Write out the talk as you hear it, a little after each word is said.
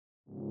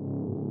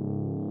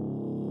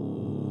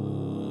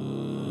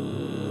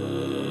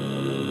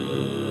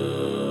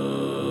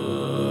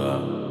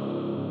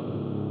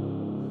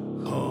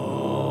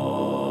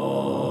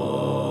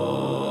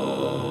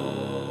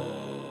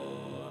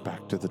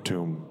the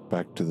tomb.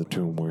 Back to the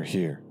tomb. We're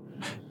here.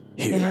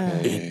 Here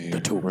in the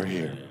tomb. We're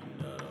here.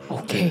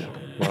 Okay.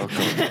 Welcome.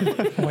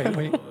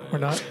 Wait. We're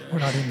not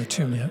in the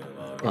tomb yet.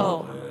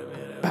 Oh.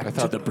 Back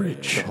to the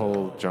bridge. The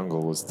whole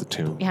jungle was the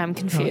tomb. Yeah, I'm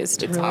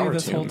confused. It's really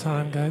this whole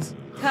time, guys.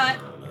 Cut.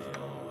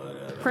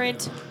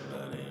 Print.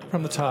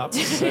 From the top.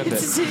 Send it.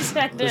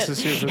 Send This it. is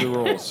here for the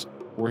rules.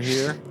 We're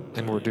here,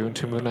 and we're doing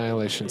Tomb of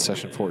Annihilation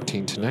Session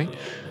 14 tonight.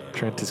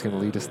 Trent is going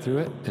to lead us through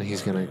it, and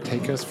he's going to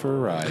take us for a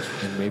ride.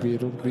 And maybe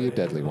it'll be a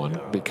deadly one,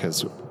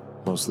 because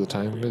most of the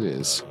time it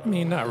is. I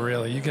mean, not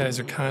really. You guys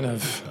are kind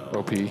of...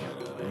 OP.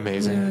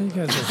 Amazing. Yeah, you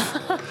guys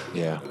have...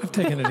 Yeah. I've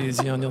taken it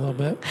easy on you a little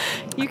bit.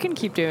 You can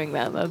keep doing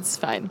that. That's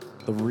fine.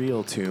 The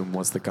real tomb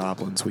was the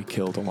goblins we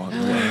killed along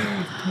the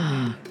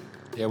way.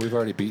 Yeah, we've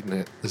already beaten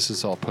it. This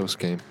is all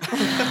post-game.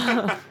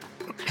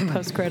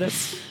 Post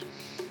credits.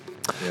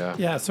 Yeah.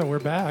 Yeah, so we're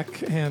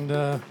back,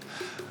 and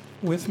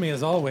with me,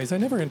 as always, I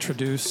never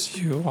introduce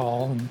you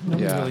all, and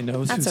nobody Yeah. really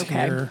knows That's who's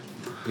okay. here.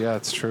 Yeah,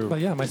 it's true. But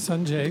yeah, my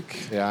son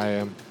Jake, Yeah, I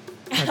am.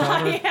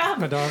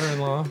 my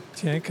daughter-in-law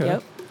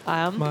Tianka,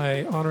 Yep.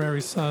 my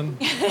honorary son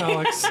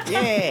Alex,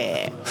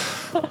 Yeah.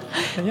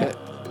 and yeah,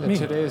 And me.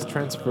 today is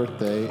Trent's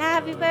birthday,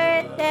 Happy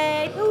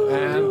birthday. Ooh.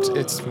 and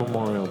it's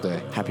Memorial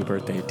Day. Happy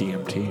birthday,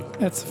 DMT.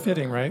 That's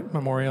fitting, right?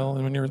 Memorial,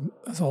 and when you're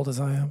as old as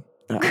I am.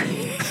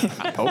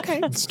 Okay.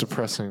 It's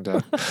depressing,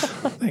 Dad.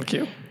 Thank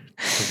you.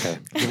 Okay.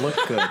 You look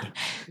good.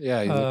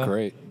 Yeah, you look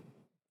great.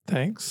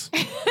 Thanks.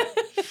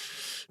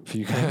 If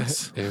you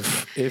guys,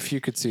 if you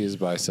could see his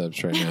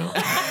biceps right now,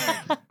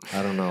 I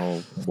don't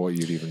know what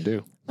you'd even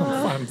do.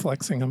 I'm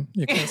flexing them.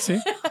 You can't see.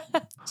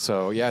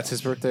 So yeah, it's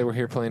his birthday. We're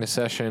here playing a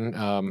session,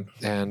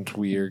 and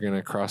we are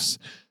gonna cross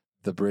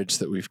the bridge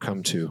that we've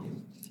come to.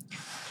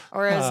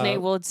 Or as Nate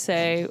would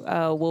say,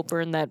 we'll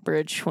burn that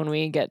bridge when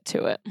we get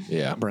to it.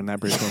 Yeah. Burn that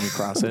bridge when we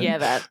cross it. Yeah,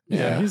 that.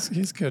 Yeah, Yeah.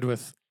 he's good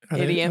with are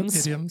they Idioms.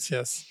 idioms,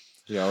 yes.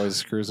 He always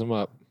screws him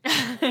up.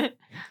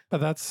 But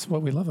that's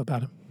what we love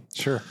about him.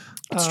 Sure.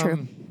 It's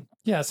true.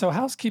 Yeah, so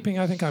housekeeping,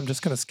 I think I'm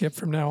just going to skip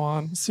from now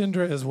on.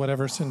 Syndra is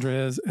whatever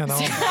Syndra is, and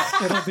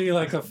it'll be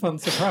like a fun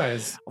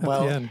surprise at the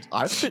end.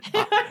 I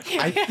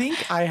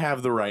think I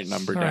have the right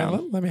number All right,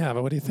 down. let me have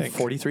it. What do you think?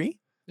 43?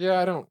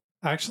 Yeah,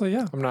 Actually,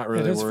 yeah. I'm not It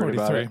really is worried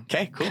about 43. it.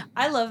 Okay, cool.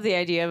 I love the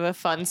idea of a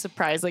fun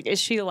surprise. Like, is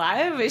she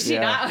alive? Is she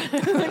Yeah. not?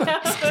 Who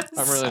knows?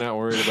 I'm really not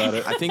worried about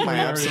it. I think my We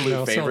already absolute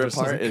know favorite Celdris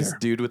part doesn't is care.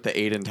 dude with the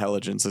 8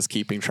 intelligence is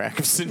keeping track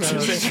of Cinder's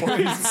he's,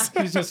 points.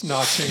 he's just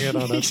notching it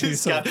on a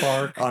piece of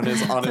bark. on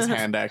his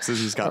hand axes.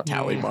 He's got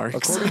tally marks.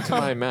 According to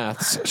my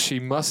maths,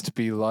 she must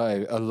be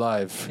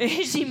alive.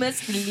 She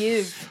must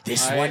live.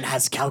 This one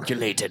has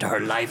calculated her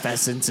life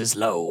essence is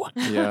low.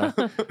 Yeah.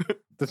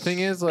 The thing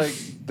is, like,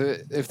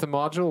 if the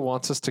module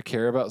wants us to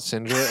care about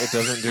Syndra, it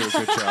doesn't do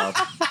a good job.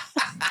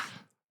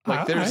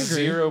 Like, I there's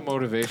agree. zero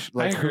motivation.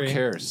 Like, I who agree.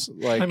 cares?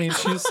 Like, I mean,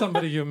 she's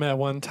somebody you met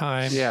one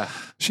time. yeah.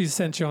 She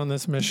sent you on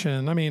this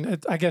mission. I mean,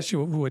 I guess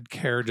you would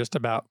care just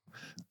about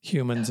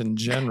humans in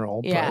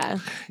general. Yeah.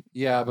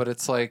 Yeah, but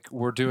it's like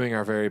we're doing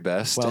our very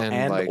best. Well, and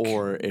and like,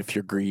 or if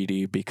you're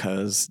greedy,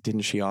 because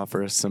didn't she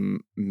offer us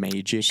some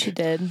magic? She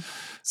did. But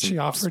she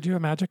offered you a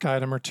magic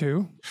item or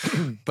two.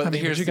 but I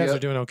mean, here's you guys the, are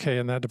doing okay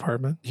in that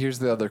department. here's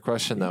the other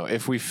question, though.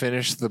 If we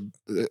finish the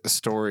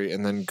story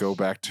and then go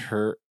back to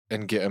her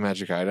and get a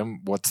magic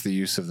item, what's the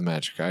use of the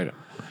magic item?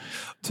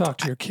 Talk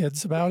to your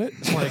kids about it.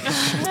 Like,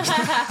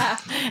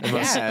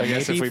 Unless, Yeah, I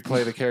guess if maybe- we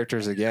play the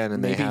characters again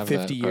and they Maybe have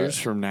 50 that, years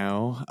from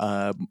now,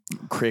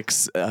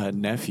 Crick's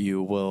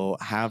nephew will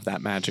have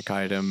that magic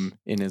item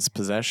in his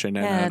possession,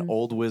 and an And-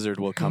 old wizard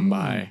will come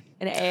by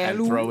An and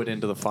heirloom. throw it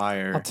into the I'll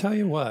fire. tell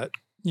you what,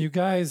 you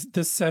guys,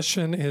 this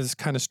session is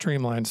kind of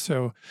streamlined.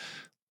 So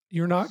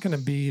you're not going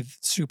to be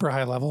super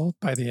high level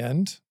by the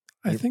end.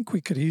 I think we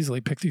could easily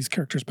pick these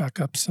characters back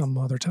up some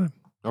other time.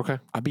 Okay.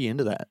 I'd be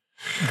into that.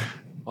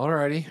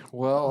 Alrighty.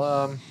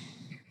 Well,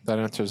 that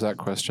answers that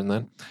question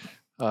then.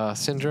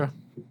 Syndra,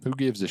 who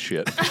gives a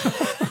shit?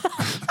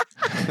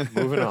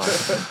 Moving on.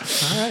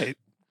 All right.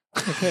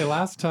 Okay,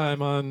 last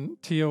time on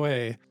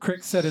TOA,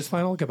 Crick said his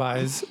final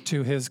goodbyes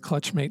to his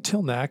clutchmate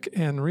Tilnak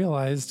and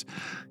realized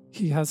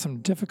he has some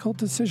difficult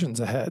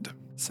decisions ahead.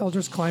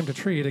 Celdris climbed a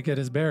tree to get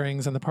his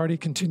bearings, and the party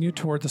continued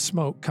toward the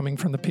smoke coming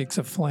from the peaks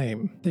of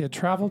flame. They had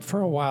traveled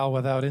for a while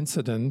without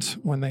incident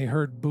when they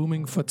heard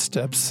booming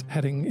footsteps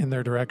heading in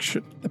their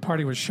direction. The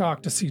party was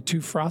shocked to see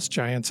 2 frost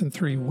giants and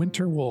 3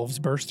 winter wolves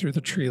burst through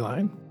the tree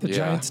line. The Yeah,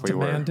 giants we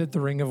were. demanded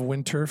the Ring of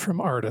Winter from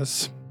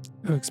Artus,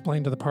 who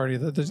explained to the party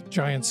that the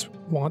giants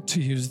want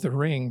to use the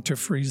ring to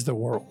freeze the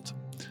world.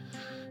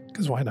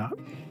 Because why not?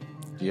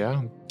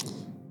 Yeah.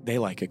 They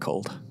like it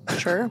cold.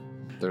 Sure.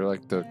 They're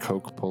like the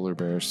Coke polar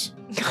bears.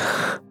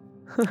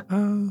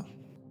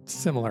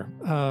 Similar.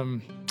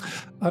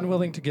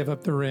 Unwilling to give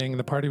up the ring,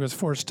 the party was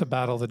forced to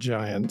battle the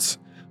giants.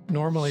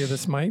 Normally,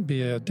 this might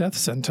be a death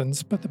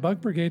sentence, but the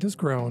Bug Brigade has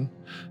grown,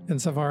 and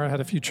Savara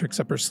had a few tricks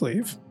up her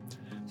sleeve.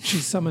 She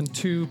summoned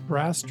 2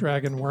 brass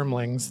dragon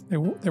wormlings.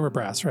 They were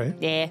brass, right?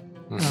 Yeah.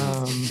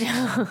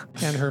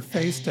 And her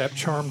phase step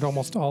charmed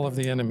almost all of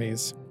the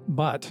enemies,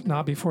 but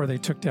not before they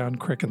took down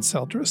Crick and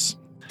Celdris.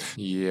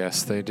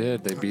 Yes, they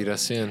did. They beat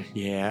us in.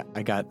 Yeah,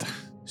 I got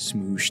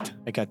smooshed.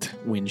 I got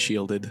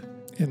windshielded.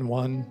 In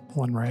one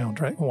round,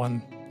 right?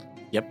 One.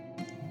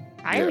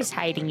 I was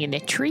hiding in a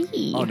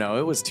tree. Oh no,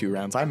 it was 2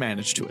 rounds. I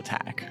managed to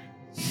attack.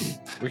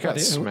 We got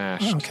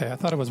smashed. Okay, I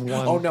thought it was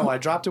one. Oh no, I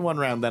dropped in 1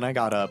 round, then I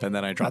got up, and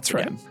then I dropped That's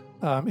right.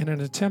 again. In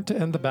an attempt to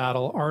end the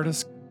battle,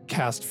 Artis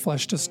cast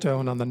Flesh to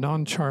Stone on the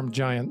non-charmed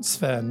giant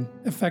Sven,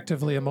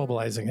 effectively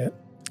immobilizing it.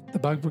 The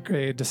Bug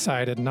Brigade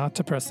decided not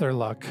to press their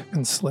luck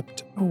and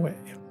slipped away.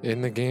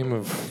 In the game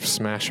of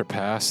Smash or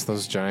Pass,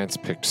 those giants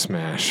picked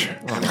Smash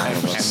on all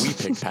of us. And we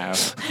picked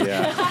pass.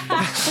 Yeah.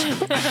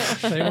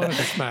 They wanted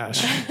to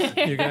smash.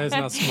 You guys,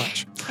 not so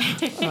much.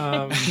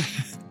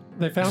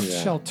 They found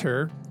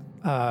shelter.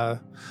 The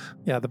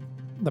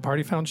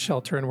party found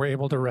shelter and were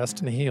able to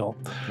rest and heal.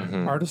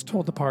 Mhm. Artis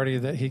told the party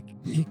that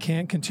he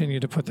can't continue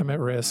to put them at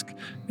risk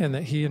and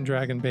that he and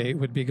Dragonbait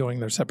would be going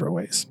their separate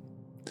ways.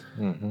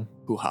 Mhm.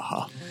 Ooh ha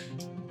ha.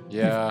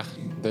 Yeah,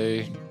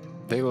 they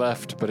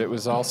left, but it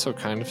was also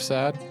kind of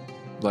sad.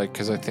 Like,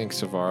 because I think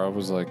Savara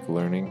was like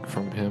learning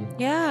from him.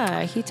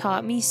 Yeah, he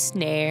taught me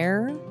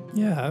snare.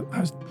 Yeah,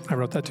 I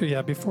wrote that too.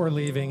 Yeah, before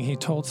leaving, he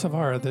told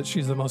Savara that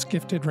she's the most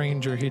gifted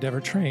ranger he'd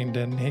ever trained,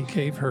 and he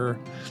gave her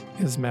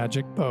his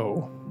magic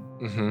bow.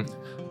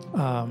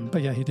 Mm-hmm.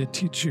 But yeah, he did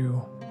teach you,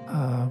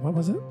 what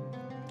was it?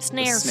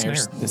 Snare.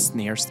 The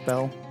snare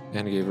spell.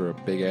 And he gave her a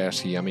big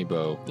ass yummy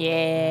bow.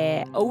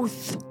 Yeah.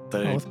 Oath.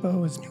 The Oath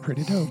bow is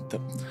pretty dope.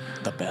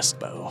 the best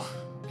bow.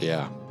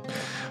 Yeah.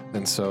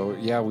 And so,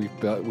 yeah, we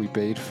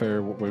bade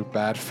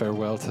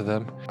farewell to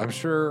them. I'm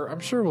sure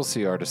we'll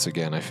see Artis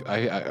again.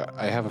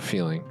 I have a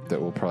feeling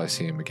that we'll probably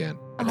see him again.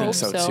 I I think hope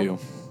so so. too.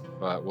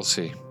 But we'll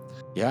see.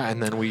 Yeah,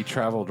 and then we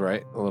traveled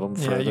right a little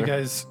Yeah,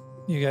 further.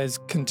 you guys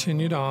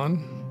continued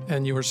on,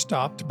 and you were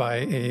stopped by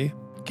a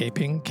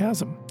gaping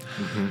chasm,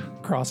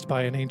 Mm-hmm. crossed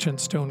by an ancient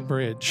stone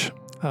bridge.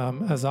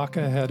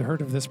 Azaka had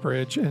heard of this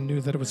bridge and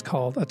knew that it was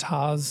called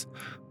Ataz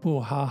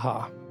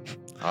Buhaha,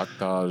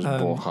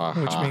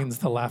 which means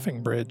the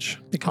laughing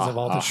bridge because of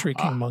all the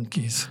shrieking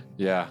monkeys.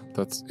 Yeah,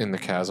 that's in the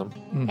chasm.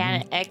 Mhm.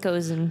 And it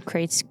echoes and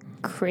creates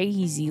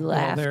crazy Well,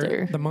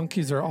 laughter. the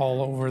monkeys are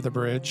all over the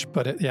bridge,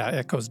 but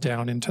it goes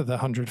down into the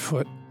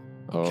 100-foot.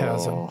 Oh,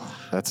 Chasm.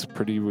 that's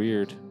pretty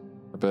weird.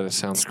 I bet it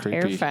sounds It's creepy.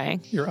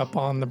 terrifying. You're up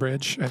on the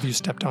bridge. Have you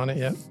stepped on it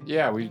yet?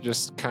 Yeah, we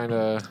just kind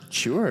of.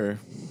 Sure.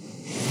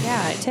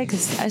 Yeah, I take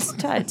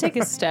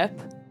a step.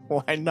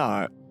 Why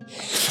not?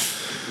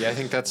 Yeah, I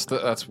think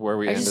that's where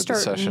we I ended just the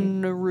start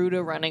session.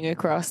 Naruto running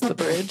across the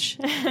bridge.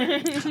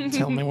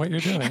 Tell me what you're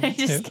doing. I'm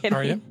just kidding.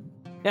 Are you?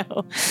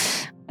 No.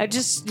 I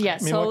just, I mean,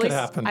 what slowly, could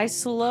happen? I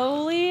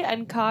slowly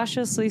and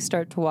cautiously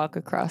start to walk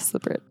across the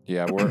bridge.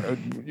 Yeah, we're.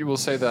 You will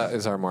say that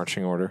is our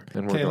marching order,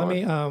 and we're Okay,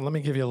 going. let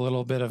me give you a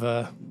little bit of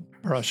a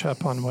brush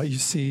up on what you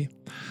see.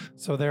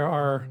 So there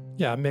are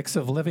a mix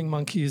of living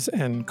monkeys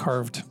and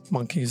carved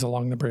monkeys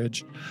along the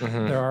bridge.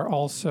 Mhm. There are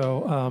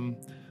also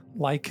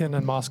lichen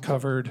and moss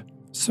covered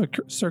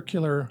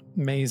circular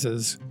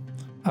mazes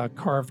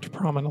carved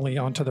prominently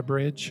onto the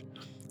bridge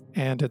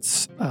and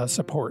its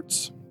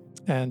supports.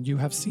 And you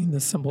have seen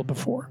this symbol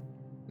before.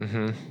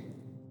 Mhm.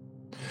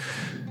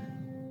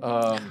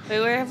 Wait,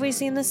 where have we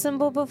seen the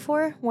symbol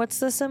before? What's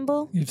the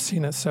symbol? You've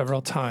seen it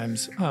several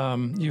times.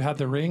 You had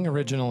the ring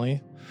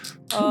originally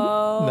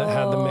Oh. that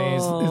had the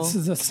maze.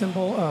 It's a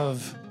symbol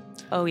of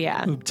Oh,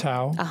 yeah.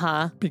 Ubtao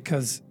Uh-huh.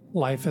 because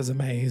life is a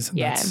maze. And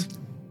Yeah. that's-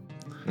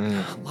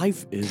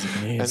 Life is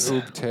And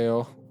amazing.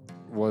 Ubtail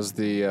was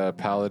the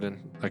paladin,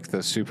 like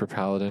the super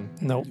paladin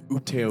Nope.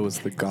 Uteo is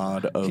the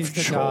god of He's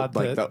the Chult, god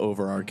like that- the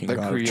overarching that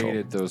god of Chult.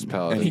 created those And He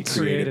paladins.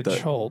 created the-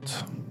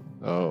 Chult.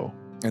 Oh,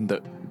 And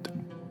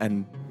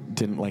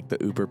didn't like the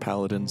Uber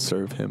paladin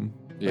serve him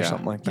or yeah.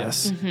 something like that.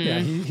 Yes. Mhm. Yeah,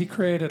 he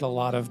created a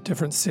lot of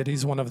different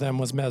cities. One of them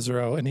was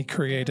Mesero, and he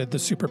created the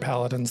super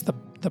paladins, the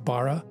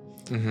Bara,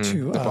 Mhm.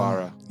 to the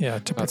Bara. to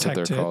That's what protect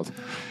they're it. called.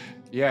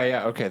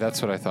 Yeah. Okay,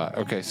 that's what I thought.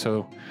 Okay,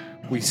 so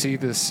we see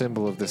this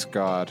symbol of this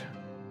god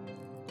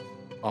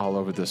all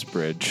over this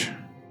bridge,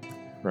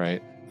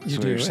 right? That's You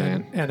what do, you're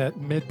saying. and at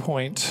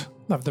midpoint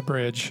of the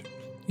bridge,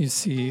 you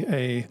see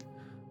a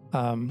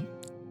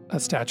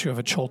statue of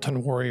a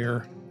Cholton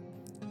warrior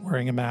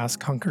wearing a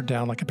mask, hunkered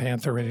down like a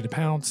panther, ready to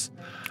pounce.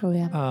 Oh,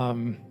 yeah. Yeah,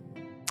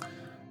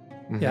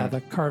 Mhm.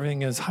 the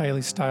carving is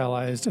highly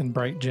stylized and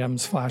bright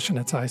gems flash in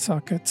its eye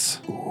sockets.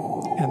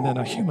 And then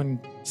a human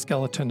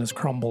skeleton is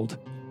crumbled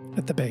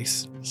at the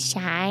base.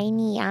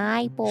 Shiny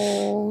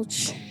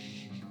eyeballs.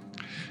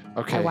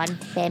 Okay. I want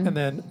them. And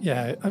then,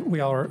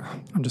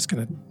 I'm just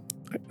going to,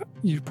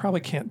 you probably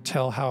can't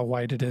tell how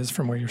wide it is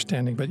from where you're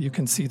standing, but you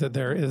can see that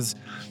there is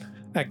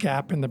a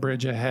gap in the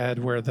bridge ahead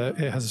where it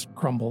has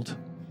crumbled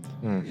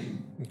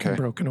Okay. and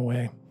broken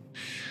away.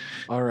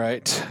 All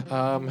right.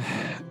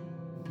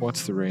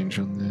 What's the range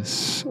on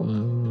this?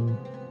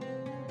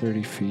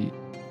 30 feet.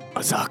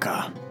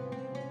 Azaka,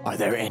 are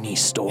there any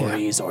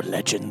stories or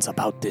legends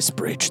about this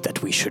bridge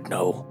that we should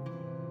know?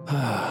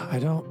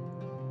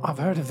 I've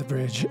heard of the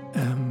bridge.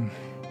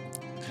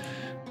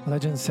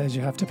 Legend says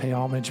you have to pay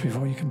homage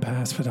before you can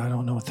pass, but I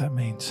don't know what that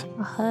means.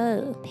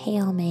 Oh, pay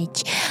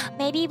homage.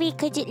 Maybe we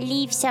could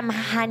leave some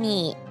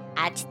honey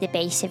at the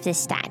base of the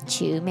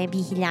statue. Maybe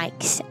he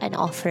likes an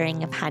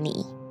offering of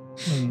honey.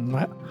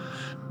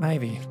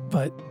 Maybe,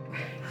 but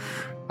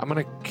I'm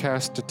going to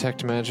cast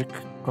Detect Magic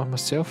on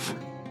myself.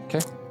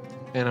 Okay.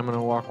 And I'm going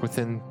to walk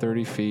within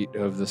 30 feet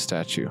of the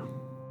statue.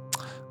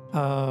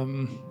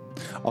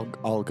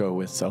 I'll go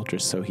with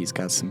Seldris so he's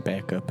got some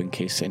backup in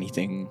case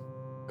anything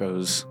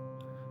goes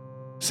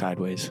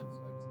sideways.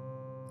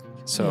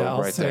 So yeah,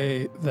 I'll right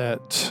say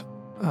that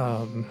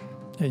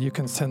you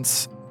can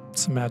sense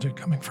some magic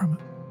coming from it.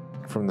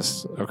 there. From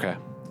this. Okay.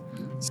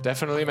 It's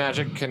definitely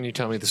magic. Can you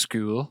tell me the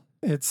school?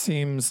 It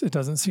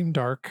doesn't seem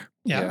dark.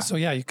 Yeah. So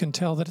you can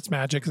tell that it's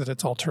magic, that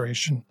it's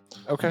alteration.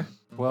 Okay.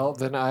 Well,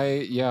 then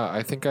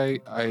I think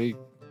I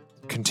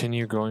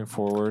continue going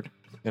forward,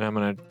 and I'm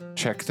going to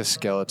check the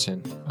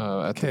skeleton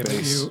at the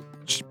base.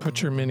 But you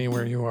put your mini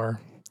where you are.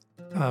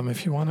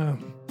 If you want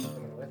to.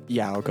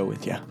 Yeah, I'll go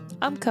with you.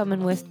 I'm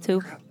coming with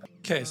too.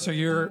 Okay, so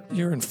you're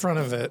in front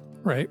of it,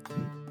 right?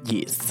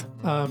 Yes.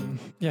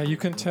 You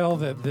can tell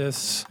that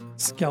this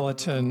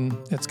skeleton,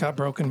 it's got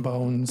broken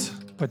bones,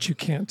 but you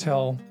can't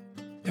tell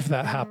if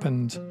that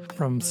happened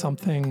from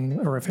something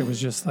or if it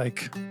was just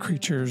like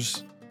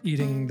creatures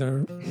eating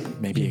the...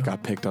 Maybe it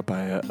got picked up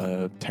by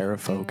a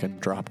terrafolk and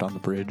dropped on the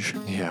bridge.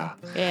 Yeah.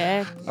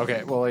 Yeah.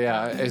 Okay. Well,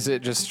 yeah. Is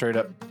it just straight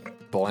up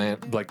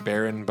bland, like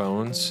barren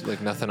bones,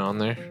 like nothing on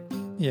there?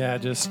 Yeah,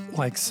 just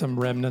like some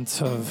remnants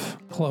of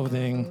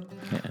clothing.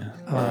 Yeah.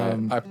 All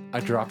right. I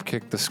drop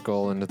kick the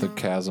skull into the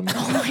chasm.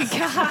 Oh my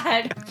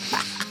god.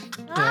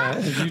 Yeah,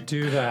 as you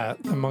do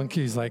that, the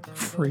monkeys like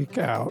freak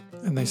out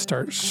and they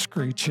start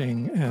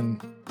screeching,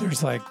 and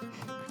there's like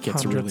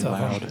Gets hundreds really of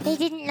them. loud. They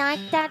didn't like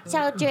that,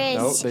 Seldris.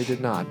 No, they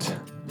did not.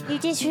 You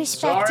disrespected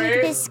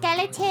Sorry. the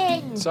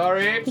skeleton.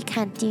 Sorry. You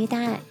can't do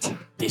that.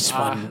 This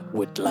one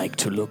would like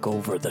to look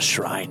over the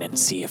shrine and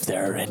see if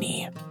there are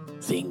any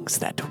things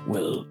that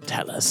will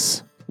tell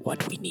us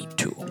what we need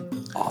to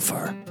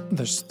offer.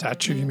 The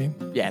statue, you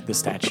mean? Yeah, the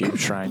statue,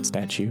 shrine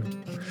statue.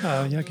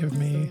 Yeah, give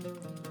me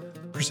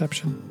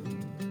perception.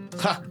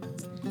 Ha!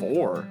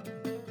 4.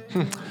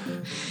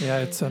 Yeah,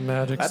 it's a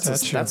magic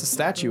statue. That's a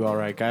statue, all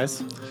right,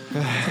 guys. It's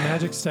a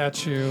magic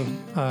statue.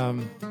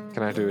 Can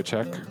I do a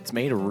check? It's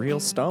made of real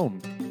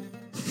stone.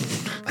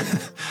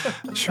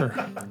 Sure.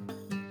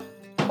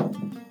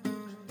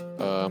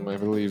 I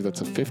believe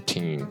that's a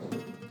 15.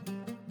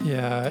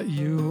 Yeah,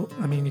 you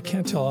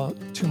can't tell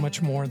too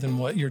much more than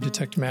what your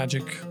detect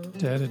magic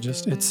did.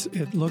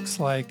 It looks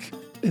like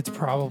it's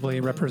probably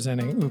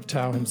representing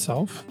Uptao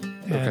himself,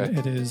 and Okay.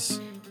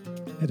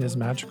 it is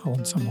magical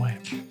in some way.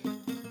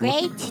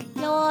 Great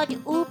Lord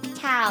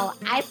Uptao,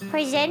 I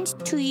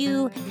present to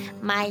you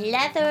my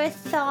leather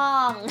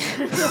thong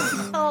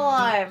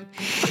form.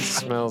 It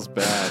smells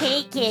bad.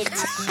 Take it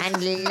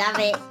and love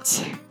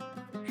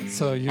it.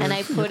 So you're And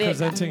I put it-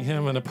 presenting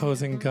him an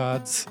opposing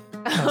god's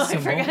Oh, I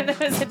symbol. forgot that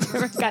was a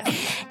different guy.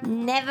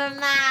 Never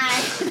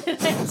mind.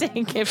 I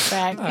take it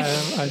back.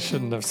 I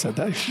shouldn't have said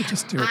that. You should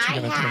just do what I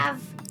you're gonna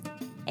have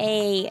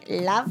a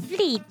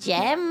lovely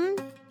gem.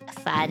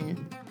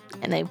 Fun.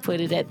 And I put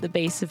it at the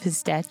base of his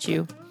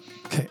statue. do.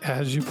 Okay,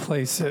 as you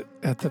place it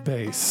at the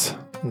base,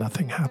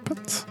 nothing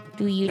happens.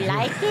 Do you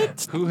like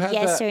it? Who had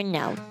Yes that or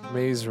no?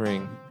 maze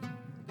ring?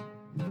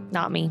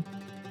 Not me.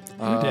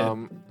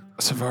 did.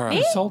 Savara.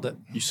 You sold it.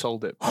 You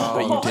sold it,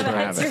 but you didn't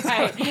have That's it.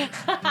 right.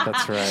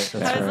 That's right. That's I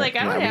was right. like,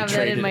 I don't we have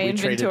that in my we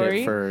traded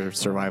inventory. it for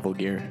survival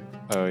gear.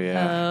 Oh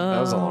yeah, that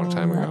was a long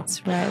time ago. That's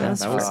right. That was,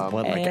 That was forever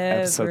what, like ago.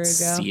 episode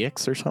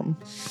 6 or something?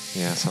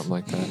 Yeah, something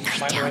like that.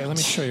 By the way, let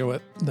me show you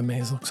what the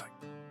maze looks like.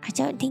 I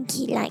don't think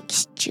he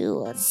likes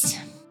jewels.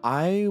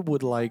 I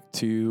would like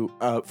to,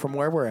 from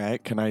where we're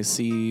at, can I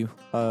see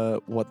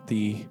what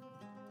the...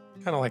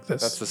 Kind of like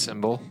this. That's the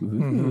symbol.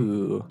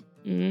 Ooh.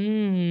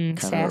 Kind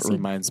of sassy.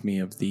 reminds me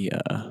of the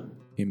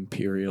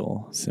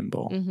Imperial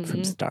symbol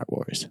from Star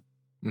Wars.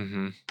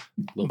 Mm-hmm.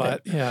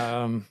 But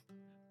yeah,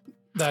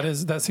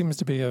 that seems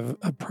to be a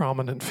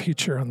prominent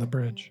feature on the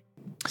bridge.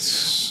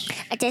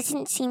 It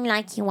doesn't seem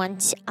like he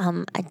wants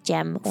a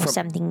gem or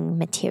something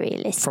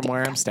materialistic. From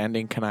where I'm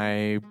standing, can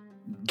I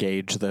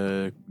gauge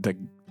the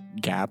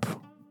gap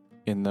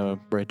in the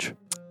bridge?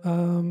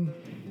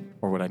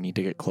 Or would I need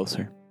to get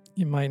closer?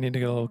 You might need to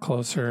get a little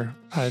closer.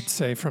 I'd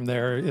say from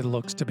there, it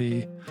looks to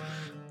be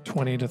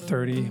 20 to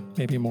 30,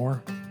 maybe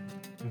more.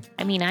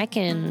 I mean, I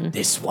can.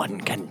 This one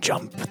can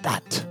jump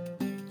that.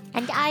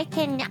 And I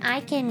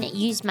can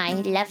use my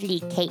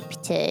lovely cape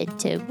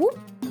to whoop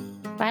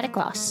right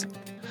across.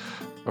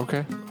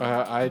 Okay.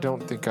 I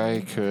don't think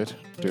I could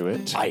do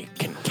it. I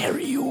can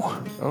carry you.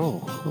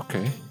 Oh,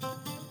 okay.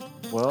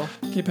 Well,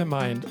 Keep in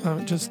mind,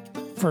 just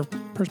for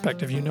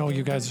perspective, you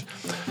guys,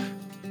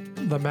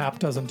 the map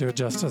doesn't do it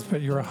justice,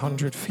 but you're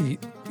 100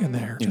 feet in the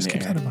air. In Just the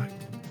keep air. that in mind.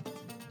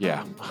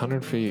 yeah,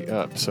 100 feet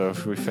up. So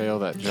if we fail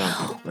that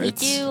jump, We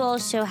do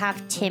also have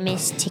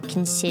Timis to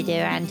consider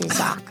and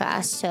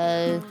Azaka,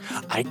 so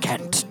I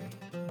can't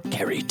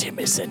carry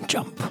Timis and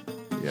jump.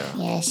 Yeah.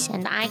 Yes,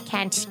 and I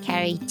can't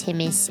carry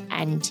Timus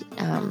and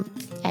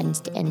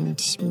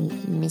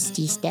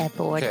Misty Step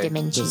or Okay,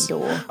 Dimension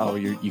Door. Oh,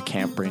 you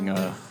can't bring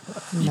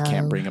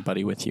a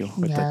buddy with you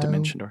with the No.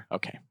 dimension door.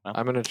 Okay. Well,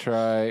 I'm going to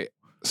try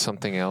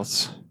something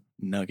else.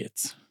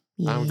 nuggets.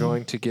 I'm Yeah.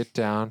 going to get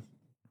down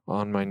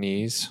on my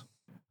knees.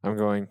 I'm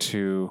going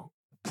to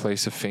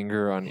place a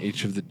finger on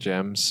each of the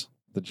gems,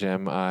 the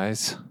gem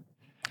eyes.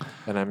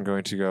 And I'm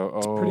going to go,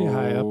 It's pretty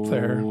high up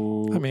there.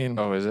 I mean,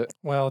 oh, is it?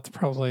 well, it's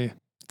probably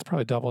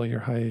double your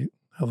height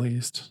at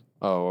least.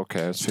 Oh,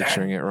 okay. I was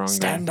picturing it wrong.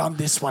 Stand on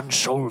this one's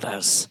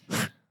shoulders.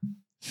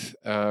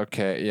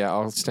 Okay, yeah,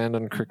 I'll stand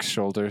on Crick's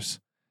shoulders,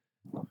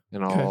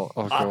 and I'll go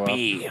up,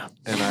 Uppy.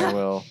 and I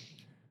will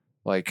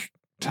like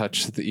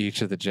touch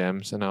each of the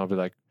gems, and I'll be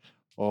like,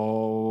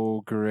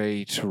 "Oh,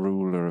 great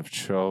ruler of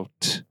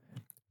Chult,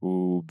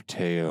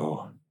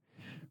 Oobtail,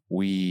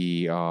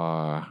 we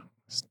are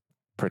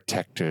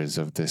protectors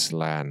of this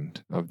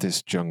land, of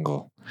this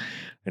jungle,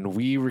 and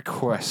we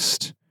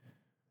request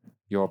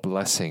your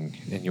blessing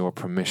and your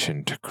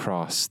permission to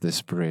cross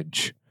this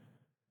bridge.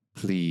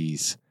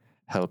 Please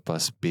help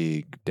us,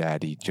 Big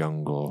Daddy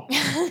Jungle."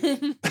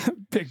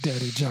 Big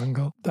Daddy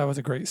Jungle. That was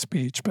a great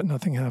speech, but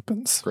nothing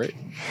happens. Great.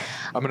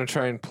 I'm going to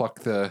try and pluck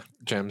the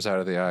gems out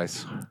of the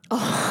eyes.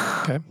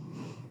 Okay.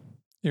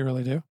 You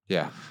really do?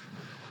 Yeah.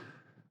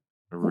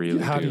 I really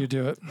How do you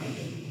do it?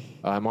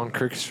 I'm on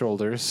Crick's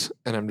shoulders,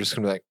 and I'm just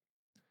going to be like,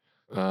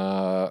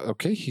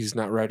 okay, he's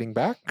not writing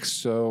back,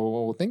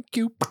 so thank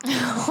you.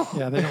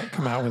 Yeah, they don't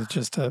come out with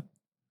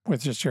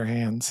just your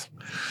hands.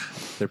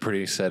 They're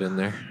pretty set in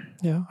there.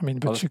 Yeah, I mean,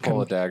 I'll but you just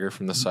pull a can. dagger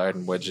from the side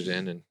and wedge it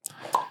in. And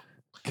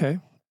Okay.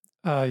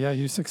 Yeah,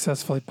 you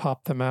successfully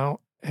pop them out,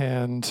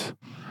 and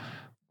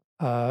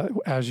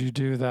as you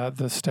do that,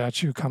 the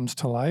statue comes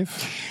to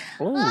life.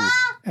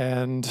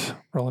 And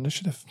roll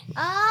initiative.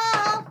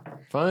 Oh!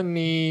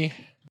 Funny.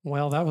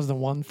 Well, that was the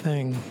one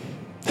thing.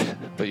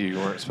 That you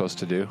weren't supposed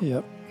to do?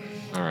 Yep.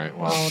 All right,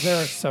 well.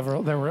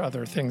 Well, there were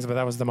other things, but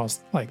that was the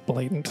most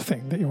blatant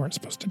thing that you weren't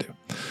supposed to do.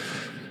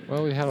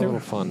 Well, we had a little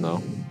fun,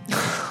 though.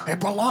 It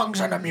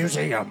belongs in a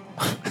museum.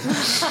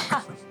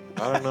 I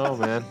don't know,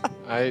 man.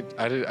 I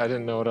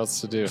didn't know what else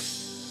to do.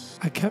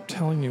 I kept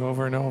telling you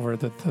over and over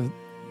that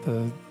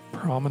the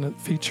prominent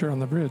feature on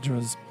the bridge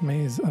was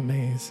a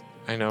maze.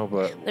 I know,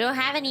 but We don't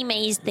have any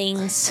maze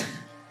things.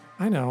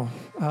 I know.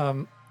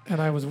 And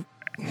I was.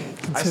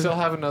 I still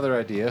have another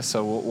idea,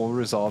 so we'll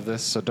resolve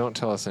this. So don't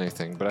tell us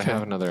anything, but I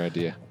have another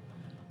idea.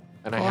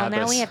 And Well,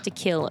 now we have to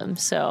kill him,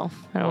 so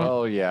I don't.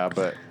 Well, yeah,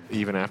 but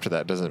even after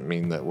that doesn't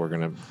mean that we're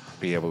going to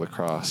be able to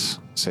cross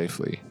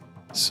safely.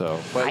 So,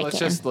 but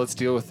let's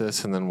deal with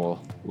this, and then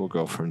we'll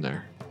go from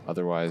there.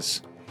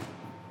 Otherwise,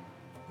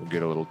 we'll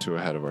get a little too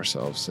ahead of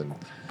ourselves and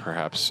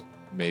perhaps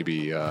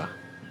maybe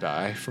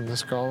die from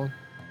this golem.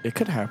 It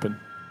could happen.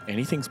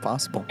 Anything's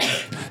possible.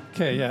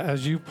 Okay, yeah.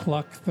 As you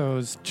pluck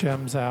those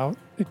gems out,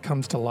 it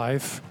comes to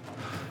life.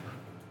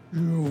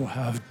 You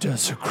have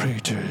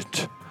desecrated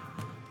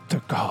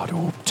the god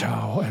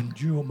Ooptao, and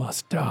you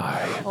must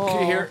die.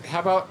 Okay, here. How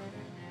about?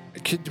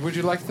 Would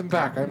you like them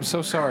back? I'm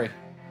so sorry.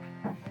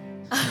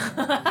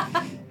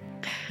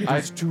 It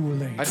is too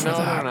late for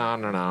that.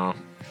 No.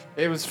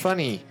 It was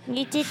funny.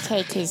 You did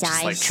take his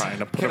eyes. Like trying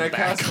to put Can I him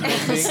back. cast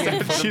anything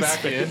and put them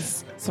back in?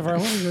 Savara,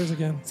 what are yours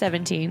again?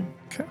 17.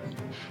 Okay.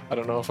 I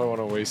don't know if I want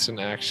to waste an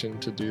action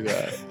to do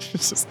that.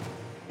 It's just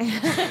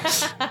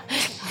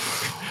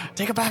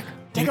take it back.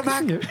 Take it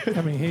back.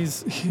 I mean,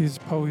 he's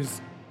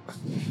posed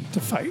to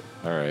fight,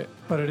 All right.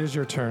 but it is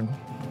your turn.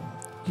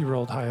 You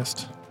rolled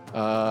highest.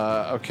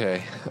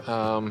 Okay.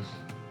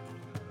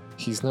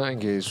 He's not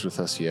engaged with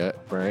us yet,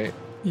 right?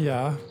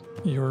 Yeah,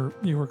 you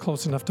were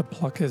close enough to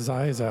pluck his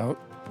eyes out.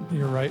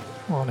 You're right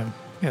on him,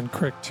 and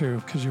Crick too,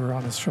 because you were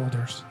on his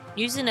shoulders.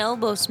 Use an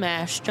elbow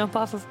smash. Jump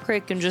off of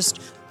Crick and just.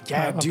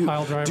 Yeah, A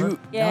pile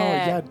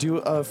driver? Do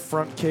a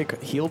front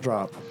kick heel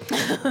drop.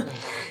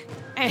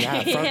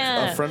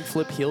 A front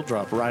flip heel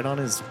drop right on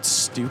his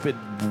stupid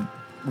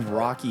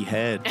rocky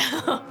head.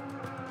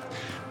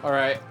 All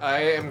right.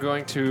 I am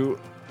going to.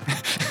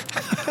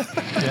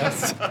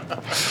 Yes.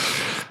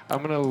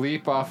 I'm going to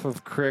leap off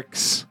of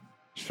Crick's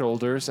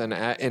shoulders, and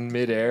in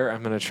midair,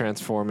 I'm going to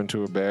transform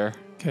into a bear.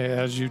 Okay,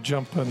 as you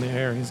jump in the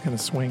air, he's going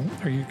to swing.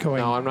 Are you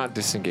going? No, I'm not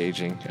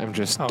disengaging. I'm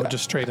just. Oh,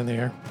 just straight in the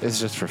air. It's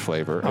just for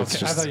flavor. Okay, It's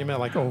just, I thought you meant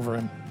like over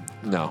him.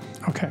 No.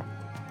 Okay.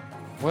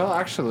 Well,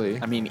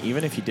 actually, I mean,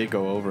 even if you did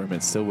go over him,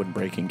 it still wouldn't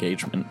break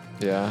engagement.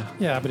 yeah.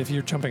 Yeah, but if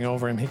you're jumping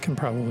over him, he can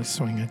probably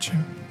swing at you.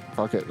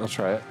 Fuck it. I'll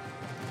try it.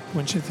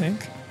 Wouldn't you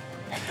think?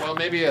 Well,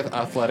 maybe an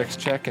athletics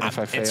check, and if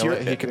I fail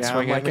it, he can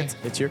swing at me.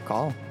 It's your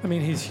call. I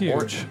mean, he's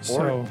huge,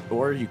 so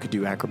Or you could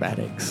do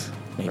acrobatics.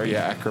 Maybe. Or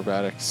yeah,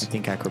 acrobatics. I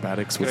think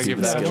acrobatics Can would I be give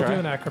the that a we'll skill. try? do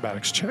an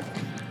acrobatics check.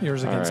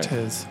 Yours All against right.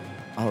 his.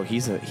 Oh,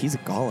 he's a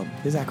golem.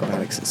 His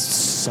acrobatics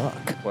suck.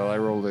 Well,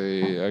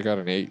 I got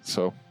an 8,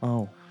 so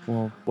Oh,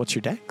 well, what's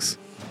your dex?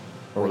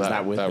 Or was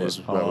that with that it? was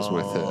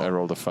with it. I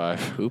rolled a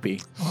 5.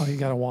 Poopy. Oh, you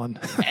got a 1.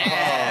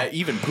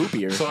 Even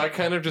poopier. So I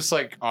kind of just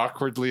like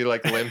awkwardly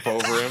like limp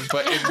over him,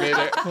 but in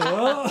midair,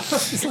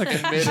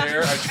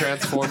 I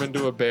transform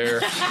into a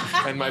bear,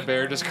 and my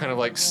bear just kind of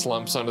like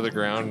slumps onto the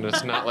ground, and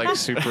it's not like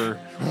super,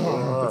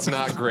 it's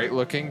not great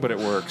looking, but it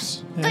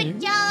works. Good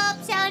job,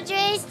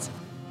 Soundress.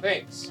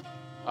 Thanks.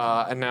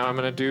 And now I'm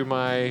gonna do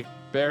my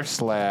bear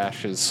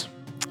slashes.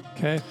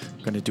 Okay. I'm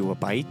going to do a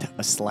bite,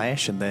 a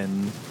slash, and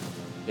then...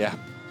 Yeah.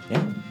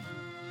 Yeah.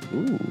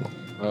 Ooh.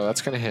 Oh,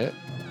 that's gonna hit.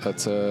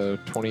 That's a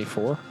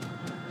 24.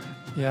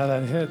 Yeah,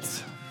 that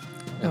hits.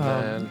 And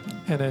then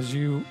And as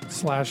you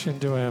slash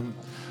into him,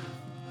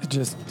 it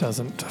just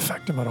doesn't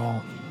affect him at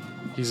all.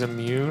 he's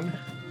immune.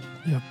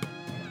 Yep.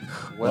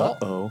 Well,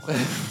 Uh-oh.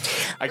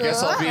 I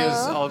guess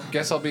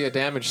I'll be a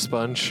damage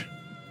sponge.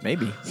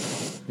 Maybe.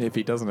 If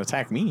he doesn't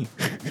attack me.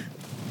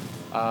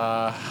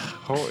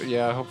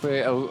 Hopefully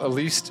at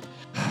least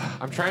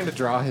I'm trying to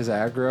draw his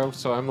aggro,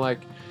 so I'm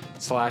like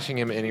slashing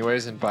him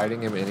anyways and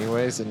biting him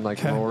anyways and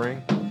like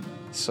roaring.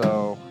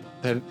 So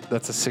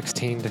that's a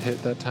 16 to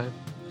hit that time.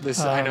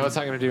 I know it's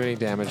not going to do any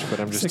damage, but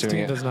I'm just doing 16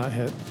 it. does not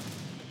hit.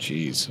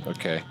 Jeez.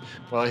 Okay.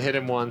 Well, I hit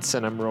him once,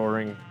 and I'm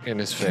roaring in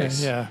his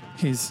face. Yeah,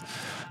 he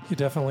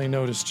definitely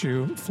noticed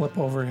you flip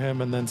over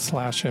him and then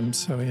slash him.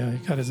 So yeah, you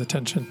got his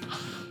attention.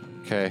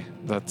 Okay,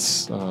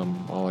 that's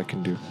all I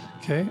can do.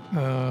 Okay,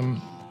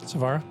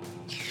 Savara.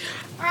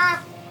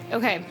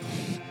 Okay.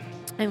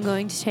 I'm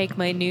going to take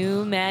my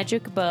new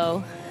magic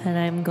bow and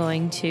I'm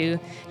going to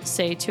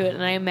say to it,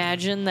 and I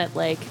imagine that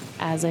like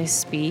as I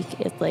speak,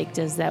 it like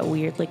does that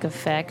weird like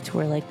effect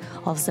where like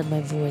all of a sudden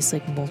my voice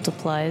like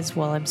multiplies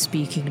while I'm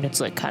speaking and it's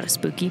like kind of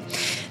spooky.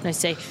 And I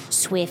say,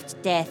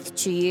 "Swift death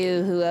to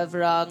you who have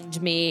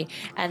wronged me,"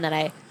 and then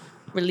I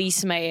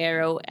release my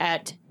arrow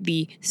at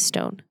the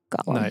stone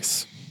golem.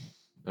 Nice.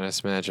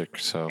 Nice magic.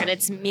 So And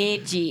it's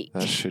magic.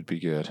 that should be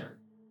good.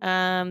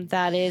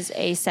 That is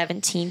a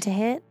 17 to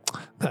hit.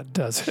 That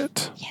does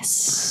hit.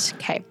 Yes.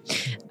 Okay.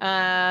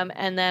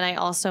 And then I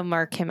also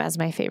mark him as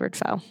my favorite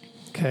foe.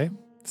 Okay,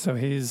 so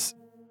he is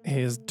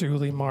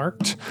duly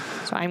marked.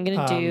 So I'm going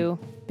to do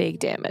big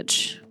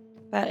damage.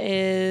 That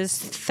is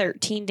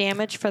 13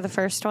 damage for the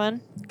first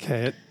one.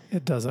 Okay,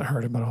 it doesn't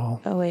hurt him at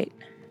all. Oh, wait.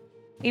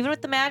 Even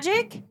with the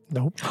magic?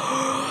 Nope.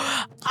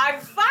 I'm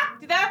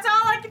fucked. That's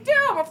all I can do.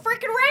 I'm a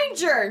freaking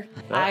ranger.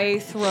 I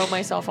throw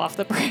myself off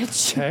the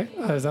bridge. Okay,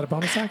 is that a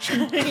bonus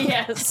action?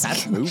 Yes.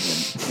 That's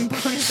movement.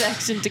 Bonus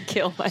action to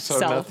kill So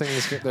myself.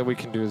 nothing that we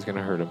can do is going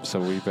to hurt him. So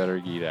we better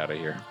get out of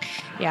here.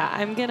 Yeah,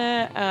 I'm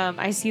gonna,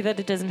 I see that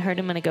it doesn't hurt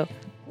him, and I go,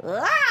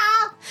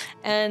 "Ah!"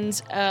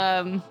 And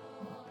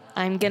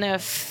I'm gonna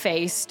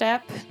face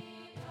step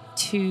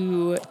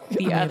to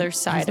the other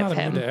side he's not of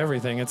him. immune to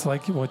everything. It's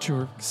like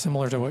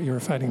similar to what you were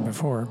fighting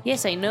before.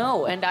 Yes, I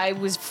know, and I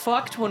was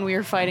fucked when we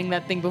were fighting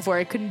that thing before.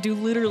 I couldn't do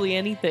literally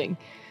anything.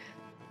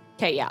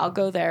 Okay, yeah, I'll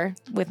go there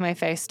with my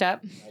face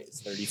step.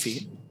 It's 30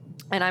 feet.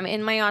 And I'm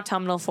in my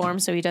autumnal form,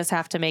 so he does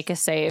have to make a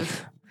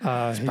save.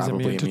 He's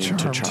Probably immune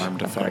to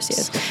charmed. Of course he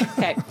is.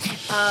 Okay,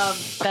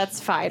 that's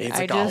fine. It's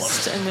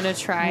a I'm gonna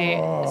try.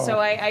 So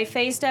I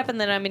face step, and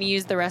then I'm gonna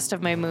use the rest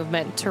of my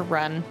movement to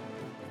run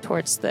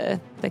towards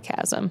the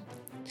chasm.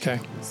 Okay.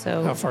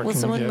 So How far will can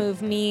you someone get?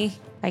 move me?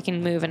 I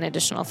can move an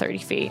additional 30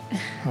 feet.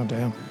 Oh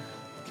damn.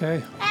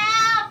 Okay,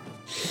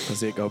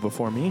 Does it go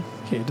before me?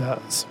 he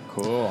does.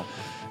 Cool.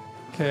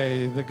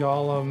 Okay, the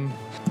golem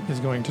is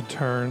going to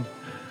turn,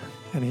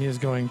 and he is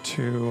going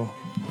to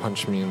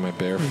Punch me in my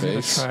bare he's going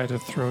to face. try to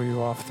throw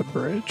you off the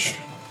bridge.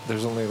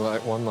 There's only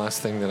like one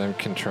last thing that I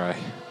can try.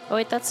 Oh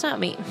wait, that's not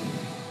me.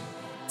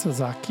 It's a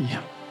Zaki.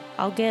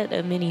 I'll get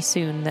a mini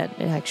soon that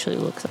it actually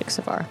looks like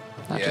Savar,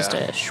 not just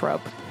Yeah. a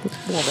shrub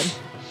woman.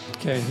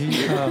 Okay,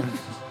 he's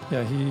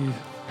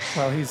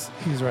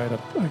right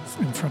up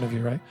in front of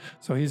you, right?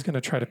 So he's going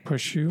to try to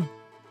push you,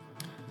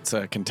 It's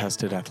a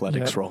contested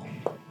athletics Yep. roll.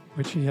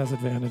 which he has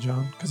advantage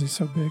on because he's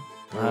so big.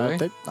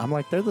 Really? I'm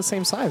like, they're the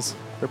same size.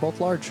 They're both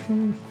large.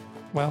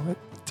 Well,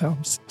 I'm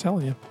just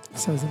telling you. It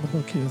says in the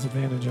book he has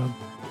advantage on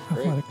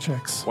athletic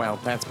checks. Well,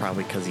 that's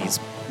probably because he's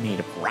made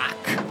of rock.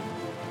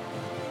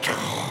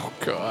 Oh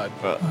God.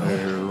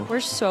 We're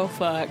so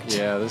fucked.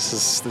 Yeah, this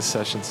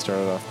session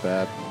started off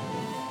bad.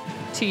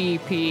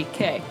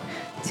 TPK.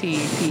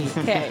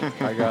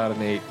 TPK. I got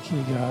an 8.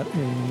 He got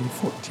a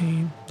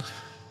 14.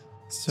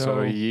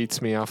 So he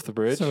eats me off the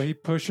bridge. So he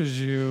pushes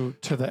you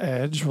to the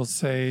edge. We'll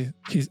say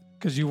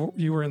because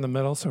you were in the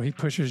middle, so he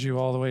pushes you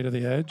all the way to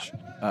the edge.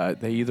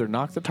 They either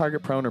knock the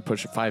target prone or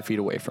push it 5 feet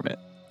away from it.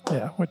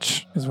 Yeah,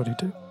 which is what he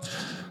did.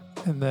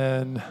 And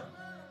then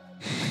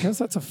I guess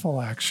that's a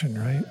full action,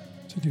 right?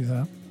 To do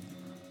that.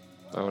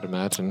 I would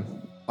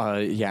imagine.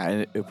 Yeah,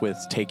 and with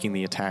taking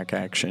the attack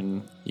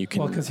action, you can.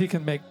 Well, because he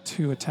can make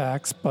 2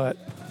 attacks, but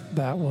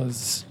that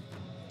was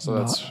So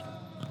that's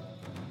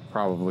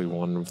probably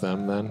one of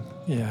them then.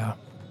 yeah.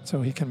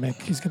 So he's gonna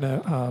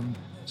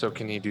So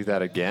can he do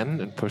that again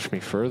and push me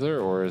further,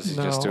 or is he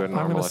no, just do a I'm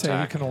normal gonna say you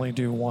attack? can only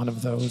do one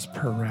of those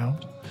per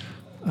round.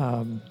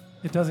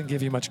 It doesn't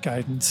give you much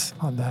guidance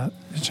on that.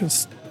 It's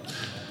just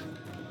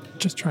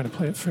just trying to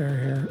play it fair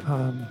here.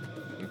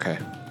 Okay.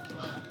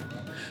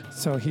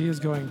 So he is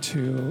going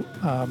to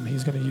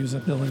use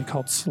an ability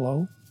called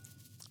Slow.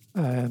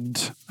 And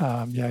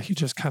he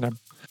just kind of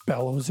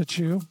bellows at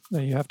you.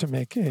 Then you have to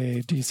make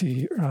a DC,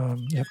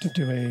 you have to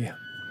do a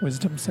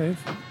wisdom save.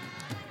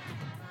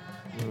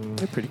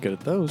 They're pretty good at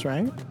those,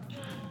 right?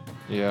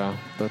 Yeah,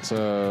 that's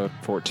a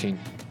 14.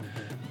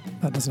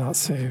 That does not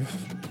save.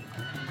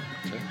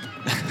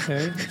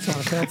 Okay, so on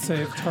a failed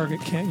save,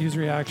 target can't use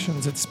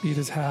reactions, its speed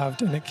is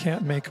halved, and it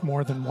can't make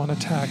more than one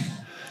attack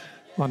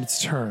on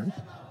its turn.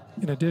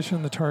 In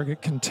addition, the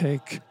target can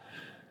take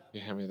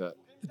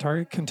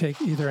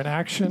either an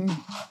action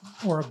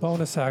or a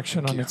bonus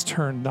action on its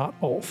turn, not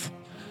both.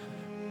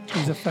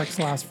 These effects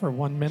last for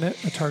 1 minute.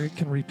 The target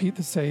can repeat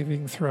the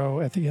saving throw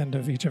at the end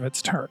of each of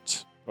its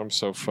turns. I'm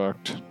so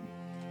fucked.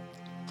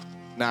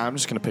 Nah, I'm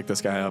just going to pick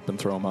this guy up and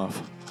throw him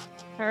off.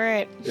 All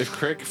right. If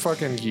Crick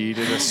fucking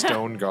yeeted a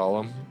stone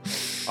golem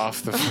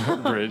off the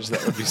bridge,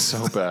 that would be so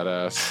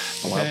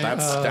badass.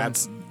 Well,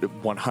 that's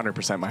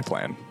 100% my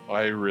plan.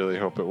 I really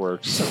hope it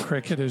works. So,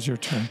 Crick, it is your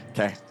turn.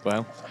 Okay,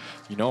 well,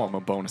 you know I'm a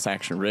bonus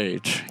action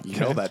rage. You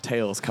know that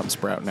tails come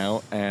sprouting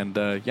out, and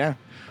let's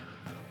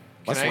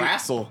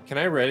wrestle. Can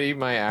I ready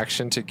my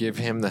action to give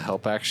him the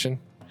help action?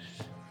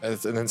 And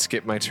then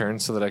skip my turn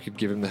so that I could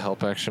give him the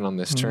help action on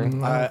this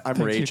turn?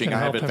 I'm raging. I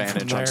have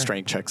advantage on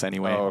strength checks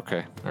anyway. Oh,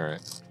 okay. All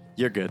right.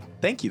 You're good.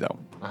 Thank you, though.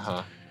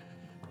 Uh-huh.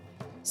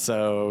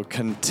 So,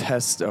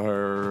 contest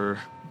or...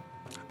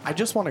 I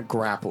just want to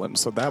grapple him,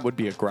 so that would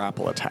be a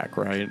grapple attack,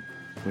 right?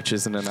 Which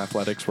isn't an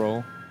athletics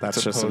roll.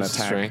 That's just an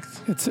attack.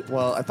 Strength.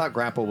 Well, I thought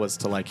grapple was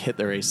to like hit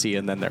their AC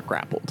and then they're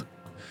grappled.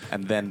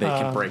 And then they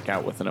can break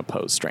out with an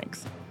opposed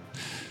strength.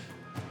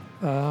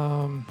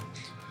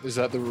 Is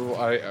that the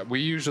rule? We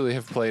usually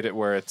have played it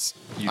where it's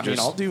I mean,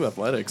 I'll do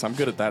athletics. I'm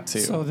good at that too.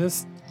 So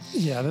this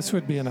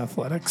would be an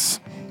athletics.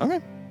 Okay.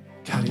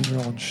 God, he's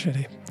rolling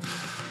shitty.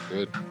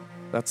 Good.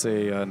 That's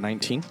a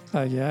 19.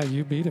 Yeah,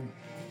 you beat him.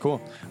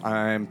 Cool.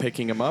 I'm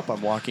picking him up.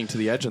 I'm walking to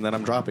the edge, and then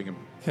I'm dropping him.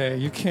 Okay,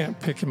 you can't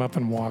pick him up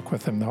and walk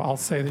with him, though. I'll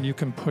say that you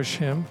can push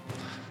him.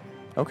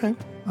 Okay.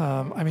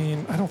 I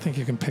mean, I don't think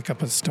you can pick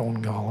up a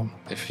stone golem.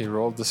 If he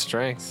rolled the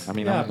strength. I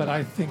mean, Yeah, but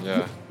I think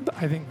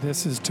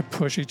this is to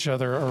push each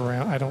other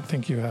around. I don't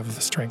think you have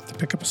the strength to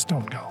pick up a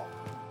stone golem.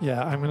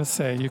 Yeah, I'm going to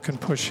say you can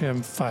push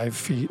him 5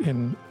 feet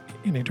in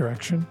any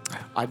direction.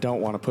 I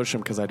don't want to push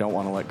him because I don't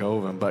want to let go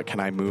of him, but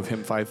can I move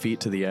him 5 feet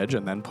to the edge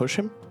and then push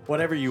him?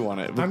 Whatever you want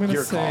it. I'm going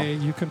to say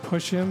you can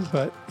push him,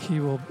 but he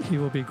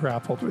will be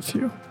grappled with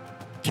you.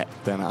 Okay,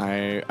 then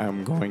I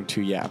am going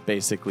to,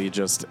 basically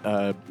just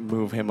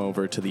move him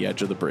over to the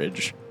edge of the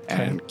bridge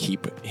and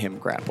keep him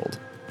grappled.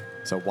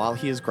 So while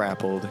he is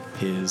grappled,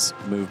 his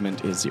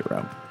movement is 0.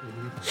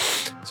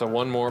 Mm-hmm. So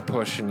one more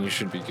push and you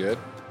should be good.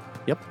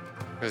 Yep.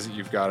 Because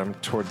you've got him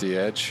toward the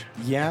edge.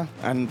 Yeah,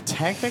 and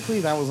technically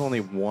that was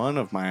only one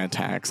of my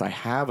attacks. I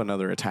have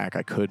another attack.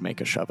 I could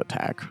make a shove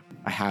attack.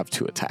 I have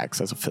 2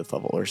 attacks as a 5th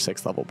level or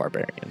 6th level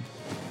barbarian.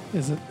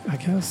 Is it? I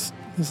guess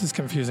this is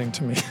confusing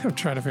to me. I'm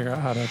trying to figure out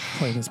how to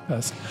play this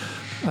best.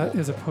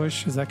 Is a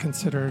push? Is that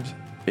considered?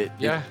 It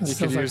you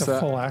could use a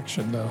full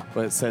action though.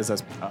 But it says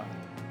as. I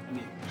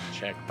need to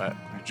check, but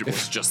I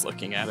was just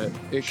looking at it.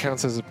 It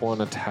counts as one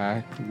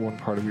attack, one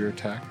part of your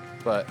attack.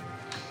 But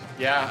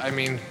yeah, I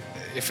mean,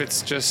 if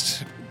it's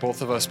just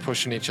both of us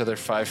pushing each other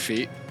 5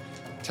 feet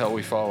till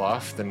we fall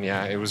off, then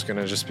it was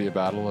gonna just be a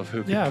battle of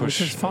who can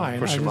push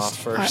him off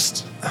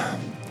first.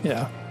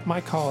 My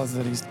call is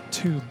that he's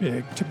too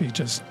big to be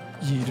just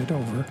yeeted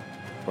over.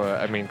 But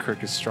I mean,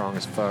 Crick is strong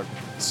as fuck,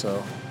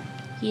 so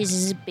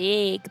He's a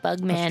big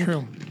bug man. That's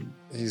true.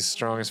 he's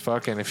strong as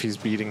fuck, and if he's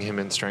beating him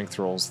in strength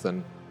rolls,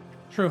 then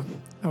True.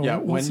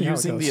 When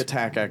using the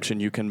attack action,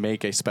 you can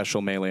make a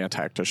special melee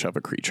attack to shove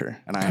a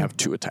creature, and I have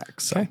 2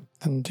 attacks. So. Okay,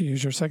 then to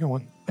use your second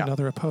one,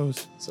 another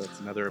opposed. So it's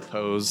another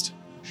opposed.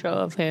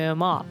 Shove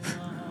him off.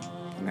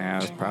 Nah,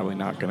 that's probably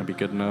not going to be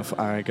good enough.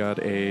 I got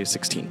a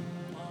 16.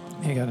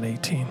 He got an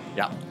 18.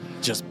 Yeah,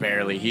 just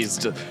barely.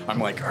 I'm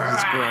like,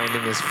 he's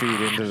grinding his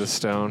feet into the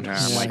stone.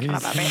 I'm like, you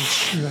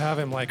have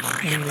him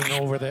like leaning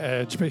over the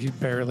edge, but he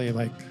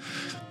barely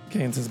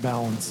gains his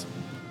balance.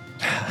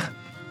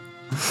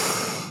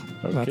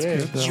 That's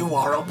good, though. You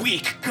are a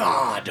weak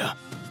god.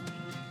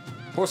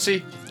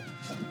 Pussy.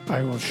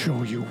 I will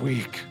show you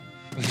weak.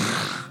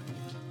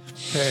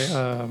 Okay,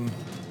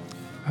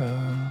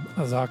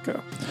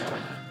 Azaka.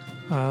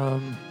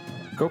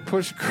 Go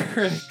push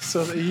Crick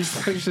so that he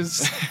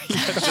pushes.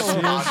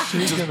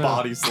 just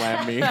body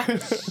slam me.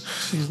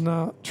 She's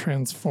not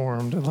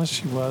transformed unless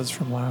she was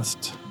from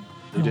last.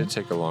 You did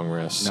take a long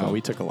rest. No,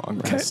 we took a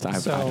long rest. I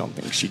don't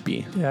think she'd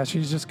be. Yeah,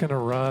 she's just gonna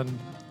run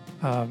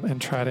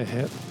and try to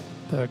hit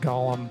the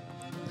golem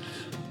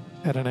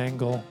at an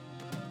angle.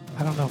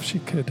 I don't know if she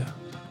could.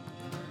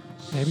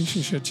 Maybe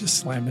she should just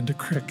slam into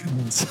Crick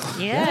and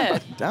Yeah.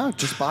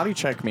 Just body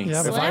check me.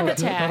 Yeah, but Slam attack.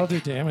 that'll do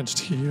damage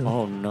to you.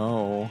 Oh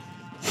no.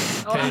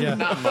 Okay, yeah.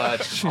 Not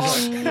much.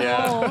 Oh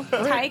no.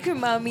 Tiger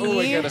mummy. Oh,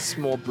 I got a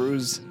small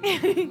bruise.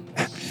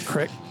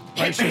 Crick.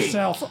 brace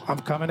yourself. I'm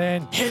coming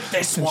in. Hit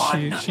this And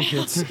one. she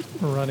gets a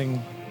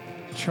running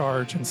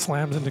charge and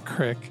slams into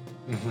Crick.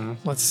 Mm-hmm.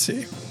 Let's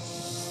see.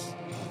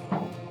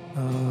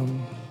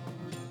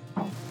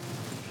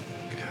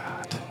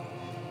 God.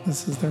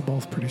 They're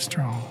both pretty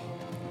strong.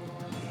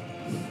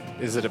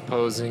 Is it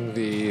opposing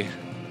the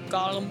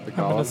Gollum. the I'm going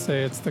golem? to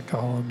say it's the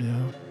column,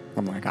 yeah.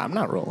 I'm like, I'm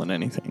not rolling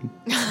anything.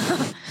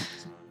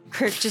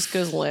 Crick just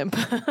goes limp.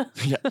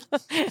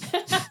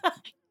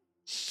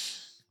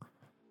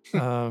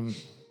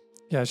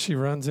 Yeah, she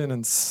runs in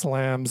and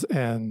slams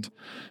and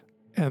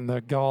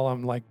the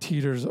golem like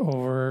teeters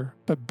over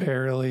but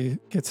barely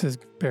gets his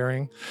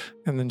bearing,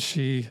 and then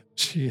she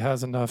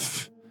has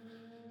enough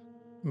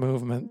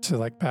movement to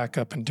like back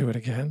up and do it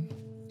again.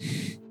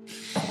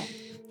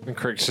 And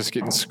Crick's just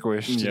getting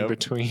squished in Yep.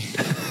 between.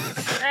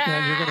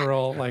 Yeah, you're gonna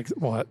roll like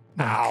what?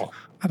 Ow.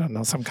 I don't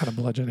know, some kind of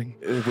bludgeoning.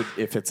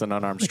 If it's an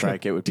unarmed Like a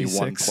strike, it would be D6.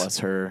 1 plus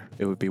her.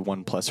 It would be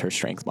 1 plus her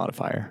strength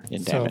modifier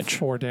in So damage.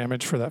 4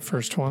 damage for that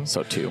first one.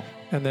 So 2.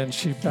 And then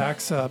she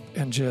backs up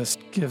and just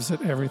gives it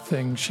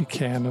everything she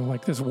can and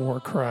like this war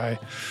cry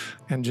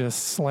and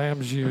just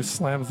slams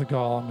the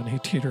golem, and he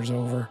teeters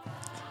over.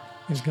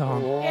 He's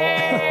gone.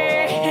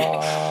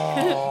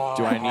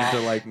 Do I need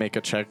to like make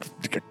a check?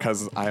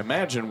 Because I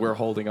imagine we're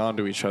holding on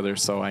to each other,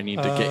 so I need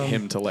to get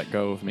him to let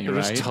go of me, You're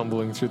just right?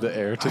 tumbling through the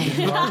air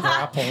together. You are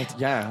grappled.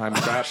 Yeah, I'm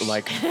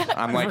like he's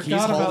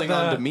forgot about holding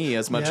on to that. me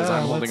as much as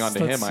I'm holding on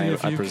to let's him. see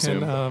if I you presume.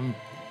 Can,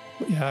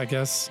 yeah, I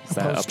guess. Is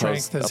that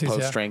Strength as he's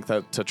opposed strength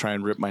to try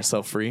and rip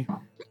myself free?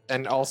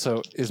 And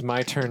also, is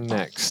my turn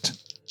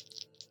next?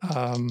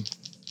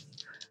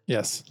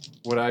 Yes.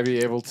 Would I be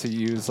able to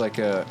use like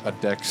a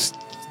dex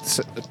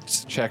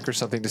check or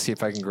something to see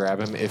if I can grab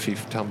him if he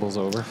tumbles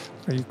over?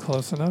 Are you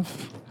close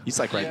enough? He's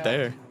like right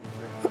there.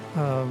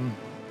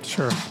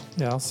 Sure.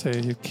 Yeah, I'll say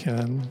you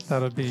can.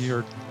 That would be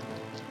your.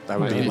 That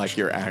would be Right. like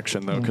your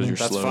action though, because you're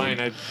That's slow. fine.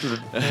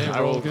 I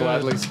roll will good.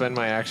 gladly spend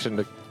my action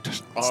to.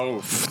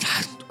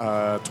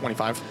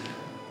 25.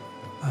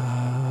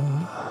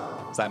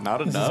 Is that not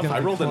This is enough? gonna I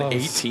be rolled an close.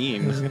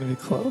 18. This is going to be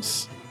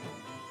close.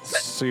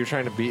 So you're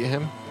trying to beat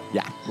him,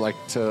 Yeah. like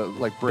to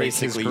break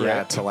Basically, his yeah,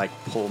 grip? to like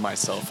pull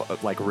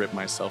myself, like rip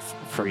myself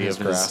free his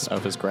of grasp.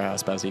 his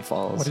grasp as he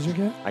falls. What did you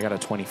get? I got a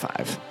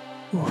 25.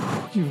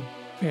 You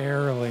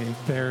barely.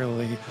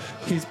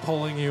 He's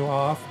pulling you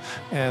off,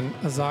 and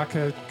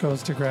Azaka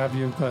goes to grab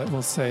you, but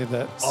we'll say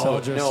that Oh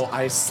Seljas. no!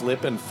 I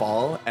slip and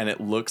fall, and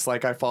it looks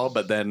like I fall,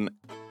 but then,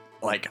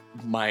 like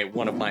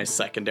one of my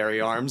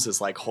secondary arms is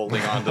like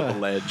holding onto the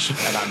ledge,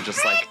 and I'm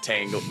just like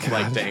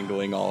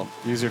dangling all.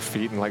 Use your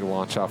feet and like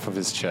launch off of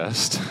his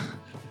chest.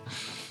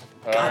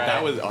 God,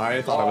 that was.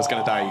 I thought I was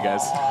gonna die, you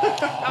guys.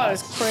 That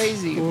was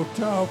crazy.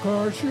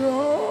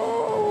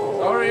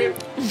 Sorry.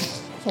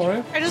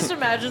 Sorry. I just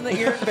imagine that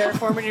you're in bear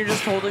form and you're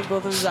just holding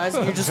both of his eyes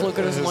and you just look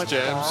at us and like,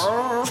 Gems.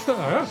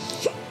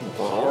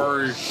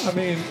 I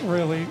mean,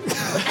 really.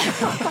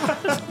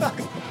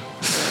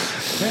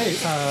 Hey,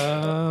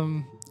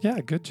 yeah,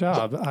 good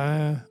job.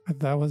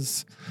 That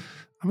was.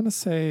 I'm gonna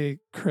say,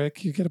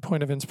 Crick, you get a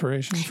point of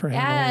inspiration for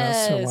handling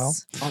us so well.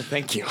 yes. Oh,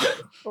 thank you.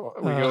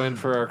 We go in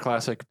for our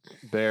classic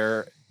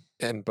bear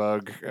and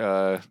bug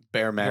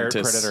Bear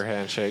mantis. predator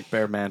handshake.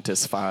 Bear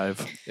mantis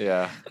 5.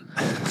 Yeah.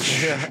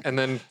 Yeah. And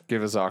then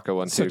give Azaka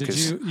one So too.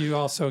 did you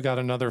also got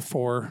another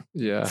 4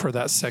 Yeah. for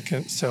that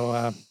second?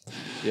 So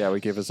Yeah, we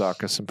give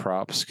Azaka some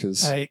props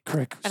because hey,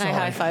 Crick, And I sorry.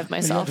 high-five You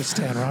myself.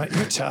 understand, right?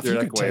 You're tough. you're you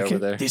like can way take over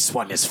it. there. This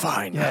one is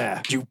fine.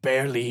 Yeah. You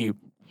barely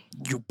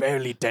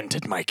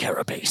dented my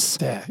carapace.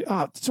 Yeah,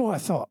 that's what I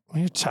thought. Well,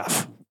 you're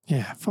tough.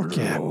 Yeah, fuck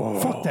yeah.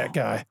 Fuck that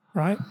guy,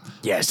 right?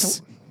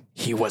 Yes.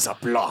 He was a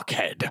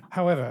blockhead.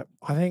 However,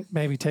 I think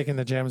maybe taking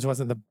the gems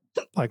wasn't the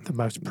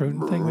most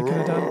prudent thing we could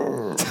have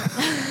done.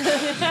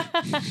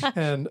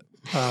 And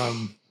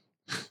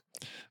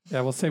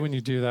yeah, we'll say when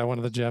you do that, one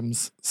of the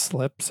gems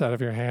slips out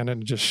of your hand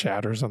and just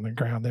shatters on the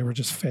ground. They were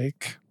just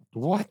fake.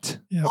 What?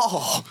 Yep.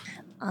 Oh,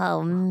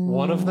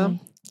 One of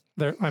them?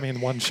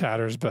 One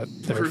shatters, but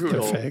they're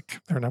Brutal. fake.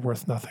 They're not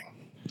worth nothing.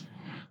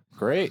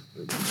 Great.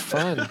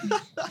 Fun.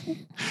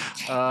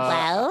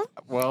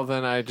 Well,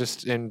 then I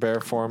just, in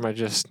bear form, I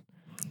just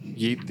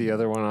yeet the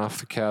other one off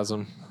the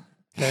chasm.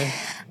 Okay.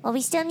 Well,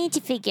 we still need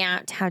to figure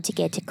out how to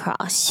get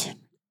across.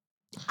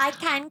 I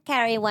can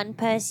carry one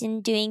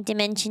person doing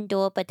Dimension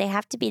Door, but they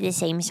have to be the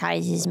same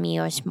size as me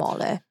or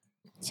smaller.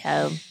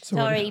 So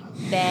sorry,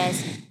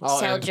 bears,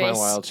 I'll end my Seldris.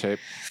 wild shape.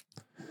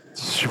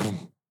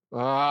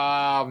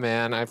 Oh,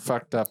 man. I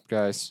fucked up,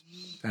 guys.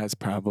 That's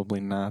probably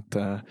not.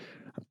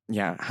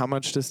 Yeah. How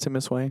much does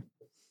Timus weigh?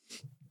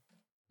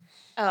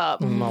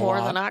 More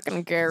lot. than I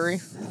can carry.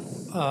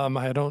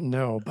 I don't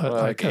know, but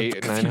Like a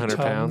 800, few 900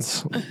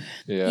 tons. pounds.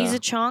 Yeah. He's a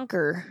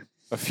chonker.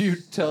 A few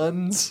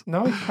tons?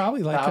 No,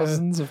 probably like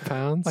Thousands of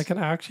pounds? an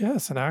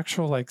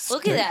actual like.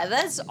 Look at that.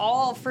 That's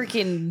all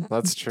freaking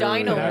That's true.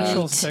 dino An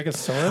actual meat.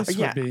 Stegosaurus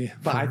Yeah, would be.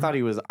 but I thought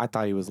he was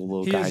a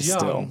little He guy is young.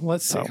 still.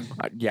 Let's see. So,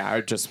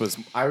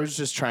 I was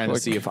just trying to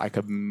see if I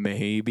could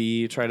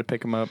maybe try to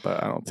pick him up,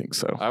 but I don't think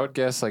so. I would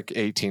guess like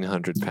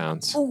 1,800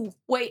 pounds. Oh,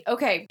 wait.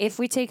 Okay. If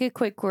we take a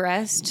quick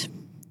rest,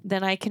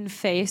 then I can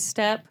phase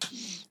step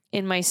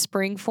in my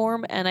spring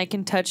form and I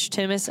can touch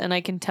Timus and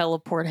I can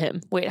teleport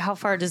him. Wait, how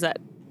far does that?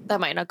 That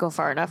might not go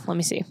far enough. Let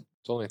me see.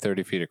 It's only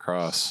 30 feet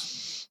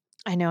across.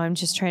 I know. I'm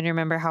just trying to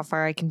remember how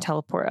far I can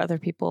teleport other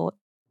people.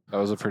 That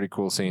was a pretty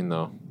cool scene,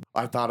 though.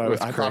 I thought I was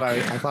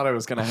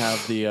gonna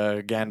have the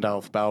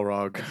Gandalf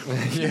Balrog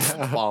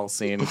fall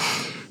scene.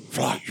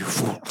 Fly, you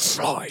fools,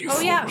 fly, you Oh,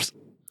 fools. yeah.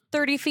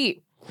 30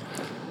 feet.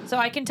 So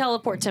I can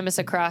teleport Timus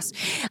across.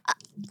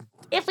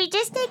 If we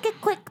just take a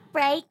quick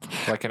break,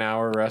 Like an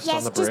hour rest on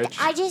yes, the bridge.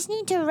 I just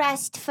need to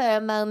rest for a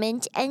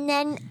moment, and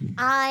then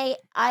I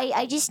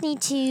just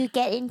need to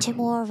get into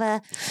more of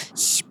a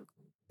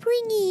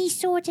springy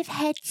sort of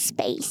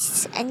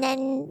headspace, and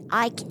then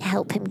I can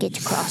help him get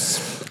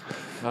across.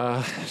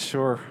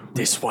 Sure.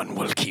 This one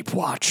will keep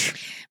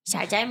watch.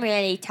 Besides, I'm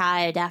really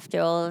tired after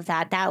all of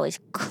that. That was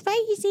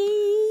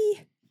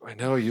crazy. I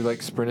know, you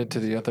like sprinted to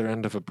the other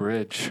end of a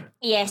bridge.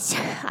 Yes,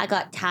 I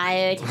got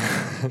tired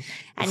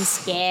and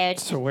scared.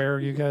 So where are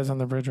you guys on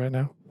the bridge right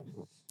now?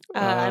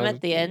 I'm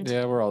at the end.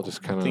 Yeah, we're all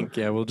just kind I of... think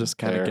we'll just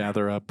kind There. of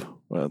gather up,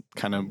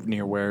 kind of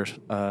near where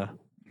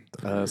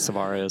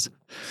Savara is.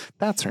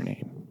 That's her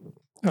name.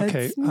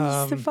 Okay.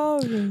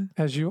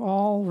 As you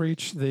all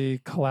reach the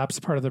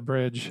collapsed part of the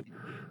bridge,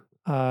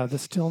 the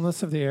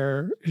stillness of the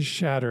air is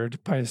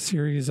shattered by a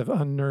series of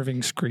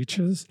unnerving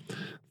screeches.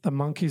 The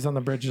monkeys on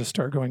the bridge just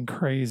start going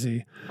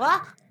crazy.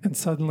 What? And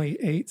suddenly,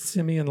 8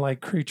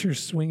 simian-like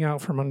creatures swing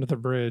out from under the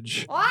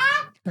bridge. What?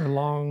 Their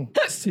long,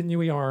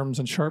 sinewy arms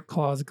and sharp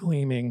claws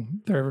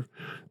gleaming, their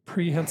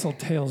prehensile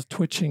tails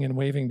twitching and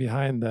waving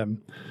behind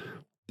them.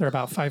 They're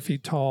about 5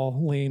 feet tall,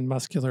 lean,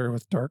 muscular,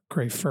 with dark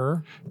gray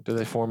fur. Do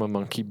they form a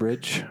monkey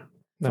bridge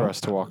for No.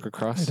 us to walk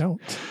across? I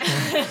don't.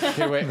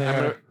 Okay, wait. They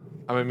are-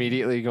 I'm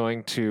immediately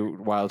going to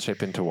wild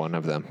shape into one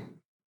of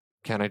them.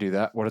 Can I do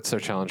that? What's their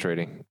challenge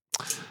rating?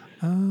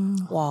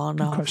 One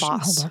good of question.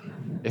 Hold us.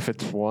 on. If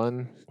it's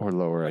 1 or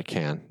lower, I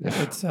can.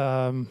 It's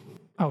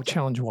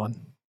challenge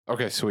 1.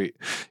 Okay, sweet.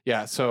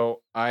 Yeah,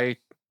 so I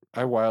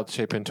wild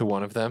shape into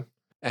one of them,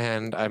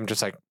 and I'm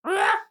just like,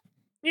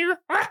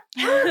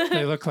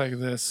 They look like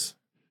this.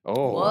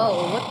 oh,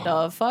 Whoa, what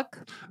the fuck?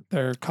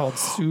 They're called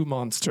Sioux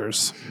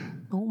monsters.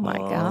 Oh my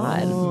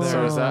god.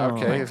 So is that Oh.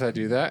 okay if I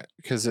do that?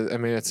 Because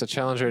it's a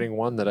challenge rating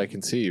 1 that I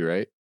can see,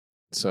 right?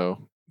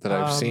 So that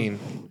I've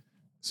seen.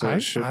 So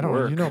it should I don't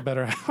work. know. You know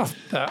better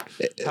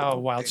how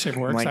wild shape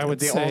works. Like, I would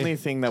the say. only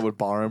thing that would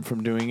bar him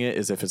from doing it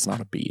is if it's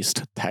not a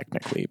beast,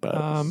 technically. But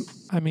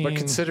I mean, But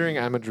considering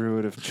I'm a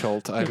druid of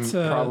Chult, I'm it's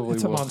probably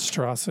a will.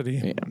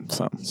 monstrosity.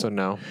 yeah, So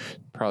no,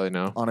 probably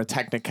no. on a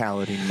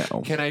technicality,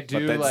 no. Can I But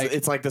do that's-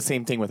 it's like the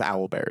same thing with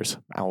owl bears.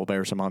 Owl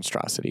bears are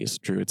monstrosities.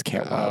 Druids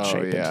can't wild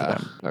shape into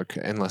them.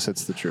 Okay, unless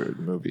it's the druid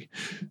movie.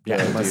 Yeah,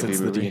 The unless D&D it's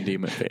the movie. D&D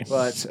movie.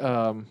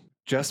 But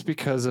just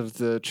because of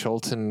the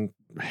Chultan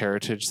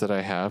heritage that I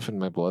have in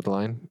my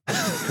bloodline,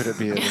 could it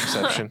be an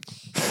exception?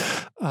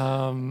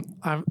 I'm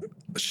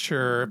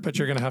sure, but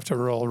you're going to have to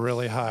roll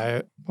really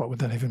high. What would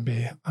that even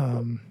be?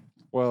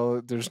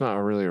 Well, there's not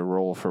really a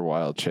role for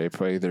wild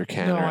shape. I either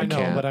can No, or I know,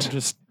 can't. but I'm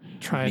just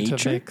trying Nature?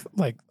 to make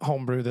like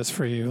homebrew this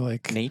for you.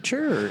 Like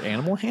Nature or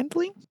animal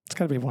handling? it's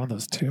got to be one of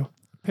those two.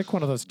 Pick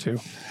one of those two.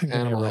 and give me a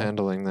Animal roll.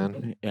 handling,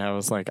 then. Yeah, I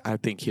was like, I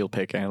think he'll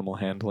pick animal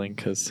handling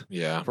because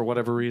Yeah, for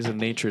whatever reason,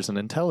 nature's an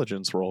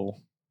intelligence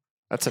roll.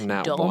 that's a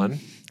nat Dumb. 1.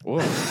 Whoa.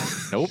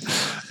 Nope.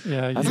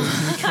 Yeah, you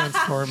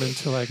transform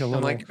into like a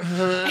little. I'm like,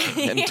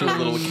 Into a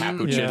little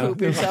capuchin. Yeah.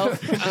 Poop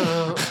yourself.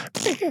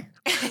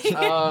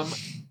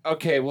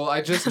 Okay, well,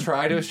 I just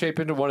try to shape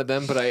into one of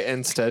them, but I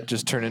instead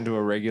just turn into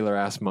a regular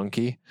ass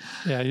monkey,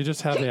 yeah, you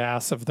just have the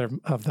ass of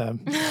them.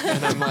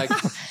 and I'm like,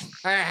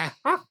 and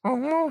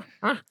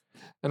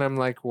I'm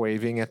like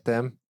waving at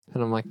them,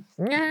 and I'm like,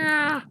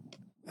 And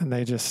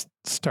they just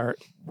start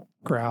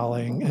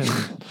growling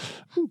and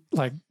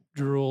like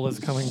drool is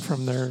coming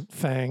from their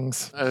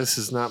fangs. this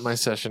is not my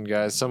session,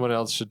 guys. Someone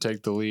else should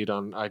take the lead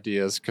on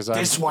ideas because I'm.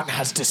 This one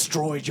has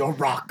destroyed your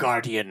rock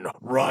guardian.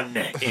 Run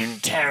in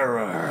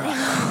terror.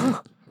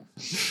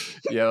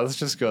 Yeah, let's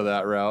just go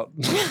that route.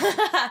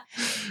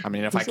 I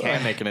mean, if I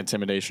can make an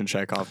intimidation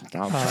check, I'll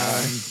try.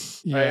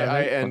 Yeah,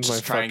 I they, end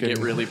Just my try and get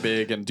fucking- really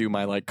big and do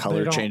my like they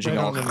color don't, changing. they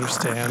all don't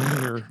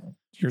understand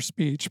your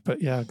speech,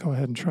 but yeah, go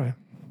ahead and try.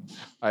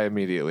 I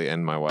immediately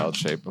end my wild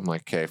shape. I'm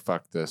like, okay,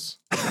 fuck this.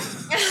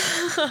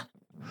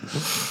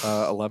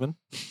 11.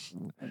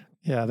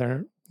 Yeah,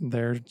 they're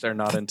They're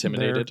not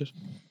intimidated.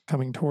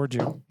 coming towards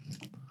you.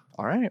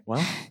 All right.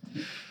 Well,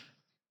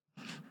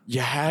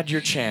 you had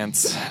your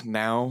chance.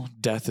 Now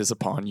death is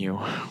upon you.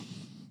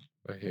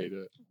 I hate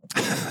it.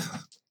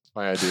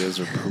 My ideas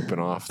are pooping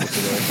off today.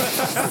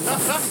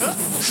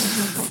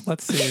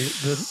 Let's see.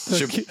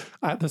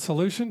 The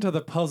solution to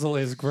the puzzle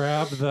is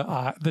grab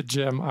the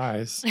gem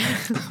eyes.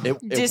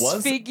 It was.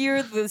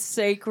 Disfigure the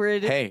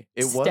sacred. Hey,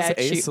 it was a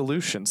statue.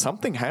 solution.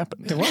 Something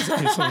happened. It was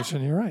a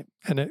solution. You're right,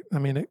 and it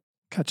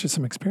got you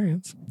some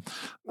experience.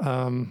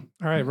 All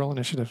right, roll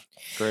initiative.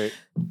 Great.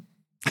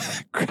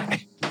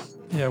 Great.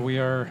 Yeah, we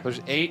are. There's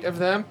 8 of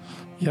them.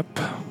 Yep.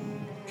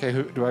 Okay,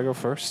 who do I go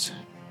first?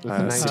 With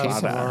the 19?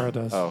 Savara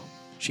does. Oh,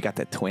 She got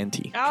that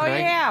 20. Oh,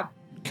 yeah.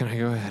 can I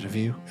go ahead of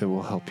you? It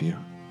will help you.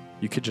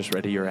 You could just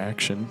ready your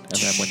action, and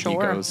then when he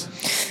Sure.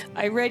 goes,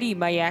 I ready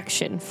my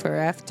action for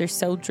after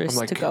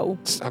Seldris to go.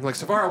 I'm like,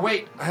 Savara,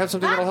 wait. I have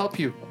something that'll help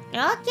you.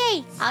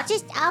 Okay,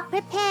 I'll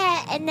prepare,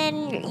 and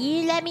then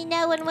you let me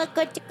know when we're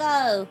good to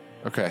go.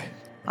 Okay.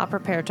 I'll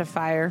prepare to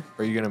fire.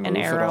 Are you going to An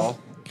move at arrow. all?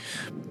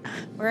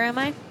 Where am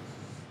I?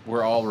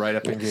 We're all right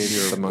up engaged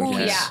with the Oh,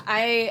 monkeys.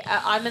 yeah.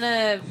 I'm going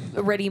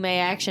to ready my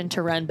action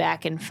to run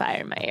back and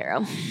fire my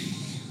arrow.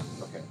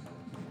 Okay.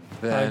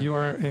 Then You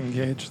are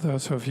engaged though,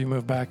 so if you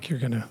move back, you're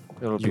gonna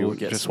it'll you will be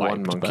get just swiped,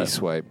 one monkey but-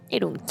 swipe. I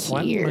don't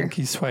one care.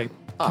 monkey swipe.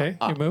 Okay,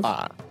 you move.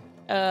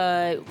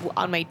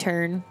 On my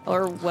turn,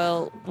 or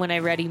when I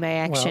ready my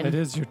action. Well, it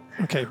is your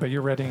okay, but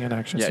you're readying an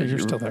action, Yeah, so you're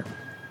you- still there.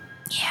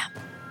 Yeah.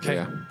 Okay,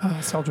 Yeah.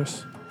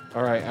 Seldris.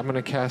 All right, I'm going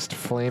to cast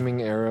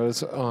flaming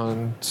arrows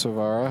on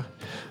Savara.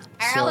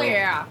 Hell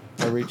yeah.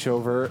 I reach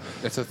over.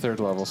 It's a 3rd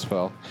level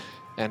spell.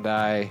 And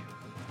I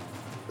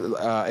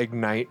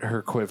ignite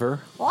her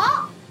quiver.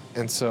 What?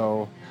 And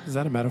so, Is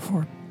that a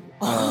metaphor?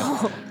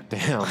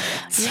 damn.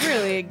 You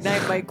really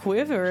ignite my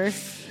quiver.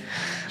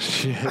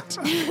 Shit.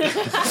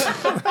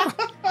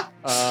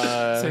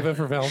 Save it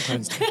for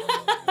Valentine's Day.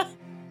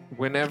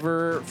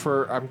 Whenever,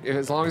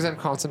 as long as I'm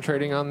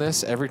concentrating on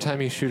this, every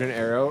time you shoot an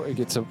arrow, it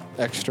gets an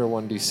extra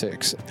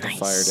 1d6 of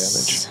fire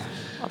damage.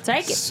 I'll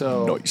take it.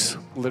 So, Nice.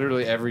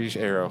 literally every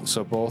arrow.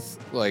 So both,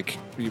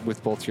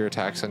 with both your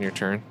attacks on your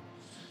turn,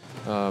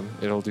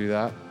 it'll do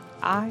that.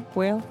 I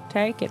will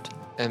take it.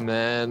 And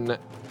then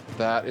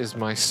that is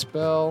my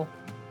spell.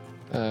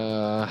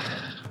 I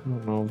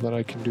don't know that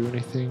I can do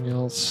anything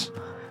else.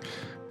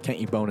 Can't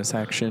you bonus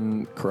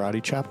action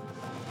karate chop?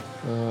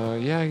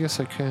 Yeah, I guess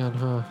I can,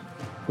 huh?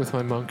 With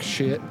my monk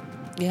shit.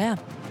 Yeah.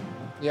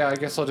 Yeah, I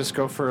guess I'll just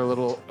go for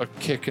a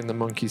kick in the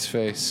monkey's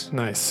face.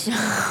 Nice.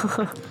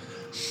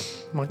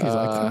 Monkeys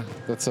like that.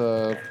 That's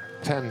a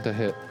 10 to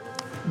hit.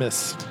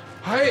 Miss.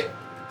 Hi!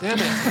 Damn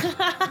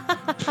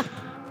it.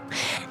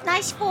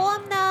 Nice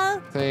form,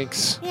 though.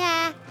 Thanks.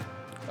 Yeah.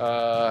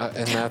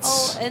 And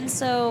that's... Oh, and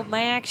so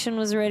my action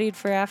was readied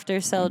for after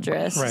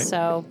Seldris. Right.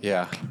 So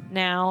Yeah.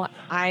 now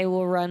I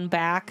will run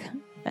back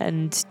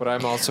and. But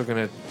I'm also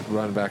going to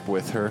run back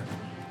with her.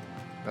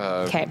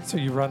 Okay. So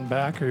you run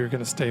back, or you're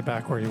gonna stay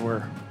back where you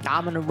were?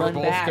 I'm going to We're run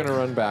both back. going to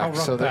run back, I'll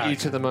run so that back.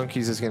 each of the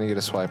monkeys is going to get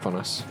a swipe on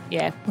us.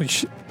 Yeah.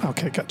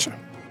 Okay, gotcha.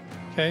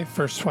 Okay,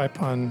 first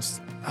swipe on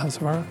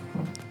Savara.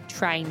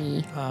 Try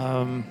me.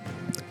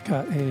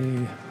 Got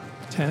a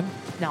 10.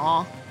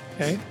 No.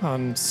 Okay,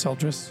 on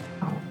Seldris.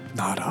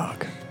 Not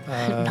hug.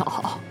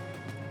 No.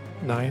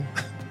 9.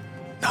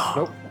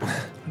 Nope.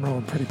 I'm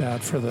rolling pretty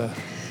bad for the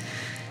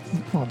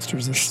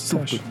monsters this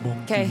session.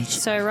 Okay,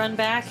 so I run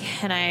back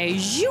and I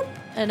zoop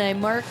and I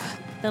mark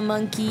the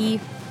monkey.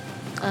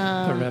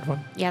 The red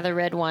one. Yeah, the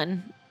red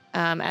one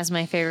as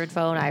my favorite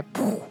foe, and I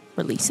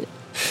release it.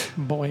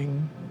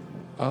 Boing.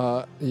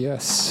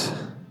 Yes.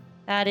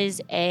 That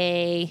is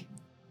a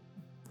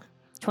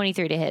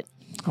 23 to hit.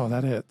 Oh,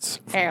 that hits.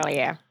 Hell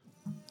yeah.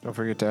 Don't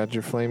forget to add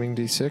your flaming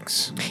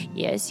d6.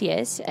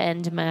 Yes.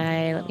 And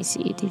my, let me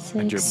see, D6.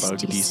 And your bug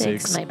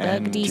D6, My bug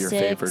and D6. your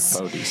favorite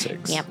foe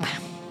D6. Yep.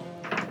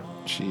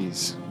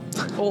 Jeez.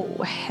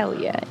 Oh, hell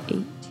yeah.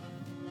 8.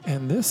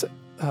 And this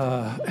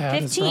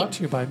ad is 15. brought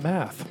to you by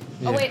math.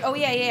 Oh, wait. Oh,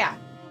 yeah.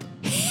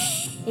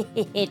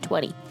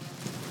 20.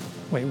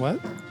 Wait, what?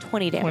 20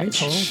 20 damage.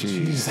 total? Jeez.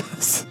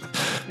 Jesus.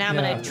 Now I'm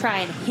Yeah. going to try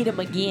and hit him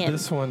again.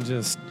 This one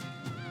just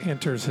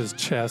enters his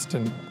chest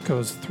and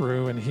goes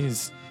through, and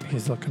he's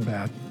looking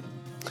bad.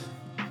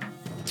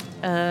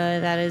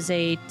 That is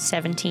a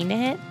 17 to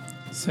hit.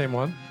 Same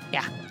one.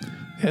 Yeah.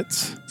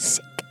 Hits.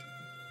 Sick.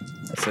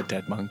 It's a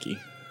dead monkey.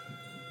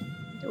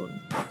 Doing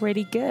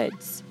pretty good.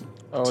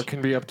 Oh, it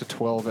can be up to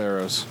 12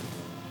 arrows.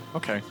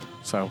 Okay,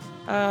 so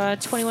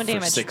 21 for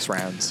damage. 6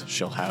 rounds,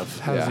 she'll have.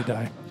 How does he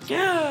die?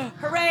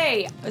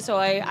 Hooray! So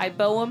I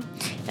bow him,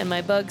 and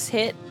my bugs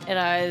hit, and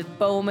I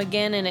bow him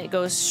again, and it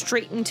goes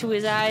straight into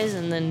his eyes,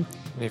 and then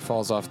And he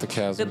falls off the the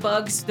chasm.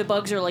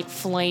 bugs are like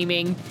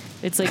flaming.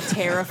 It's like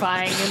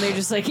terrifying, and they're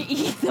just like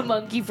eat the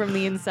monkey from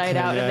the inside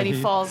out, Yeah, and then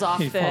he falls off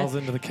He the. falls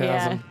into the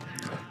chasm.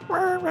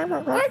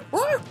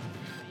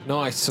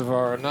 Nice,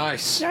 Savara,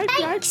 nice.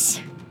 Thanks.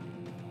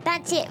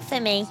 That's it for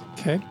me.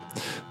 Okay.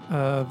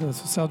 The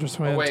Seldris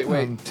went. Oh, wait.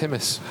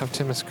 Timus. Have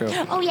Timus go.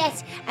 Oh,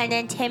 yes. And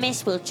then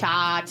Timus will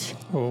charge.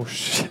 Oh,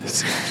 shit.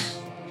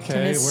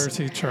 Okay, Timus. where's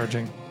he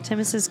charging?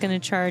 Timus is going to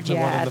charge, The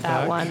one in at the that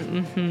back? one.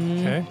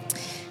 Mm-hmm. Okay.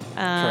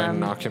 Try and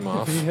knock him If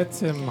off. he hits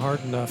him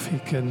hard enough, he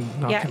can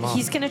knock him off.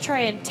 He's going to try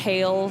and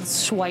tail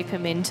swipe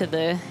him into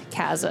the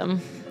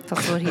chasm.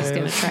 That's what he's Okay, going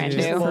to let's try and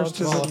see. do.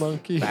 First of all,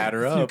 monkey.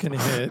 Batter if you up. can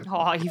hit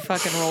Oh, he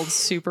fucking rolled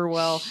super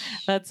well.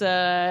 That's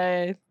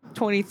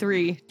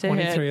 23 to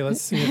 23. hit.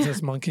 Let's see if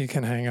this monkey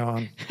can hang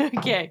on.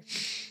 Okay.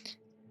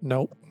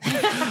 Nope.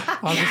 I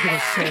was just going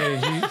to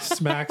say he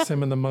smacks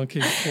him and the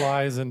monkey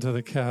flies into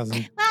the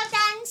chasm. Well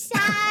done,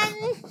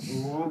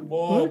 son.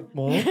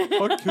 Mom,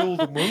 I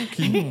killed a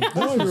monkey.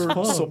 this is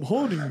fun.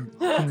 honey.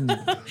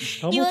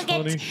 How You will much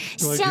honey get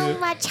do I so get?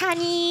 much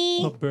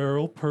honey. A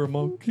barrel per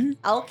monkey?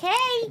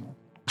 Okay.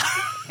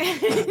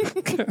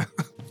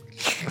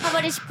 How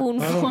about a I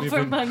spoonful don't for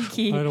even-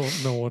 monkey? I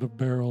don't know what a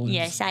barrel is.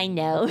 Yes, I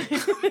know.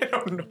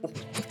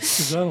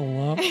 Is that a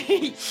lot?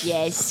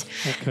 Yes.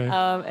 Okay.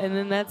 And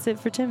then that's it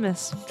for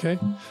Timus. Okay.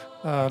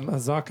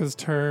 Azaka's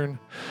turn.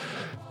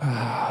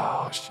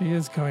 She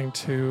is going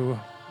to.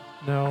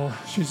 No,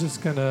 she's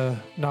just going to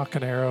knock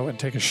an arrow and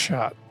take a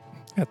shot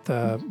at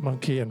the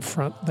monkey in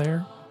front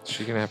there. Is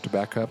she going to have to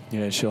back up?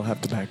 Yeah, she'll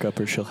have to back up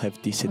or she'll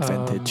have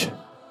disadvantage.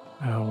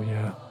 Oh,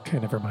 yeah. Okay,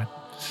 never mind.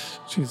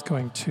 She's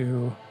going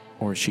to.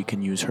 Or she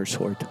can use her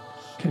sword.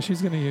 Okay,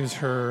 she's going to use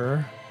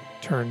her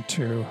turn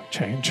to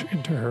change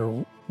into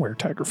her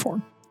were-tiger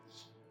form.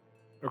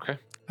 Okay.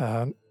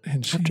 And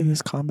she. After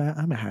this combat,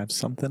 I'm going to have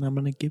something I'm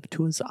going to give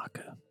to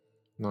Azaka.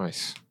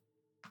 Nice.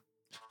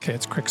 Okay,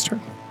 it's Crick's turn.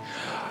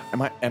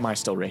 Am I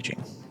still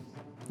raging?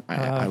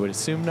 I would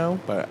assume no,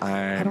 but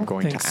I I'm don't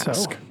going think to so.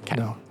 ask. Okay,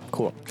 No,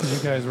 cool. because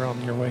you guys were on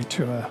your way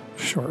to a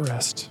short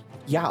rest.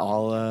 Yeah,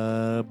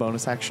 I'll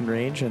bonus action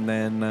rage and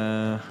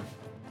then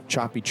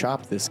choppy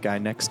chop this guy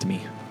next to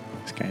me.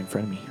 This guy in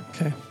front of me.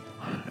 Okay,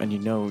 And you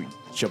know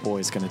your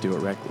boy's going to do it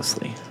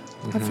recklessly.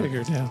 I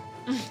figured, yeah.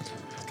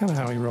 Kind of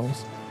how he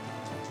rolls.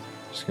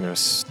 Just going to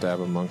stab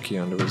a monkey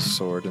onto his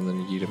sword and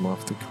then yeet him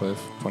off the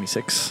cliff.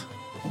 26.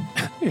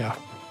 Yeah.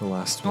 The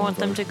last I one. want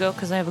them to go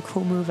because I have a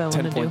cool move I want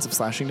 10 to do. points of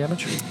slashing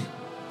damage.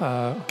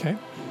 Okay.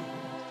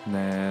 And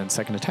then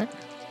second attack.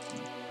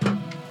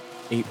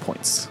 8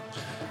 points of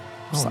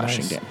Oh,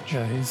 slashing nice. damage.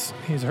 Yeah,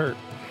 he's hurt.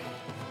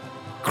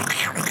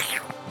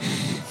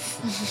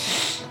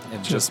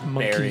 And Just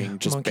burying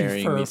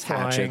monkey fur these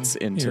hatchets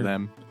flying, into your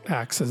them.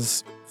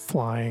 Axes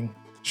flying.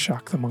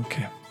 Shock the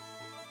monkey.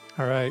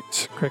 All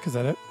right, Crick, is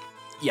that it?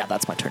 Yeah,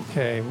 that's my turn.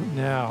 Okay,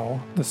 now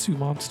the Sioux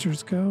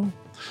monsters go.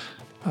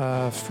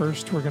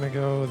 First, we're going to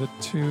go the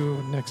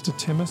two next to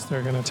Timus.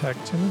 They're going to attack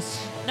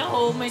Timus.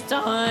 No, my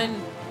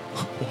son.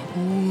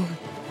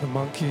 The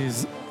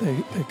monkeys,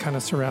 they kind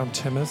of surround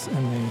Timus,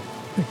 and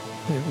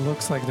it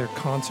looks like they're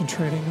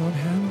concentrating on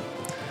him.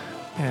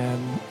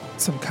 And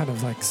some kind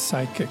of like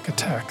psychic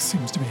attack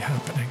seems to be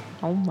happening.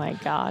 Oh my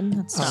god.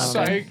 That's not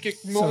good. Psychic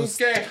So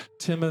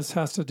Timus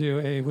has to do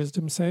a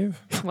wisdom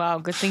save. Wow,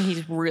 good thing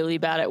he's really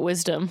bad at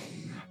wisdom.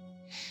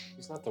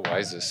 He's not the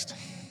wisest.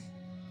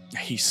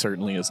 He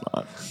certainly is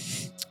not.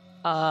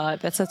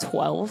 That's a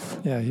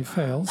 12. Yeah, he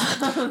fails.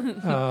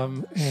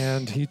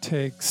 And he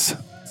takes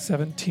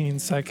 17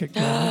 psychic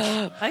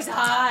damage, My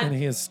son. and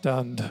he is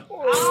stunned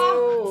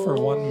for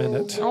 1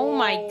 minute. Oh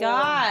my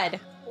god.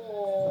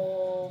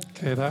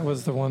 Okay, that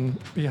was the one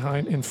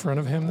in front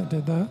of him that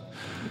did that.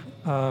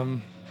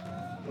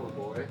 Poor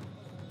boy.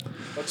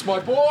 That's my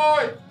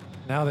boy!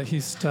 Now that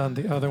he's stunned,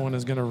 the other one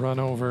is going to run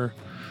over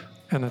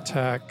and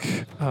attack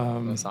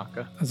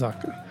Azaka.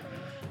 Azaka.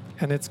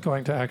 And it's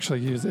going to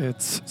actually use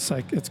it's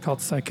called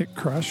Psychic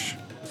Crush.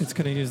 It's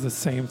going to use the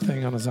same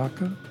thing on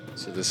Azaka.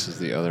 So this is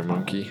the other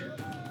monkey.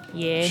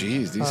 Yeah.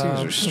 Jeez, these things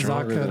are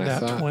stronger Azaka, than I that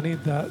thought. 20,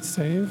 that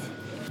save.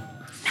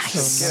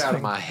 So Get out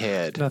of my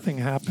head. Nothing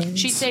happens.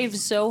 She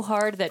saves so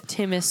hard that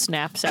Timus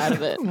snaps out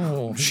of it.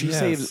 Oh, She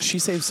yes.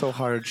 saves so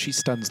hard she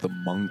stuns the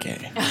monkey.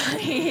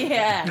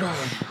 Yeah.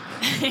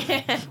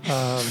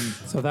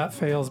 So that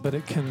fails, but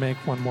it can make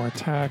one more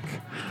attack,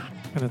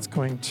 and it's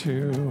going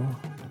to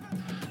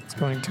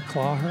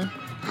claw her.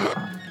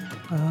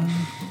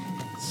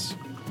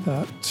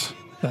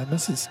 That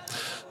misses.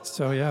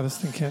 So yeah, this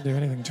thing can't do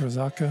anything to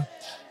Azaka.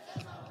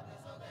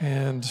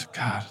 And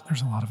God,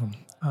 there's a lot of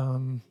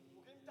them.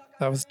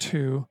 That was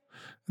 2.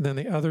 And then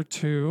the other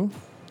 2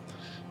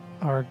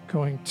 are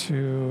going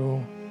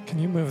to. Can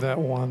you move that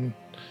one?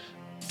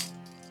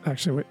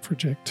 Actually, wait for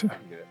Jake to.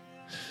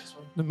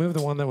 Move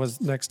the one that was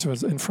next to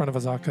us, in front of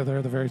Azaka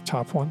there, the very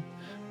top one.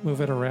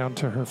 Move it around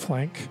to her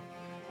flank.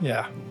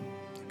 Yeah.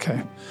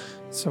 Okay.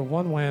 So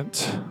one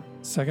went.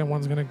 Second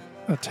one's going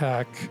to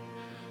attack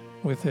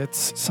with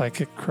its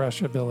Psychic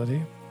Crush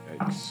ability.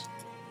 Yikes.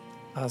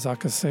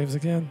 Azaka saves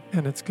again,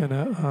 and it's going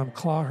to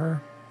claw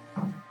her.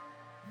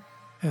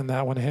 And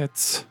that one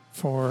hits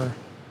for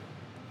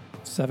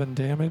 7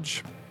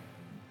 damage.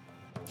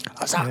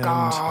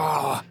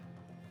 Azaka!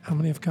 How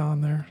many have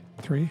gone there?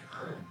 3?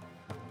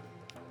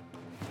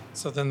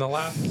 So then the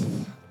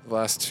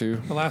Last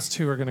two. last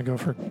 2 are going to go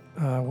for.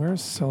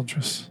 Where's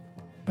Seldris?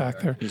 Back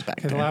there. He's back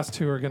Okay, the there. last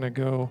 2 are going to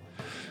go.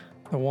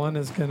 The one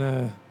is going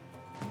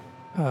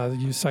to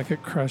use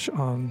Psychic Crush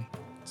on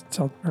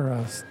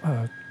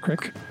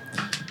Crick.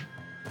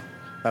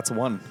 That's a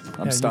 1.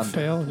 I'm You stunned.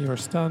 fail. You are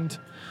stunned.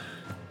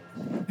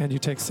 And you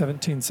take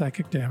 17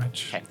 psychic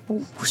damage. Okay.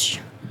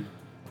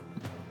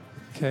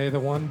 Okay, the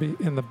one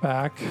in the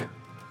back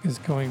is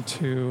going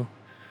to...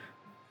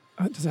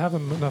 does it have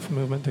enough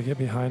movement to get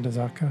behind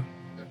Azaka?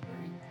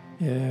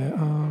 Yeah,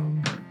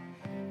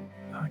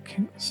 I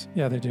can't...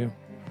 Yeah, they do.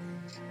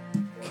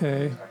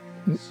 Okay.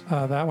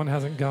 That one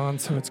hasn't gone,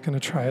 so it's going to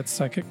try its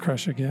Psychic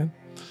Crush again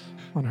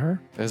on her.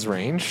 Is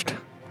ranged?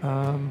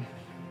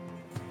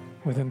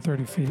 Within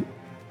 30 feet.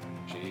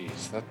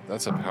 Jeez,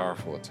 that's a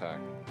powerful attack.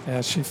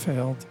 Yeah, she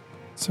failed.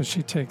 So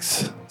she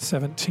takes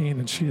 17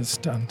 and she is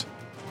stunned.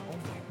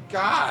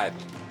 God!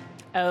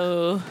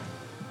 Oh.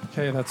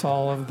 Okay, that's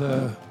all of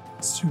the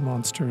Sioux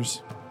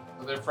monsters.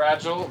 They're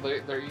fragile.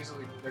 They're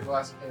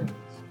glass cannons.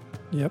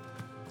 Yep.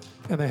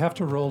 And they have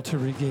to roll to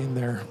regain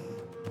their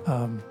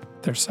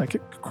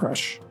Psychic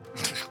Crush.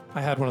 I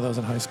had one of those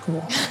in high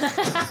school.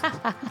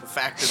 The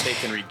fact that they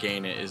can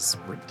regain it is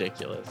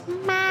ridiculous.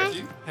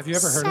 Have you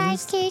ever heard of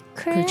these Psychic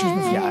creatures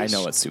before? Yeah, I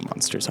know what Sioux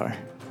monsters are.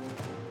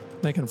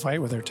 They can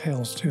fight with their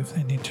tails too if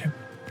they need to.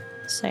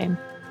 Same.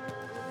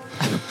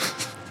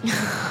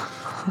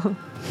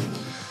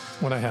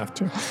 When I have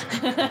to.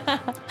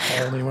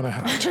 Only when I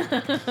have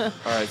to.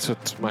 All right, so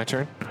it's my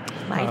turn.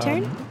 My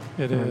turn?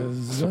 It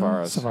is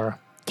Savara's. Savara.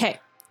 Okay.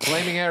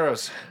 Flaming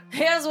arrows.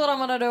 Here's what I'm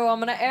gonna do. I'm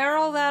gonna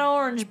arrow that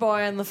orange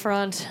boy in the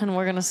front, and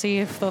we're gonna see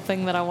if the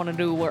thing that I want to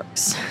do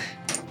works.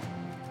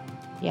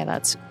 Yeah,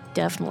 that's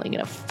definitely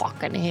gonna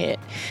fucking hit.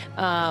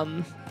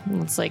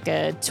 It's like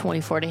a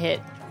 24 to hit.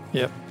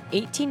 Yep.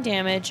 18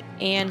 damage,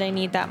 and I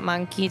need that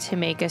monkey to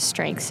make a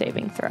strength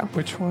saving throw.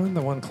 Which one?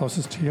 The one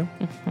closest to you?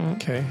 Mm-hmm.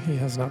 Okay, he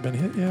has not been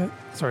hit yet.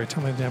 Sorry,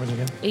 tell me the damage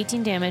again.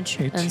 18 damage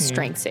 18. and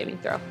strength saving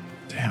throw.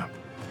 Damn.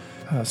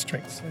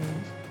 Strength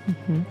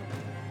save.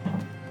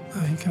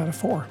 He got a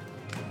 4.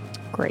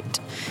 Great.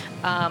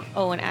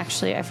 Oh, and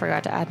actually, I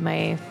forgot to add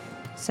my...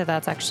 So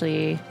that's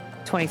actually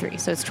 23.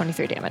 So it's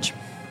 23 damage.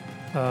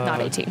 Not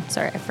 18.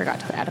 Sorry, I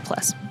forgot to add a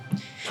plus.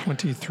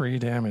 23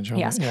 damage.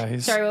 Yes. Yeah,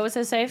 he's Sorry, what was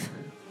his save?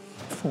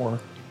 4.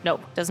 No,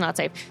 does not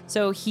save.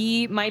 So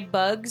my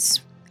bugs,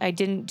 I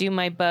didn't do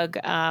my bug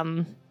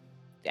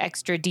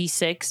extra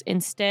d6.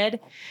 Instead,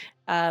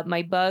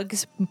 my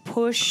bugs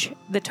push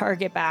the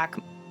target back,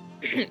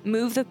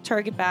 move the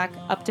target back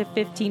up to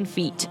 15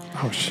 feet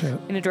Oh, shit.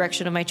 in a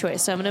direction of my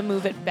choice. So I'm going to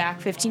move it back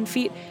 15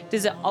 feet.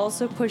 Does it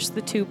also push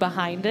the 2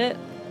 behind it?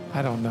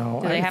 I don't know.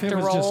 Do they have to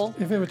roll?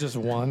 If it was just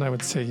one, I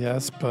would say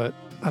yes, but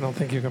I don't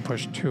think you can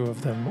push 2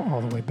 of them all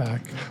the way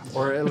back.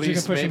 Or at But you can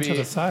least push them maybe to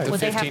the side. the Would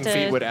they have 15 to-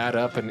 feet would add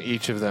up and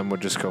each of them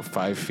would just go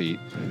 5 feet.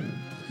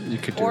 You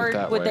could do it Or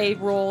that would way. they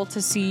roll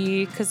to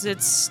see? Because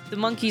it's the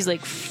monkey's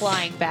like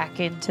flying back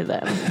into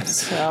them.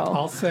 So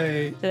I'll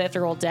say do they have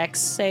to roll dex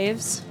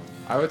saves?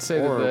 I would say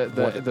Or,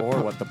 that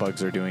what the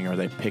bugs are doing, are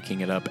they picking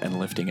it up and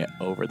lifting it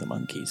over the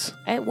monkeys?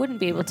 I wouldn't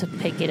be able to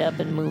pick it up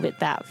and move it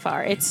that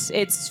far. It's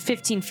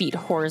 15 feet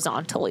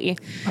horizontally.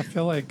 I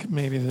feel like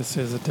maybe this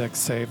is a dex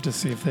save to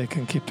see if they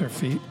can keep their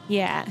feet.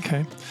 Yeah.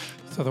 Okay.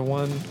 So the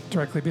one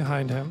directly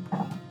behind him,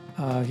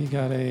 he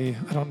got I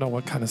don't know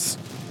what kind of.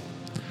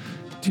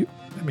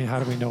 How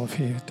do we know if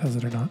he does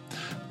it or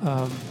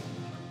not?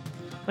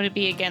 Would it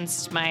be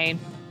against my? You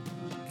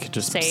could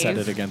just Save. set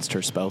it against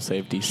her spell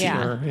save DC.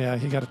 Yeah. Or, yeah,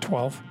 he got a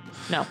 12.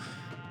 No.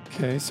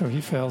 Okay, so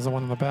he fails. The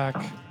one in the back,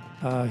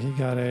 he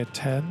got a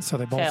 10, so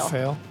they both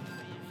fail.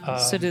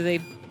 So do they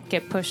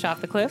get pushed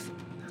off the cliff?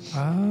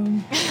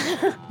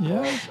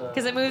 Yeah.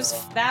 Because it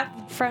moves.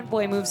 That front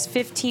boy moves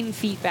 15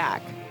 feet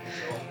back.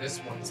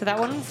 So that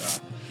one,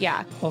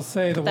 yeah. I'll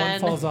say the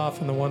Then- one falls off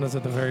and the one is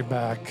at the very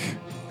back.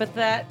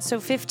 But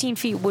 15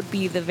 feet would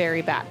be the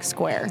very back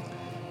square.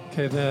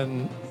 Okay,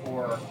 then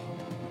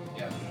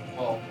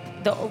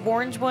The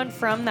orange one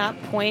from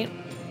that point,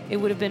 it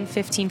would have been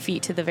 15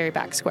 feet to the very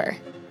back square.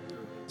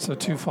 so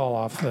 2 fall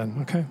off then.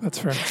 Okay, that's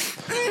fair.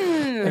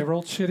 They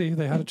rolled shitty.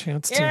 They had a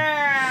chance to.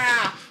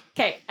 Yeah.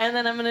 Okay, and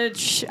then I'm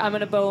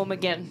gonna bow him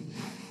again.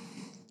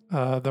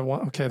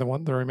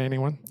 The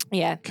remaining one.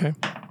 Yeah. Okay,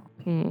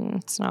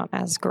 It's not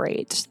as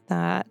great.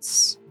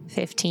 That's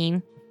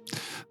 15.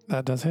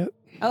 that does hit.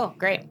 Oh,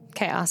 great.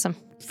 Okay, awesome.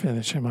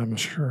 Finish him, I'm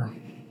sure.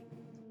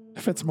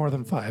 If it's more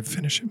than 5,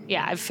 finish him.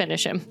 Yeah, I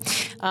finish him.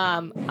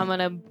 I'm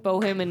gonna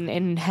bow him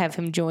and have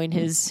him join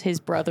his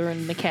brother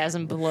in the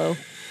chasm below.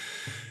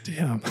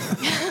 Damn.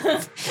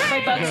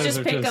 My bugs guys just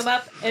are pick just him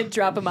up and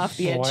drop him off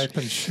the edge.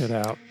 Wiping shit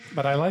out.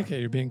 But I like it.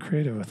 You're being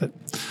creative with it.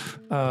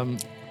 Oh,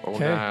 Okay.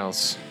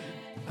 Niles.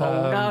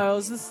 Oh,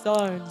 Niles, the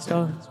signs.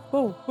 Whoa,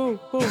 whoa,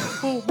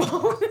 whoa,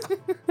 whoa.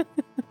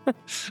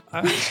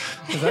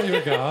 Is that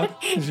your god?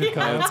 Is your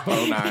god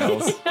Oh,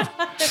 Niles.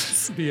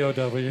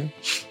 BOW?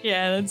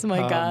 Yeah, that's my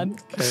god.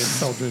 Okay,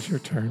 Soldier, it's your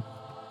turn.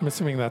 I'm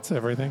assuming that's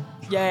everything.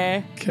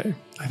 Yeah. Okay,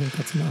 I think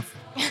that's enough.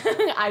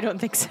 I don't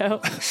think so.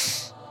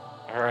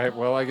 All right.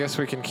 Well, I guess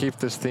we can keep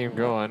this theme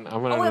going.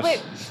 I'm gonna. Oh,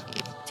 wait, just- wait.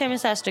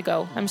 Timus has to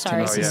go. I'm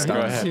sorry. Timus Oh, is yeah,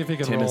 stunned. go ahead. See if he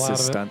can Timus roll is out of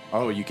it. stunned.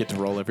 Oh, you get to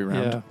roll every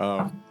round. Yeah.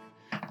 Oh.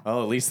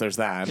 Oh, at least there's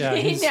that. Yeah,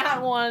 He he's,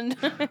 got one.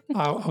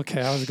 oh,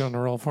 okay, I was going to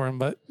roll for him,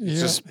 but He's yeah,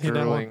 just he did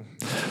one. drooling.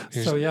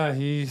 So yeah,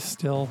 he's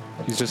still.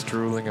 He's just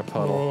drooling a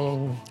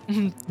puddle.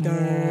 Whoa.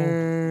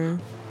 Whoa.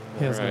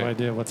 He has no Alright.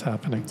 idea what's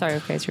happening. Sorry,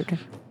 okay, it's your turn.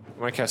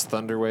 I might cast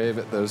Thunder Wave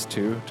at those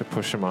two to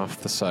push them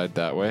off the side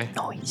that way.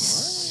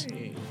 Nice.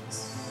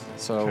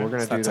 So we're going to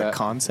do That's that a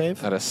con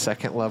save? at a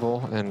second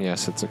level, and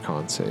yes, it's a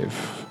con save.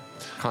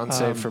 Con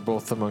save for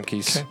both the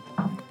monkeys. Okay.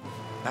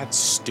 That's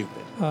stupid.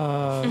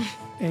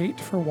 8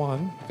 for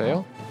one.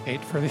 Fail?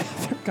 8 for the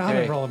other. God,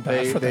 Okay, I'm rolling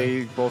bad for them.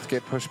 they both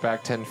get pushed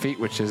back 10 feet,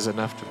 which is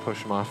enough to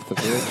push them off the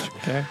bridge.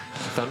 Okay.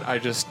 I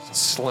just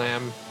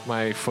slam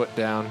my foot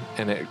down,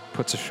 and it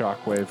puts a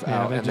shockwave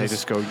Yeah, out, they and they just-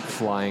 just go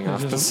flying You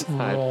off the just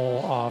side. roll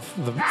off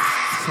the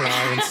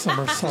fly and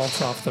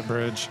somersaults off the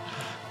bridge,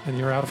 and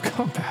you're out of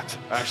combat.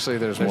 Actually,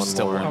 there's There's one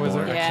still more. one Oh, is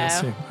more. there? I Yeah,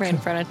 can't see. right in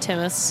front of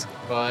Timus.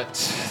 But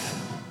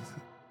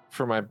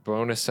for my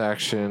bonus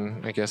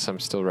action, I guess I'm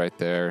still right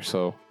there,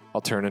 so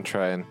I'll turn and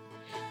try and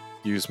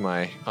use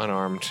my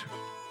unarmed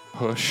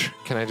push.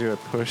 Can I do a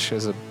push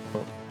as a...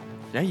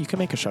 Yeah, you can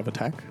make a shove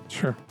attack.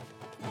 Sure.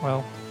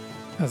 Well,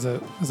 as a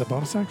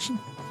bonus action.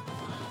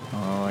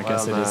 Oh, I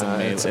guess Well, it is a nah,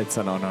 melee. it's It's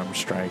an unarmed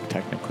strike,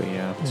 technically,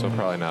 yeah. So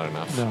probably not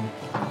enough. No.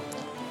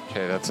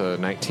 Okay, that's a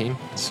 19,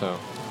 so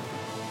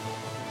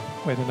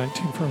Wait, a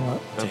 19 for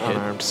what? an hit.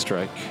 unarmed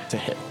strike. To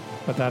hit.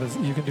 But that is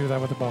you can do that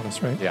with a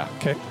bonus, right? Yeah,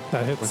 Okay,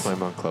 that hits. with my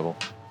monk level.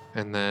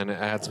 And then it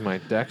adds my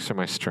dex or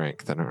my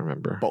strength. I don't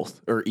remember. Both.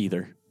 Or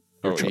either.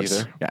 Your Oh, choice.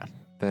 either? Yeah.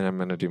 Then I'm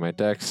going to do my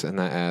dex, and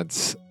that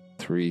adds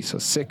 3, so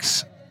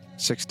 6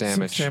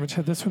 damage. 6 damage.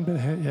 Had this one been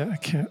hit? Yeah, I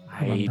can't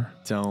remember.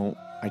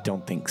 I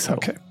don't think so.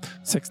 Okay,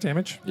 6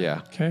 damage.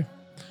 Yeah, Okay,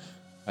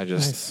 I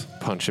just nice.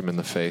 punch him in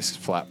the face,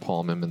 flat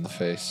palm him in the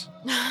face.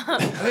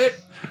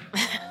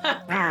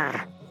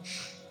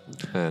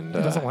 And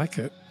He doesn't like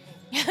it.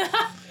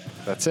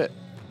 that's it.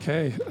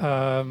 Okay,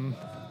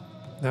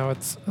 now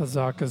it's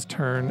Azaka's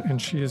turn,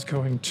 and she is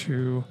going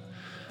to.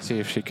 See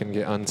if she can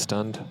get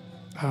unstunned.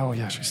 Oh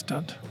yeah, she's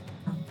stunned.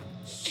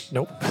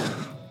 Nope.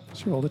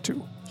 She rolled a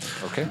 2.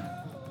 Okay.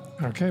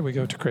 Okay, we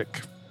go to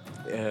Crick.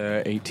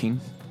 18.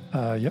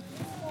 Yep.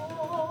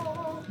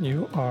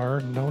 You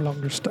are no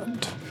longer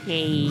stunned.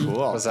 Yay. Cool.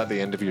 Was that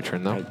the end of your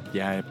turn, though?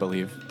 I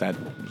believe that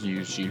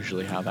is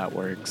usually how that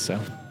works. So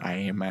I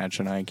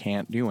imagine I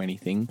can't do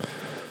anything.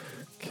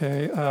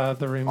 Okay,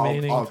 the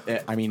remaining.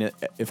 I mean,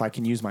 if I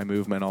can use my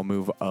movement, I'll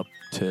move up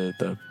to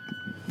the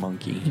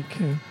monkey. You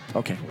can.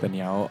 Okay, then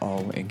yeah,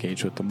 I'll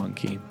engage with the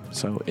monkey.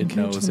 So it Engage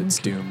knows the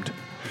it's monkey. doomed.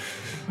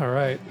 All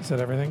right, is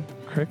that everything?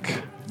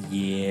 Crick.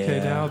 Yeah. Okay,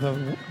 now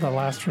the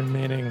last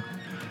remaining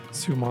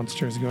Sioux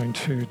monster is going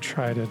to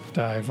try to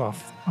dive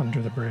off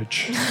under the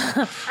bridge.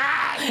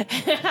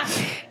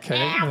 Okay,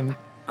 and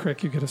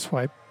Crick, you get a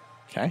swipe.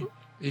 Okay.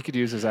 He could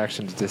use his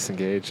action to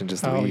disengage and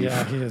just Oh leave.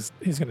 yeah, he's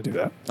going to do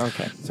that.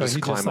 Okay. So Just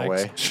he climb just like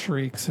away.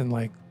 shrieks and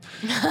like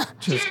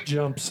just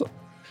jumps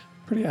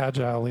pretty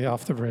agilely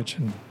off the bridge,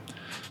 and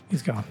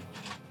he's gone.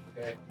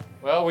 Okay.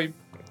 Well, we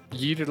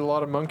yeeted a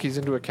lot of monkeys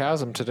into a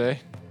chasm today.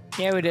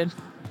 Yeah, we did.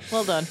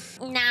 Well done.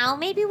 Now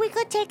maybe we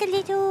could take a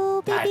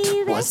little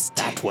baby rest.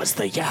 That was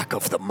the yak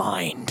of the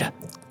mind.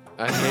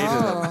 I hated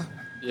Oh. them.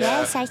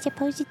 Yeah. Yes, I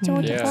suppose it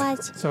sort Yeah. of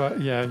was. So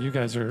yeah, you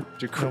guys are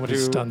Do-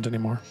 nobody's do- stunned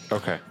anymore.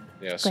 Okay.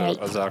 Yeah, so Great.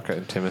 Azaka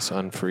and Timus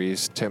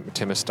unfreeze.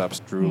 Timus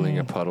stops drooling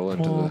a puddle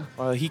into Oh. the...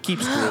 Well, he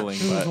keeps drooling,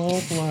 It was but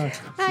all black.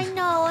 I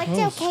know, it's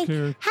Oh, okay.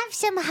 scared. Have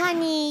some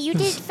honey. You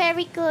did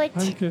very good.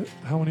 I get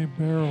how many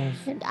barrels?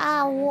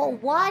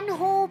 One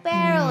whole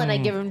barrel. And I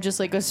give him just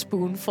like a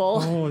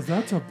spoonful. Oh, is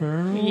that a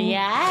barrel?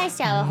 Yes,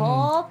 a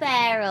whole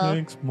barrel.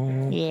 Thanks,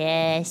 Mom.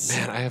 Yes.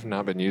 Man, I have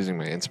not been using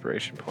my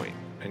inspiration point.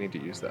 I need to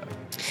use that.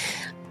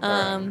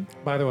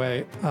 By the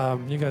way,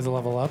 you guys will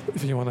level up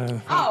if you want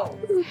to. Oh,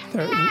 We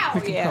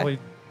hell can yeah. probably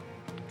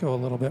go a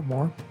little bit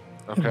more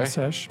in the Okay.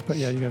 sesh, but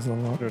yeah, you guys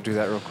level I'm up. going to do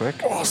that real quick.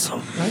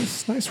 Awesome.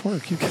 Nice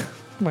work. You. Oh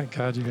my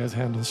God, you guys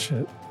handle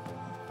shit.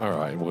 All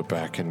right, we're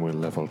back and we're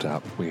leveled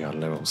up. We are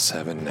level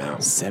 7 now.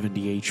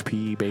 70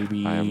 HP,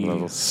 baby. I am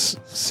level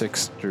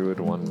 6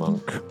 druid, 1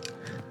 monk.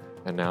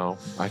 And now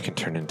I can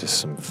turn into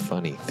some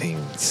funny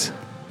things.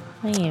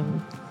 I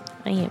am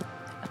a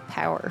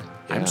power.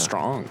 Yeah. I'm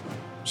strong.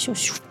 So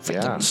freaking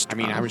Yeah. I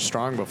mean, I was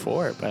strong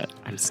before, but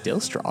I'm still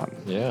strong.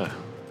 Yeah.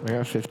 I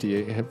got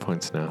 58 hit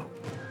points now,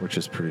 which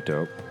is pretty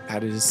dope.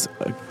 That is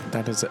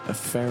a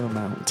fair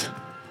amount.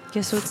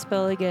 Guess what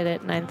spell I get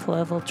at 9th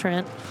level,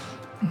 Trent?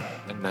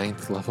 A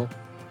 9th level.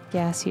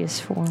 Gaseous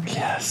form.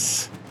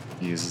 Yes.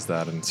 He uses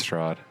that in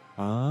Strahd.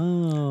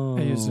 Oh.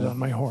 I used it on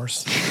my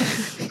horse.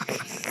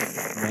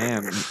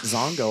 Man,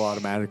 Zongo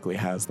automatically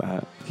has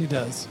that. He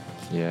does.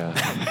 Yeah.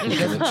 He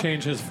doesn't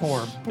change his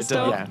form.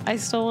 Yeah. I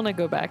still want to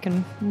go back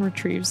and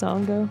retrieve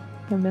Zongo.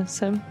 I miss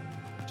him.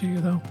 Do you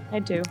though? I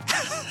do.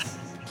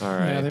 All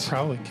Yeah, they right.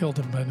 probably killed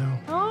him by now.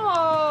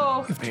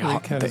 Oh! If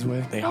Tariq had his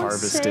way. They Don't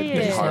harvested. say They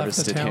it. Just left the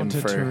harvested town him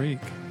to for. Tariq.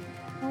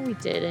 No, we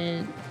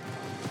didn't.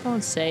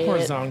 Don't say Poor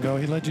it. Zongo.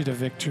 He led you to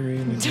victory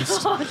and you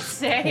just Don't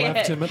say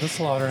left it. him at the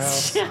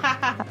slaughterhouse.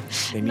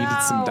 They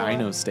needed some No.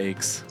 dino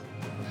steaks.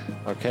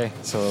 Okay,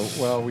 so,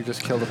 well, we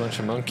just killed a bunch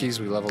of monkeys.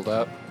 We leveled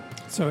up.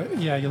 So,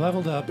 yeah, you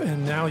leveled up,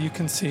 and now you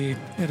can see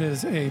it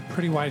is a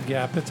pretty wide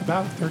gap. It's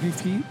about 30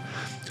 feet,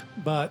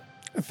 but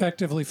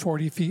effectively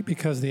 40 feet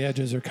because the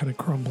edges are kind of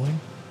crumbling.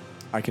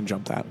 I can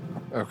jump that.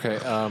 Okay,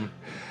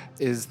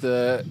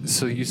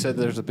 so you said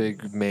there's a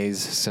big maze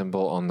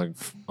symbol on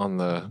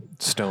the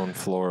stone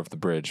floor of the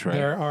bridge, right?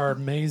 There are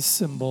maze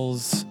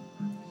symbols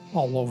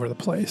all over the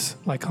place,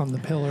 like on the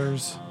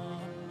pillars.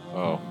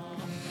 Oh.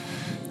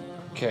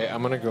 Okay,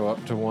 I'm going to go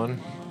up to one.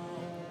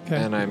 Okay.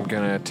 And I'm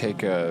going to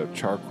take a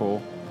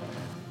charcoal,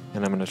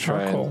 and I'm going to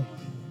try Charcoal.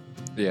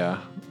 Yeah.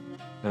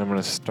 And I'm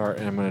going to start,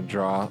 and I'm going to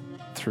draw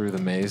through the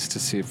maze to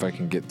see if I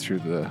can get through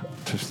to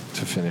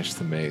finish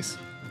the maze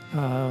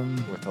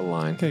with a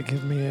line. Okay,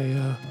 give me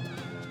a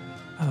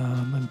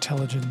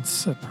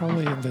intelligence,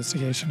 probably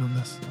investigation on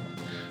this.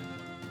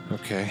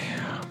 Okay.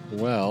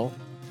 Well,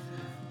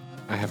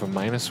 I have a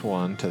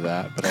 -1 to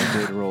that, but I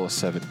did roll a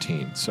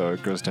 17, so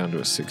it goes down to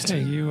a 16.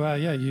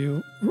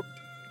 Okay,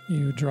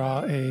 you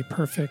draw a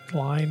perfect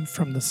line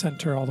from the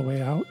center all the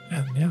way out,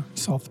 and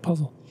solve the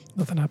puzzle.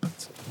 Nothing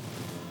happens.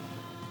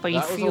 But you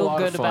That was a feel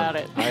lot of good fun. about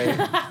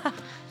it.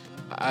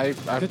 I'm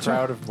Good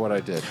proud job. of what I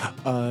did.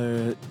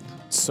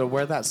 So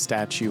where that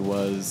statue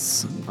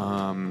was,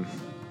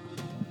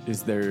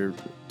 is there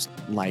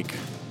like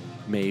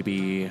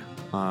maybe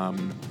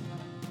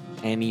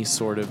any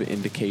sort of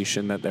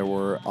indication that there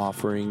were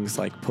offerings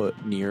like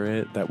put near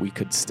it that we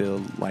could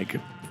still like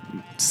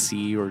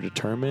see or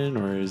determine,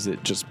 or is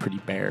it just pretty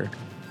bare?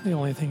 The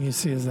only thing you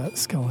see is that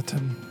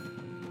skeleton.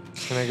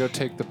 Can I go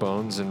take the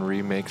bones and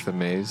remake the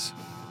maze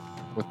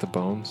with the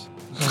bones?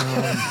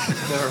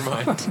 Never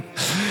mind.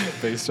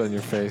 Based on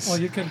your face. Well,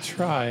 you can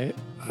try.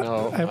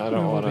 No, I It don't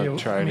will want to be-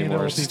 try I any mean,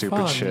 more it'll be stupid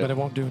fun, shit. but it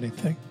won't do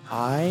anything.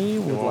 I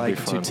would won't be like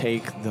to fun.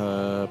 take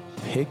the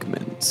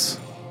pigments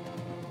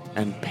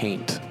and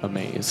paint a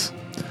maze.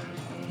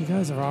 You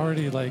guys are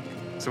already like,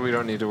 So we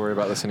don't need to worry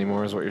about this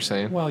anymore, is what you're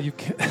saying? well, you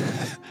can't.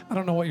 I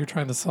don't know what you're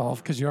trying to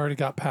solve because you already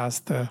got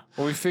past the.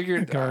 Well, we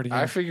figured. Guardian.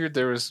 I figured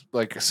there was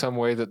like some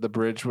way that the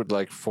bridge would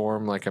like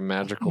form like a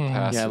magical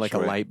passage. Yeah, like a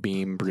light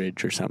beam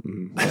bridge or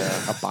something.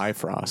 A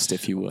Bifrost,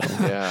 if you will.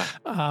 Yeah.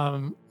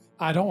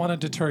 I don't want to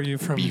deter you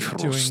from Beef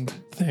doing roast.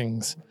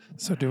 things,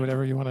 so do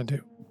whatever you want to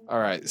do. All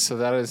right. So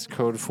that is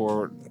code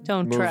for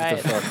Don't move try the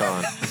it. fuck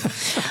on.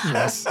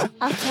 Yes.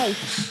 Okay,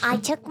 I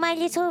took my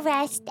little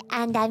rest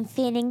and I'm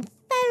feeling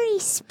very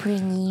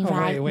springy Oh,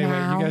 right wait.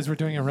 now. You guys were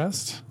doing a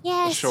rest?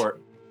 Yes.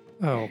 Short.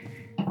 Oh,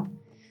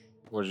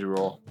 What'd you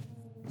roll?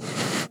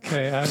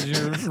 okay. As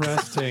you're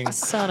resting,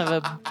 Son of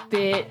a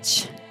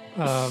bitch.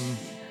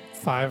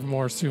 5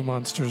 more Sioux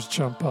monsters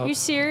jump up. You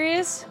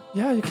serious?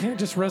 Yeah, you can't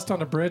just rest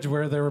on a bridge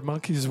where there were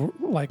monkeys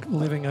like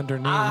living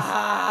underneath.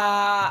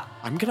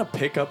 I'm going to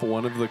pick up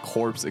one of the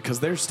corpses because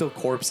there's still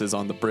corpses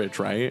on the bridge,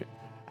 right?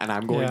 And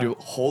I'm going Yeah. to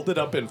hold it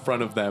up in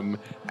front of them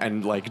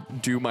and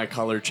like do my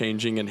color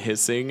changing and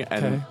hissing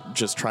and Okay.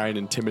 just try and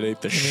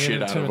intimidate the Give me shit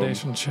an out of them.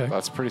 intimidation check.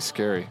 That's pretty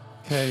scary.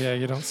 Okay, yeah,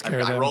 you don't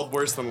scare I them. rolled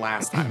worse than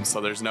last time,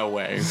 so there's no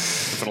way.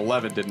 If an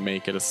 11 didn't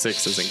make it, a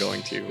 6 isn't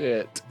going to.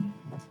 It.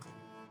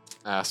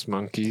 Ass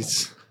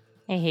monkeys.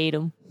 I hate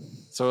him.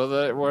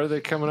 So what are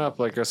they coming up?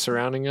 Like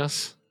surrounding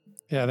us?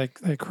 Yeah,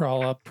 they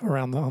crawl up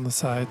around on the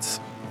sides.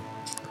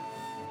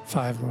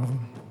 5 of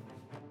them.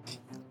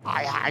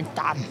 I hate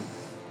them.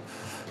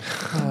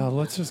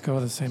 Let's just go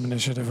with the same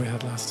initiative we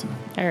had last time.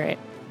 All right.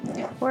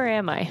 Where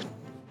am I?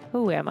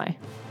 Who am I?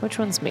 Which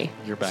one's me?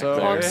 You're back So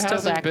there. it still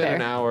hasn't back been an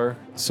there. hour.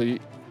 So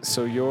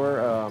your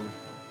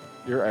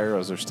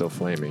arrows are still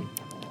flaming.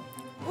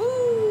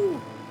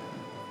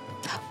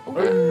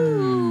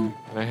 And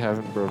I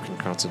haven't broken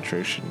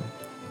concentration.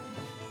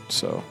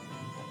 So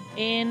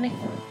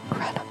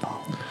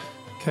Incredible.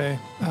 Okay,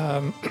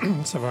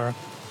 Savara.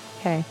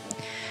 Okay.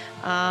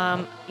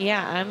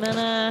 Yeah, I'm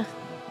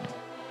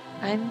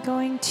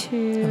going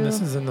to. And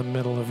this is in the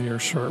middle of your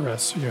short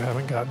rest, so you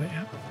haven't gotten it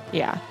yet.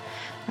 Yeah.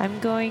 I'm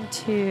going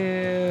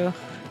to.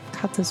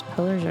 God, those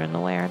pillars are in the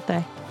way, aren't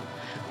they?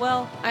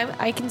 Well,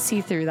 I can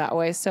see through that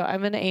way, so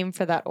I'm going to aim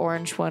for that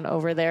orange one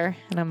over there,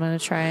 and I'm going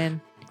to try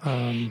and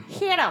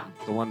hit him.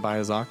 The one by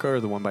Azaka or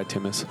the one by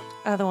Timus?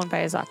 The one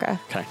by Azaka.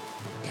 Okay.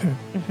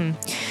 Okay.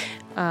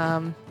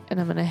 And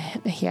I'm going to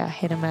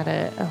hit him at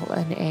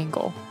an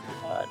angle.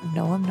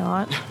 No, I'm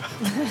not.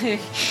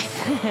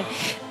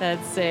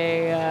 That's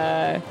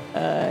a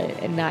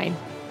 9.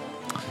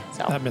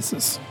 So, That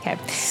misses. okay.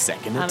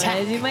 Second I'm attack.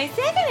 going to do my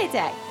second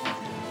attack.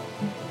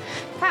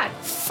 God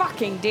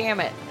fucking damn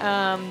it.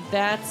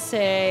 That's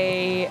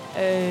a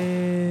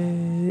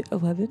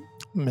 11.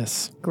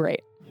 Miss.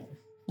 Great.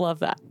 Love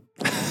that.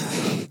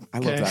 I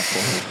love Okay. that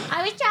for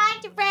I was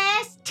trying to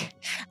rest.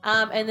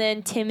 And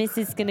then Timus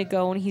is going to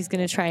go and he's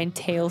going to try and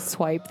tail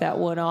swipe that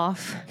one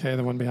off. Okay,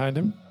 the one behind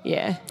him.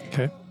 Yeah.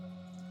 Okay.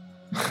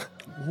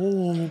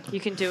 You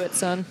can do it,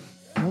 son.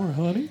 More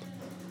honey.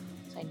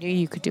 I knew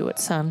you could do it,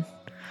 son.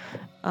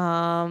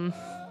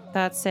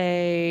 That's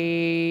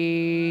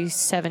a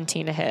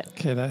 17 to hit.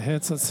 Okay, that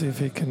hits. Let's see if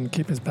he can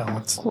keep his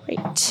balance.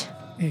 Great.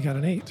 He got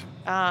an 8.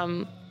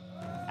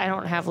 I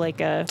don't have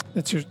like a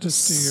It's your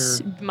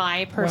just do your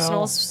my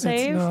personal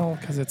save. No,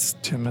 because it's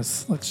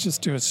Timus. Let's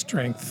just do a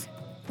strength.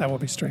 That will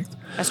be strength.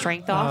 A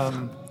strength off.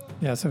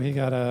 Yeah. So he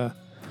got an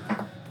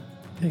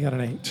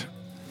 8.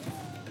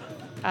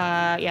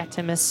 Yeah,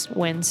 Timus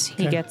wins.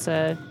 He Okay. gets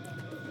a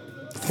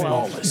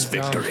 12. Flawless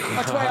victory.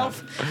 A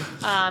 12.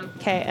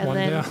 Okay, and One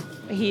then down.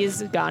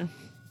 he's gone.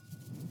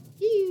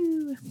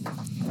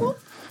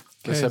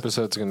 This Okay.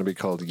 episode's going to be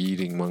called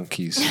Yeeting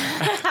Monkeys.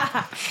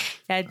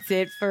 That's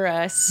it for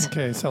us.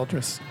 Okay,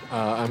 Seldris.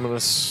 I'm going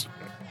to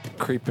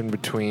creep in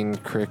between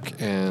Crick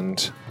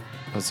and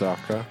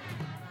Azaka,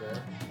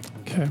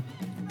 Okay.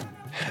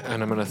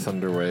 and I'm going to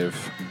Thunder Wave.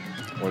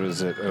 What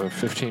is it? A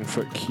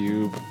 15-foot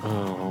cube.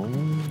 Oh,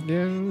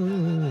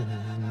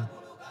 yeah.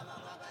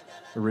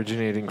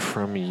 Originating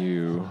from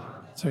you.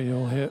 So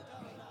you'll hit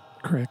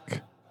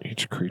Crick.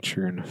 Each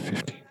creature in a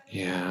 15.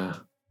 Yeah.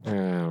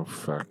 Oh,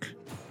 fuck.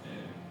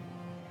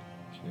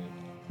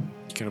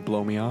 You gonna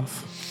blow me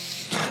off?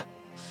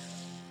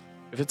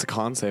 If it's a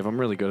con save, I'm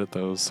really good at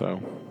those.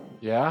 So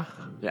Yeah?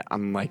 yeah,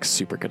 I'm like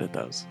super good at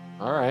those.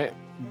 All right.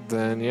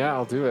 Then, yeah,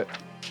 I'll do it.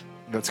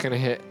 That's going to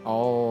hit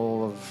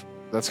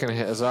That's going to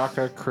hit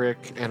Azaka,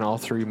 Crick, and all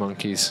 3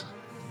 monkeys.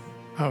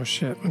 Oh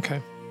shit.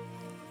 Okay.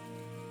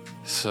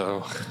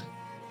 So,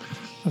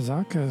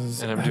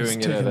 Azaka's and I'm has doing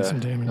it taken at some a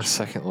damage.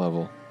 second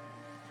level.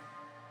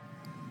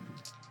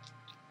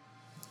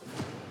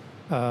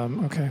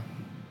 Okay.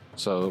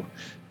 So,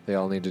 they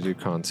all need to do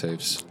con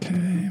saves.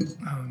 Okay.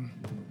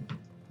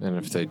 And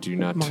if they do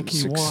not Monkey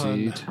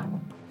succeed,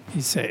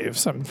 He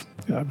saves. I'm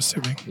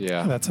assuming.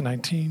 yeah, That's a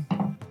 19.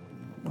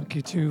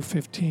 Monkey 2,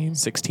 15.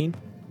 16.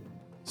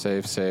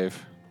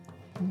 save.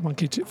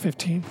 Monkey 2,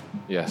 15.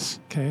 Yes.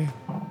 Okay.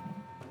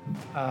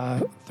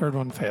 Third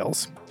one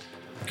fails.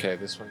 Okay,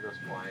 this one goes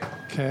flying.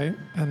 Okay.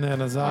 And then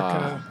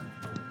Azaka,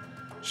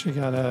 she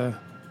got a.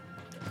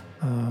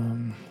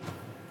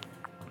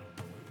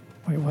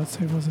 Wait, what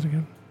save was it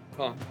again?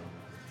 Huh.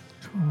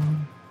 Come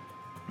on.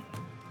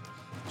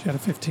 She had a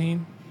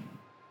 15.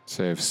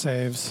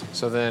 Saves.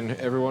 So then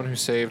everyone who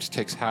saved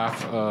takes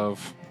half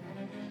of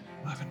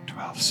 11,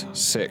 12, so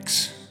 6.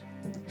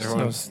 So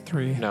Everyone, it's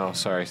 3. no,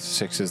 sorry,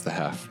 6 is the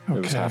half. It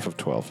was Okay. half of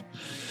 12.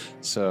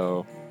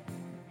 So,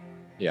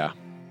 yeah.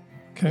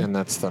 Okay. And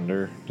that's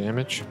thunder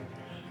damage.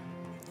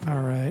 All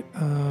right.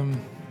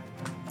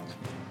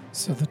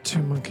 So the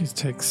 2 monkeys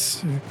take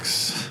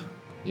 6.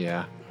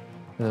 Yeah.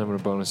 And then I'm going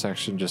to bonus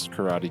action just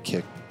karate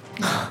kick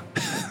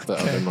the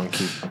other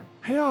monkey.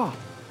 Hey-ya!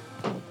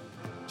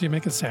 Do you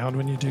make a sound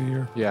when you do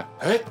your... Yeah.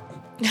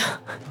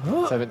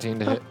 17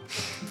 to hit.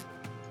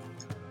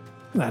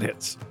 That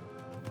hits.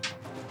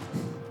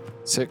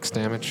 6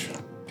 damage.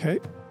 Okay.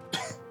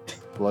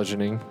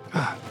 Bludgeoning.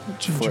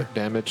 Ginger. Foot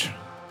damage.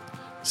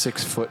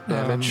 6 foot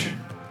damage.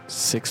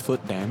 6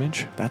 foot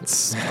damage.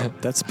 That's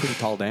pretty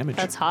tall damage.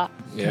 That's hot.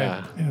 Okay.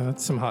 Yeah. Yeah,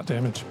 that's some hot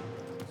damage.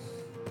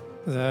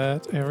 Is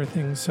that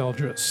everything,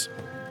 Seldris?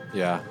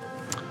 Yeah.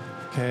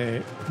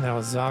 Okay, now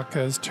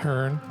Azaka's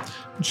turn.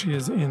 She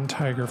is in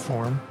tiger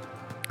form.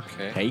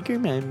 Okay. Tiger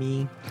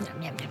mommy.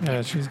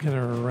 Yeah, she's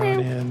gonna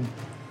run in.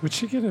 Would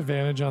she get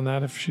advantage on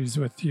that if she's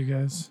with you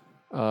guys?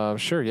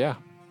 Sure, yeah.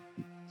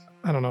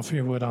 I don't know if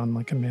you would on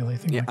like a melee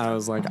thing. Yeah, like I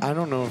was like, I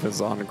don't know if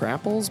it's on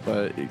grapples,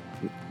 but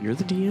you're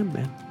the DM,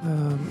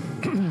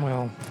 man.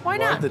 well, Why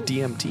You are not? the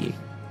DMT.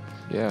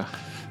 Yeah.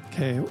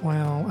 okay,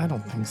 well, I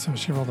don't think so.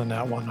 She rolled a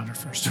nat 1 on her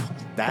first one.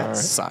 That All right.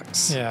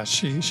 sucks. Yeah,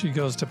 she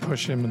goes to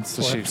push him and Does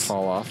slips. she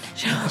fall off?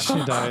 She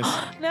dies.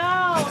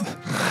 No.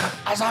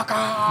 No,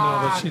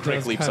 but she Crick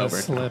does leaps kind of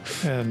over. slip,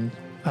 and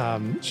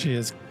she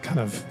is kind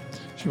of.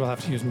 She will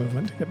have to use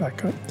movement to get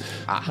back up.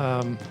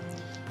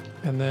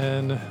 And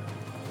then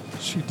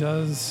she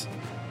does.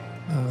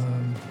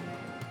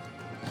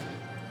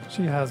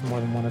 She has more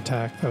than one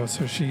attack though,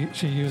 so she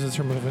uses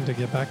her movement to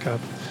get back up,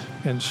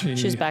 and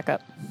She's back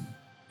up.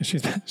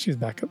 She's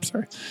back up.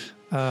 Sorry.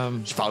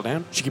 She fall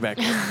down. She get back.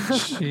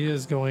 She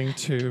is going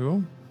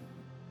to.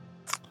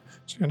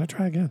 She's going to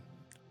try again,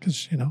 because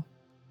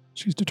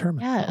she's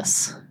determined.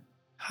 Yes.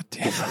 God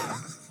damn.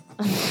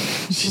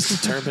 She's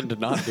determined to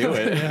not do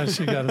it. Yeah,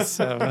 she got a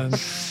 7.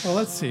 Well,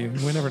 let's see.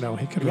 We never know.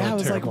 He could roll Yeah, I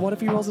was terrible. like, what if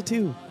he rolls a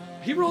 2?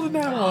 He rolled a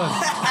nat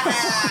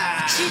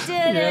 1. She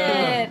did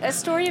Yeah. it. A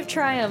story of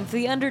triumph.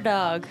 The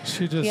underdog.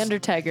 She The just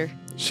Undertiger.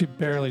 she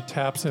barely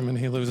taps him and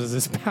he loses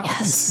his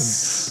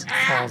balance and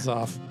falls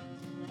off.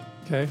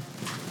 Okay.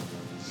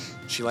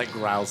 She like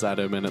growls at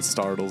him and it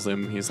startles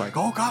him. He's like,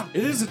 oh god,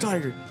 it is a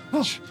tiger.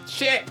 Oh,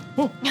 Shit!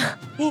 Oh,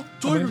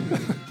 tiger.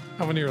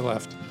 how many are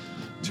left?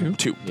 2?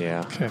 2.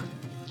 Yeah. Okay.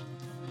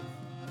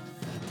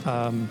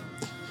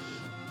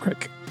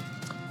 Crick.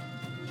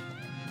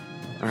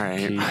 All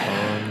right. Keep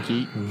on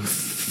yeeting.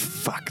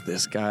 Fuck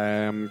this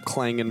guy. I'm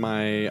clanging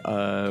my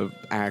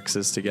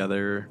axes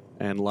together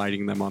and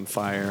lighting them on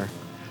fire.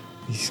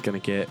 He's gonna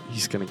get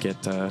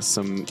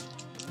some.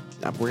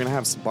 We're gonna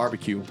have some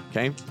barbecue,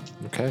 okay?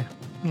 Okay.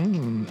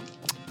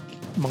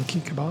 Monkey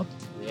kebab.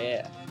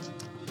 Yeah.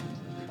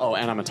 Oh,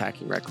 and I'm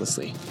attacking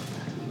recklessly.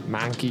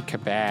 Monkey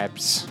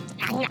kebabs.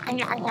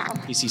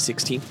 PC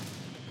 16.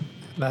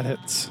 That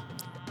hits.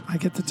 I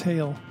get the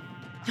tail.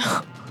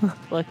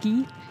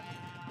 Lucky.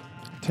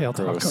 Tail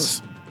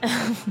Gross.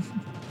 tacos.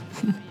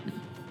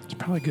 It's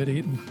probably good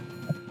eating.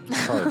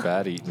 Probably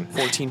bad eating.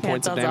 14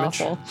 points of sounds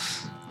damage.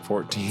 awful.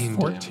 14.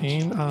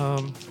 14.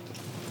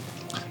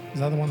 Is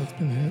that the one that's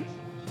been hit?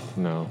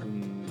 No.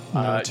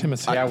 No,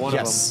 Timothy. yeah, one of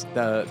yes.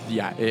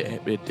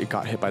 It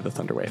got hit by the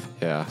thunder wave.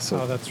 Yeah,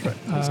 so Oh, that's right.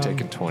 he's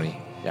taken 20.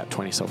 Yeah,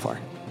 20 so far.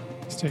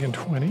 He's taken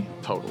 20.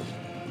 Total.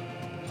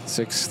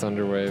 6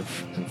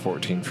 Thunderwave and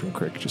 14 from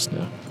Crick just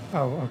now.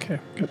 Oh, okay.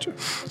 Gotcha.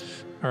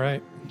 All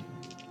right.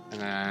 And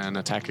then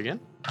attack again.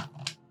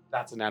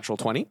 That's a natural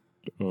 20.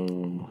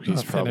 Oh, he's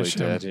I'll probably finish him.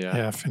 dead, yeah.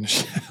 Yeah,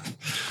 finish him.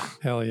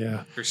 Hell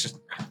yeah.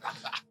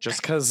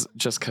 Just because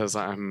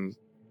I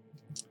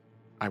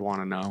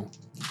want to know.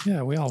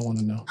 Yeah, we all want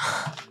to know.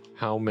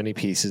 How many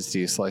pieces do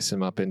you slice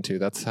him up into?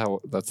 That's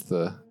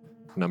the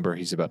number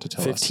he's about to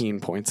tell us. 15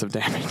 points of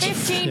damage.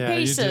 15 Yeah, you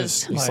pieces.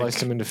 just You like,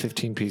 sliced him into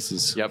 15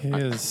 pieces. Yep. he I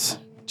is.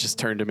 just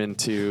turned him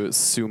into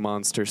Sue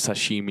Monster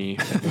sashimi.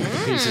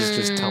 The pieces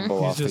just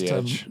tumble off He's the just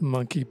edge. a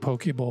monkey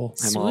pokeball.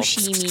 I'm all-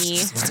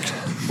 Sushimi.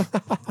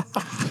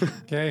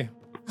 Okay.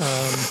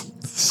 Yeah.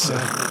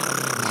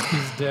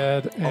 He's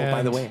dead. Oh, by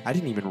and the way, I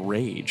didn't even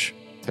rage.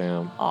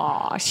 Damn.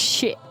 Aw,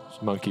 shit.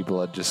 Monkey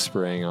blood just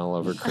spraying all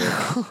over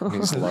Crick.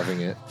 He's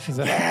loving it. Is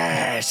that,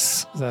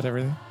 Yes! is that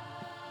everything?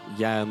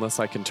 Yeah, unless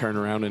I can turn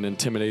around and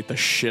intimidate the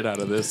shit out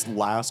of this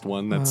last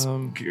one that's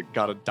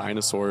got a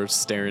dinosaur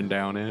staring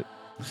down it.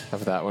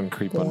 Have that one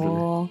creep under.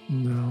 Oh.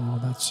 No,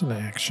 that's an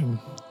action.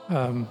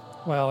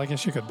 Well, I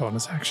guess you could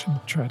bonus action.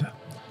 Try to.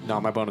 No,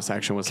 my bonus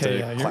action was Okay, to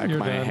yeah, clack you're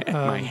my done.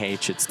 my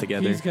hatchets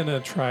together. He's going to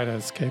try to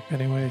escape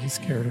anyway. He's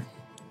scared.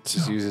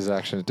 Just use his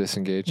action to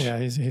disengage. Yeah,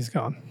 he's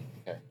gone.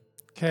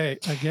 Okay,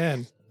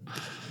 again.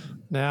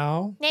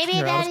 Now Maybe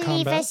you're out of they'll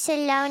leave combat. us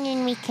alone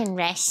and we can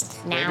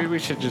rest now. Maybe we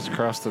should just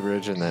cross the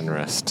bridge and then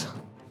rest.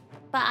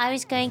 But I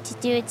was going to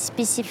do it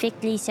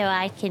specifically so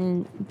I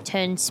can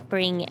turn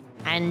Spring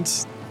and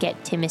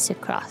get Timus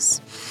across.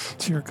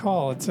 It's your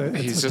call. It's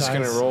He's a just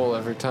going to dice. roll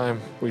every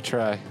time we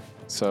try.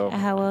 So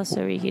How else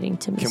are we getting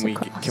to Can we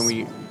across? can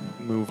we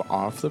move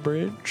off the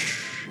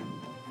bridge?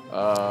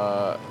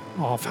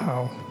 Off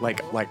how?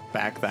 Like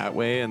back that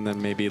way and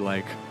then maybe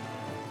like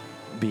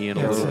be in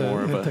a It's little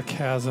more of the a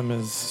chasm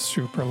is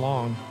super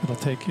long. It'll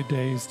take you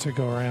days to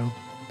go around.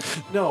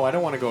 No, I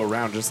don't want to go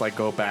around, just like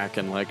go back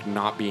and like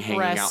not be hanging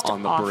Rest out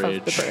on the off bridge.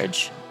 of the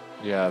bridge.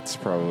 yeah, it's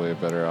probably a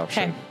better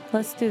option. Okay,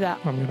 let's do that.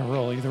 I'm gonna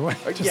roll either way.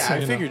 just Yeah, so I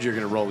you know. figured you're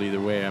gonna roll either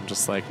way. I'm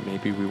just like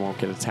maybe we won't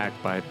get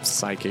attacked by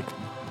psychic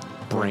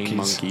brain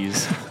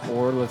monkeys.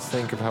 Or let's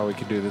think of how we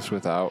could do this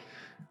without.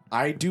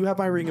 I do have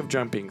my ring of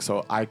jumping,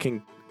 so I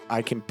can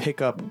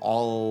pick up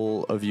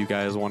all of you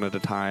guys one at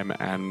a time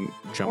and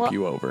jump Well,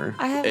 you over.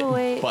 I have a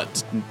way-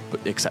 but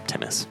except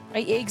Timus.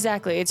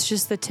 Exactly. It's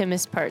just the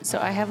Timus part. So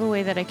I have a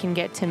way that I can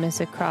get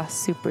Timus across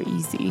super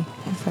easy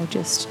if I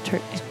just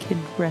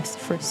can rest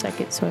for a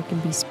second so I can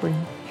be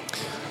Spring.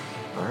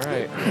 All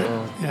right.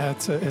 Well, Yeah,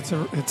 it's a it's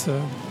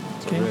a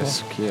gamble.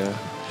 risk. Yeah.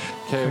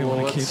 Okay. We Well,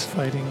 want to keep let's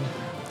fighting.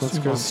 sea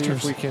go see if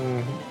monsters. we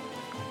can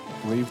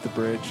leave the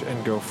bridge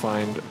and go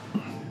find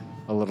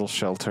a little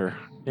shelter.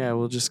 Yeah,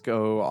 we'll just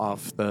go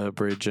off the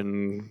bridge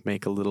and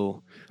make a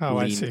little Oh,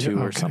 I see. lean-to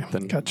or Okay,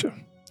 something. Gotcha.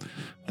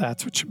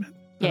 That's what you meant.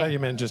 I Yeah. thought you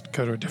meant just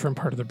go to a different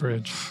part of the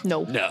bridge.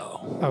 No.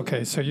 No.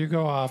 Okay, so you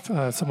go off.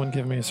 Someone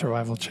give me a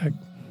survival check.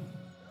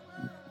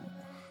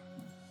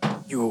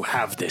 You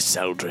have this,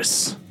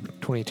 Eldris.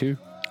 22.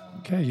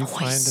 Okay, you Nice.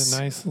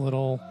 find a nice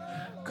little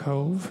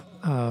cove,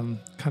 kind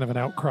of an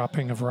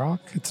outcropping of rock.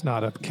 It's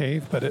not a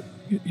cave, but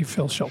you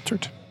feel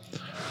sheltered.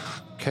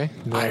 Okay.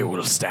 I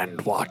will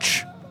stand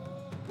watch.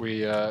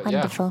 We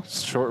Wonderful.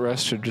 short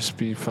rest should just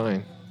be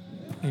fine.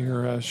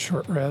 Your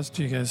short rest.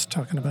 You guys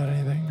talking about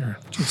anything, or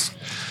just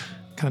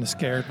kind of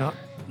scared,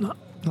 not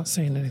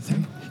saying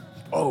anything?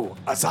 Oh,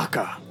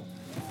 Azaka.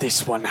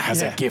 This one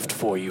has Yeah. a gift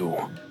for you.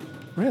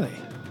 Really?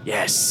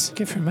 Yes.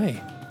 Gift for me.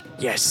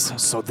 Yes,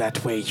 so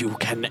that way you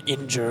can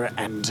injure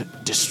and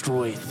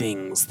destroy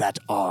things that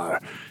are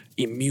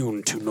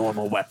immune to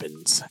normal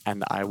weapons.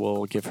 And I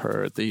will give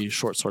her the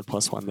short sword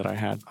 +1 that I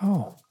had.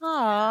 Oh,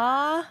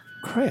 Aww.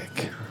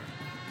 Crick.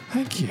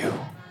 Thank you.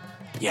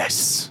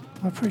 Yes.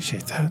 I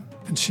appreciate that.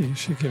 And she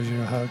gives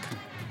you a hug.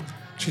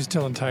 She's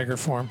still in tiger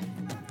form.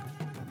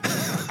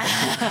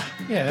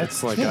 Yeah,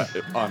 It's like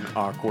an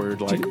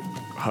awkward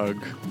hug.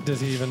 Does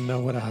he even know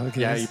what a hug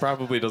Yeah, is? he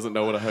probably doesn't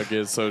know what a hug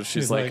is, so she's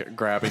He's like, like-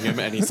 grabbing him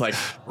and he's like,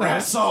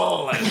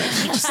 wrestle! And then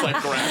she just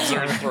like grabs her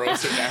and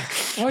throws her down.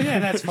 Oh yeah,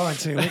 that's fine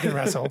too. We can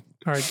wrestle.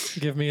 All right,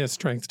 give me a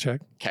strength check.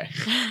 Okay.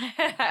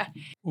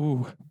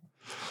 Ooh,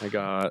 I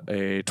got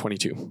a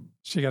 22.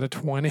 she got a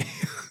 20.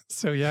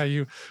 So yeah,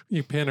 you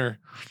pin her.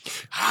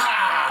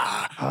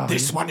 Ah! Oh,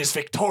 This one is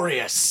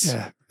victorious.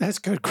 Yeah, that's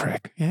good,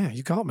 Crick. Yeah,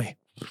 you got me.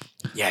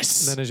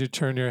 Yes. And then as you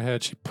turn your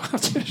head, she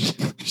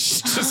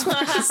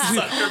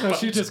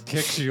she just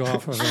kicks you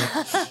off of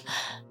it.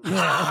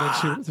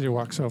 Yeah, and then she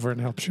walks over and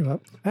helps you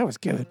up. That was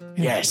good.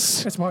 Yeah.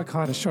 Yes. It's my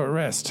kind of short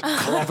rest.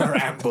 Clever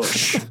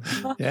ambush.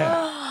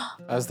 Yeah.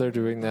 As they're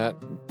doing that,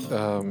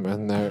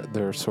 and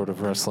they're sort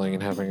of wrestling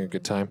and having a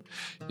good time,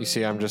 you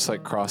see I'm just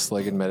like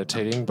cross-legged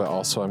meditating, but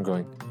also I'm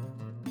going,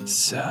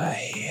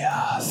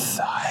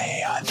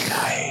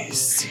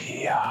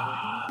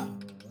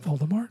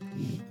 Voldemort?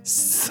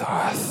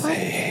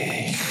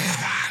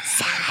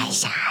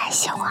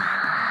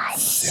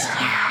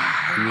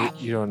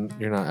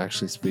 You're not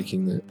actually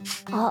speaking that.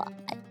 Oh,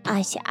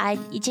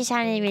 it just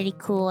sounded really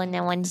cool, and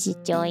I wanted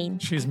to join.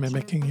 She's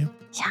mimicking you.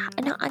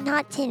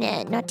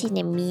 Not in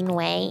a mean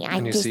way. I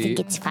And you just see- think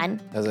it's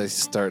fun. As I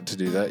start to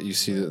do that, you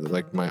see that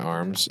like my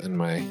arms and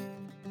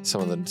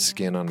some of the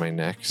skin on my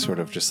neck sort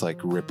of just like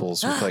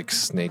ripples with like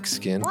snake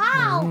skin,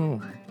 Wow!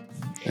 Ooh.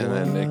 and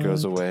then it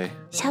goes away.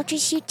 So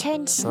just you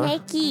turned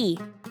snaky.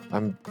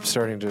 I'm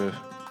starting to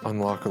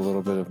unlock a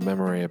little bit of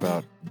memory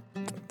about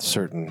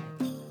certain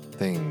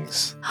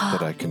things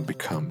that I can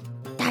become.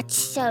 That's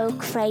so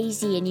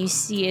crazy. And you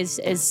see as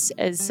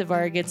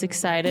Savara gets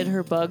excited,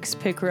 her bugs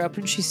pick her up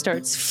and she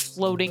starts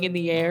floating in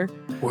the air.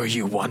 Were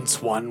you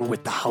once one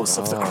with the House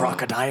of the Oh.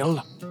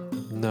 Crocodile?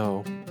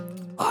 No.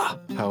 Ah,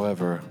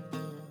 However,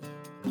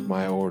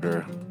 my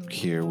order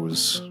here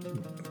was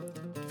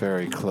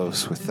very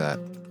close with that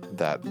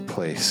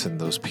place and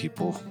those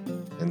people,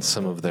 and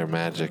some of their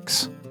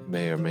magics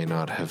may or may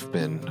not have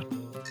been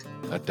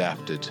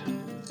adopted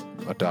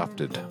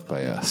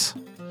by us.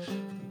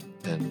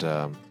 And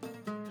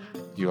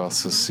you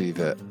also see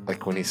that,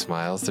 like, when he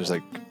smiles, there's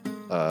like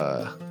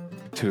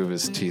two of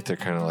his teeth are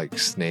kind of like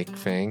snake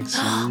fangs,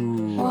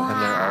 and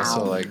they're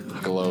also like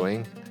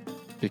glowing.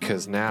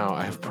 Because now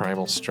I have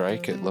Primal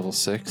Strike at level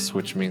 6,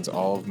 which means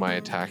all of my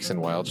attacks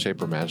in Wild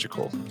Shape are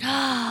magical.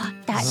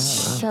 That's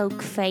so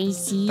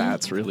crazy.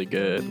 That's really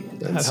good. And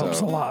That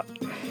helps a lot.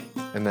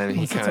 And then he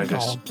What's kind of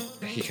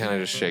that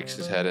just shakes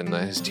his head, and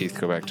then his teeth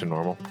go back to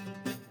normal.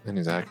 And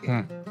he's like,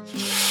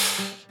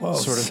 Whoa,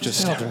 sort of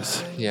just,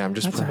 Eldris. yeah, I'm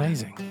just That's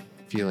amazing.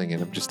 feeling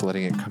it. I'm just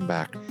letting it come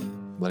back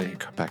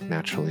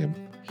naturally.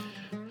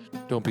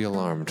 Don't be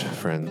alarmed,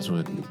 friends,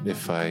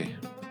 if I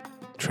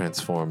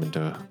transform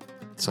into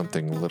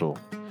something a little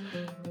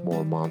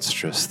more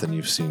monstrous than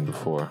you've seen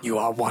before. you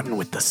are one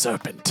with the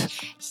serpent.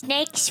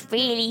 Snakes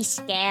really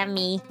scare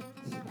me.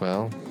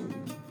 Well,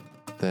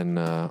 then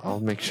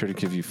I'll make sure to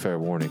give you fair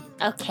warning.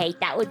 Okay,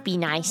 that would be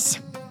nice.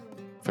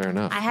 Fair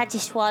enough. I had to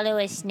swallow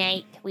a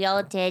snake. We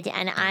all did,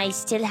 and I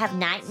still have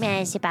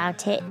nightmares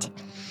about it.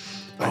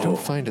 I don't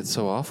find it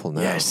so awful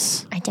now.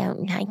 Yes. I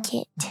don't like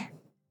it.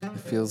 It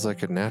feels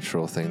like a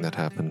natural thing that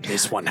happened.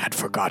 This one had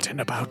forgotten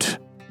about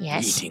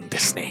Yes. eating the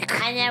snake.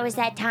 And there was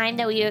that time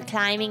that we were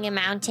climbing a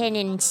mountain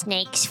and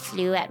snakes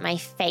flew at my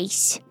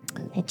face.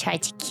 They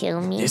tried to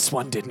kill me. This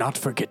one did not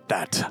forget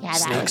that. Yeah, that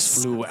Snakes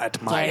was flew at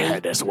my scary.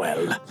 head as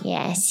well.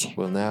 Yes.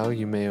 Well, now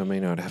you may or may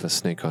not have a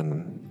snake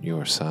on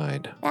your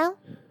side. Well,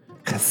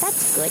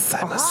 that's good.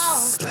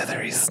 Oh,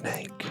 Slithery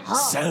snake.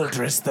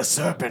 Seldris the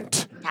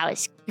serpent. that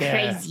was Yeah.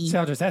 crazy.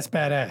 Seldris, that's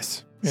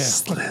badass.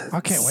 Yeah. I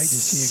can't wait to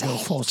see you go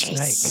full snake.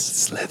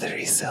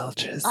 Slithery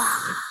Seldris.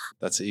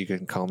 That's what you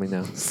can call me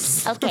now.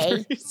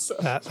 Okay.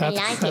 That's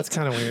like that's it.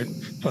 kind of weird,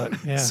 but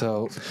yeah.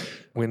 So,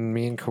 when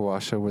me and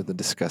Kawasha were the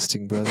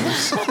Disgusting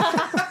Brothers,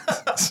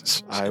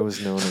 I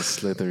was known as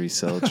Slithery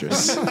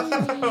Seldris.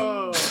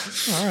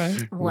 All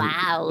right.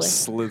 Wow.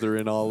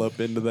 Slithering all up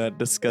into that And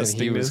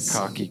he was disgustingness.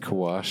 Cocky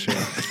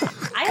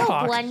Kawasha. I hope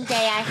Cock. one day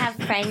I have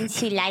friends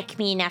who like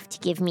me enough to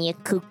give me a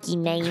kooky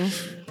name.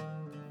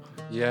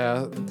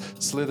 Yeah,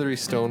 Slithery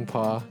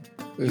Stonepaw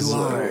is You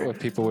are- what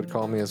people would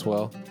call me as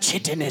well.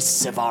 Chitinous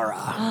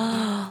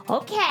Savara.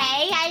 Okay,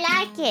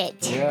 I like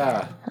it.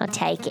 Yeah, I'll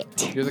take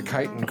it. you're the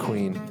chitin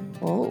queen.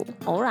 Oh,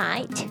 all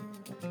right.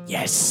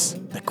 Yes,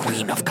 the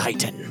Queen of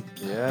Chitin.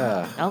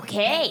 Yeah,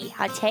 Okay,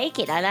 I'll take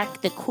it. I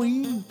like the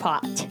queen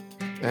part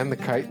and the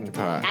chitin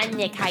pot. and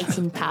the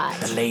chitin part.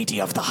 The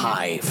Lady of the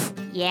Hive.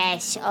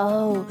 Yes.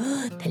 Oh,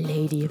 the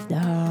lady of the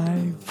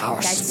hive. Our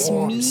That's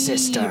swarm me.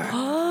 sister.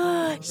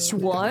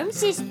 Swarm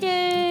sisters.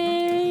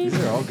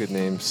 These are all good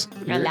names.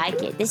 I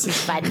like it. This is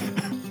fun.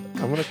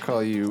 I'm gonna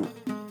call you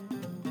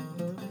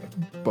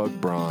Bug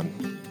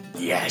Brawn.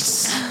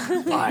 Yes,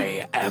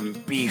 I am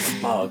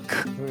Beef Bug.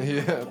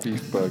 Yeah,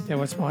 Beef Bug. Yeah,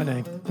 what's my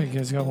name? You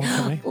guys got one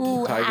for me?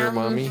 Ooh, Tiger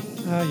Mommy.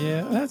 Oh,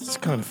 yeah, that's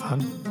kind of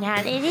fun.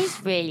 Yeah, it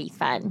is really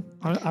fun.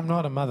 I'm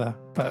not a mother,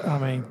 but I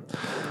mean,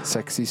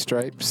 Sexy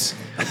Stripes.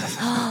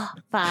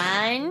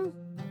 Fun.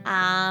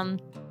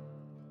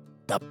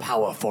 The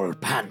powerful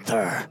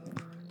Panther.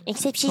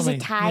 Except she's I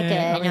mean, a tiger,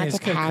 yeah, I mean, not it's a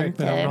good, Crick,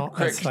 but I'm panther. not.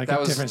 That's Crick, like that a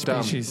was different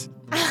dumb. species.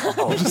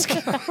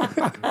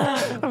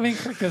 Oh, I mean,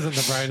 Crick isn't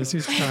the brightest.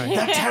 He's trying.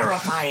 the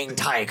terrifying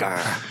tiger.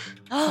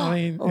 I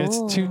mean, Oh.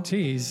 it's two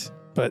T's,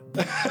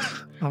 but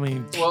I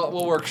mean, Well,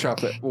 we'll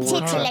workshop it. We'll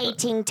workshop it.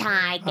 Titillating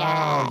tiger.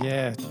 oh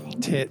yeah,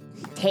 Tits.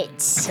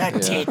 The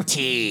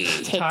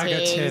titties. tiger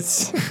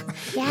tits.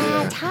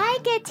 Yeah,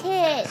 tiger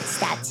tits.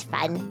 That's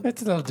fun.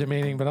 It's a little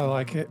demeaning, but I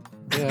like it.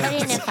 But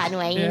in a fun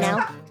way, you Yeah.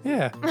 know?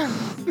 Yeah,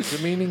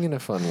 Demeaning in a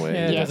fun way.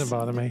 yeah, it Yes. doesn't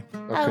bother me.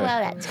 Oh, well,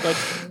 that's good.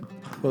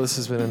 Well, this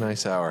has been a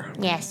nice hour.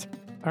 Yes.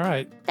 All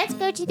right, Let's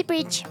go to the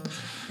bridge.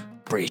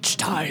 Breach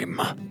time.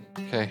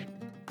 Okay.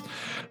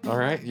 All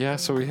right. Yeah.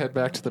 So we head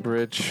back to the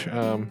bridge,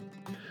 and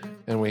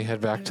we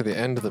head back to the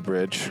end of the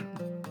bridge,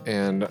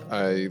 and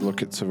I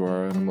look at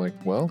Savara and I'm like,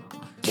 "Well,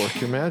 work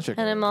your magic."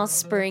 And I'm all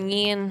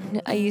springy,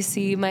 and you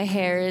see my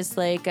hair is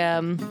like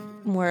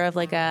more of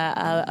like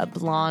a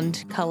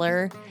blonde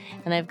color,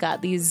 and I've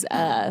got these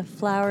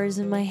flowers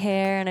in my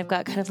hair, and I've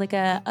got kind of like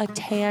a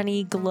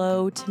tanny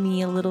glow to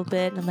me a little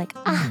bit, and I'm like,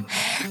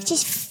 It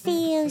just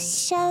feels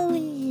so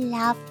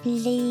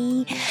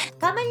lovely.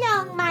 Come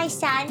along, my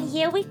son.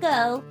 Here we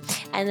go.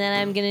 and then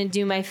I'm gonna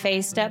do my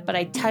face step, but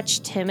I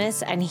touch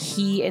Timus, and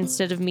he,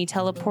 instead of me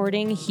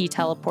teleporting, he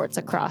teleports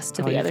across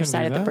to Oh, the you other can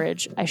side do of the that?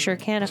 bridge. I sure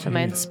can if I'm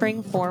in Jeez.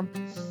 spring form.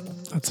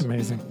 that's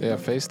amazing. Yeah,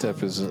 Face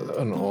Step is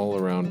an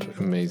all-around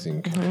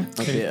amazing.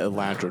 But the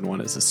Eladrin one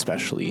is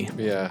especially.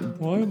 Yeah.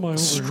 Why am I over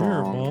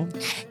Strong. here, Mom?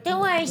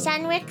 Don't worry,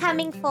 son. We're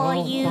coming for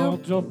I'll you.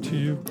 jump to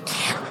you.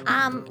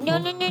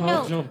 No.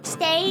 I'll jump.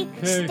 Stay,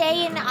 Okay.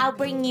 stay, and I'll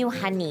bring you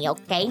honey,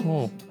 okay?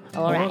 Oh,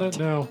 All I right. want it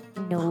now.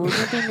 No.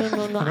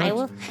 I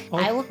will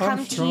I'm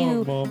come to strong,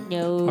 you. Mom.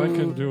 No. I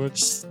can do it.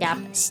 Stop.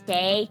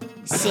 Stay.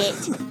 Sit.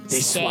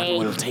 This stay.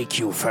 one will take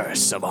you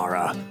first,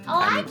 Samara. Oh,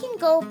 I can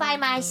go by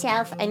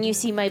myself. And you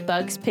see my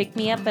bugs pick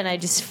me up, and I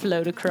just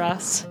float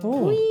across.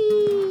 Oh,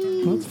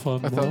 Whee! that's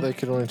fun. I thought Mom. they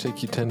could only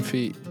take you 10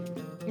 feet.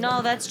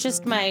 No, that's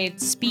just my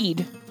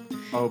speed.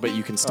 Oh, but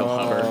you can still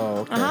hover.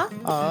 okay. Uh huh.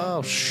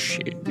 Oh,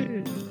 shit.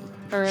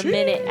 For a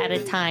minute at a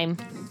time.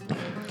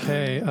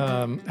 Okay,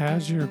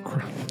 as you're...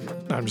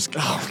 No, I'm just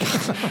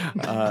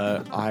kidding.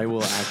 I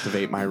will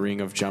activate my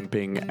ring of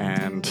jumping,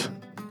 and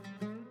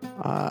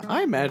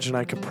I imagine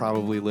I could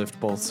probably lift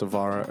both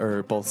Savara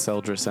or both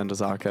Seldris and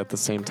Azaka at the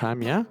same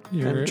time. Yeah,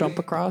 You're- and jump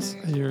across.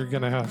 You're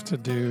going to have to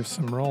do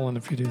some rolling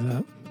if you do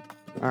that.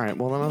 All right.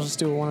 Well, then I'll just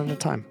do it one at a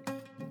time.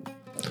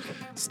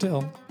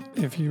 Still,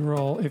 if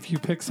you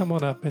pick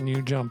someone up and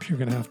you jump, you're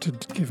going to have to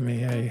give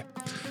me a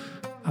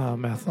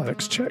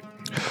athletics check.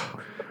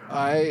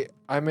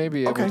 I may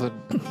be able Okay. to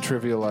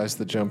trivialize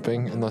the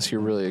jumping. Unless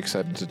you're really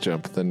excited to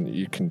jump, then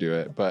you can do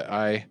it. But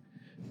I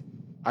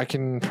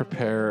can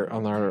prepare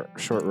on our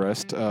short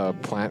rest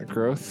plant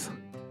growth,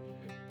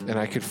 and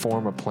I could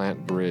form a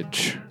plant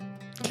bridge.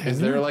 Is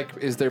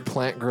there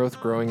plant growth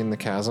growing in the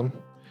chasm?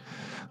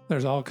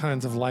 There's all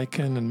kinds of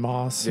lichen and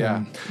moss Yeah.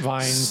 and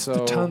vines.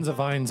 So- Tons of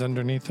vines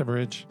underneath the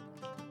bridge.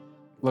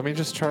 Let me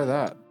just try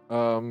that.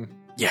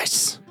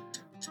 Yes.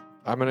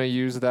 I'm gonna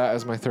use that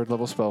as my third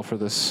level spell for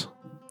this.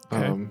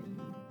 Okay.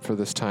 For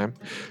this time,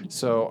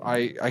 so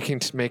I can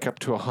make up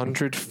to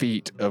 100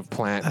 feet of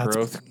plant That's-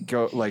 growth,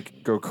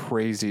 go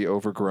crazy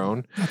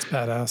overgrown, That's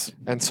badass.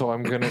 and so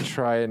I'm gonna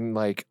try and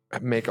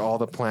make all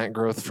the plant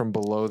growth from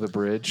below the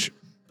bridge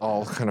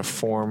all kind of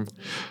form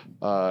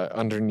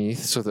underneath,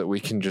 so that we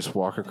can just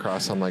walk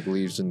across on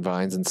leaves and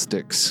vines and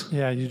sticks.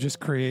 Yeah, you just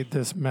create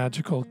this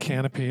magical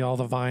canopy. All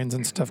the vines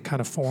and stuff kind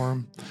of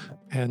form,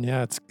 and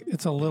yeah,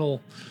 it's a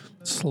little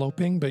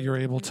sloping, but you're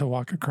able to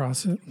walk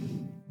across it.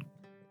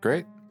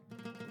 Great,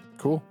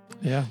 cool.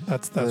 Yeah,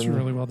 that's Then-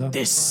 really well done.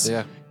 This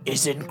Yeah.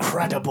 is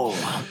incredible.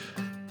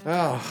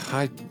 Oh,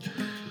 I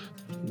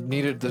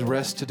needed the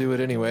rest to do it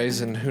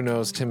anyways, and who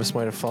knows, Timus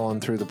might have fallen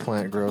through the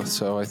plant growth,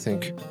 so I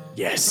think.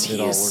 Yes, It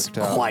he all is worked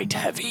out. quite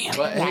heavy.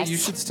 But hey, Yes. you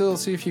should still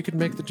see if you can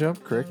make the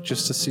jump, Crick,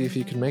 just to see if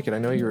you can make it. I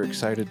know you were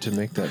excited to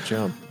make that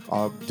jump.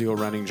 I'll do a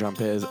running jump.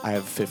 I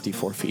have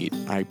 54 feet.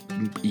 I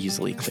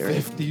easily clear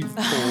it.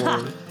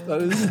 54.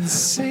 That is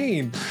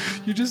insane.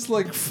 You just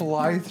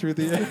fly through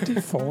the air.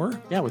 54.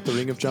 Yeah, with the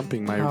ring of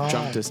jumping, my Oh.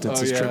 jump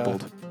distance is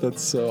tripled.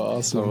 That's so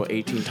awesome. So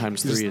 18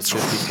 times 3 is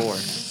 54.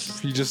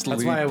 you just That's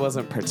leap. why I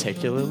wasn't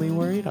particularly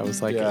worried. I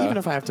was like, Yeah. even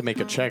if I have to make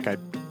a check, I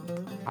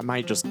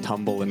might just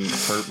tumble and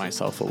hurt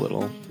myself a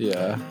little.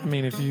 Yeah. I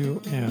mean,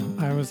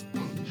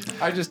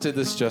 I just did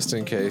this just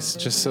in case,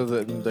 just so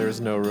that there's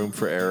no room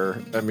for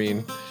error. I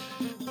mean,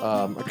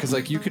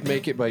 because you could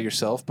make it by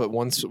yourself, but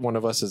once one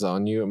of us is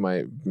on you, it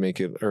might make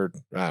it, or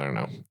I don't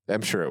know.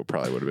 I'm sure it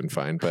probably would have been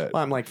fine, but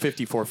Well, I'm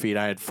 54 feet.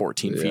 I had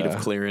 14 feet Yeah.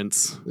 of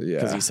clearance because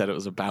Yeah. he said it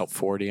was about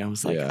 40. I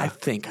was like, Yeah. I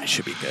think I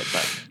should be good,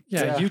 but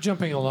yeah, Yeah. you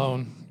jumping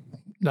alone,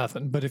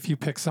 nothing. But if you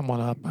pick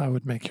someone up, I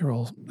would make you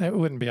roll. It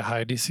wouldn't be a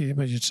high DC,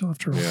 but you'd still have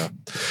to roll. yeah.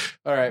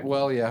 All right.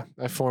 Well, yeah,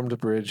 I formed a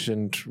bridge,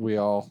 and we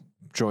all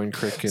joined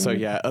Crick. And so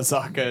yeah,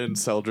 Azaka and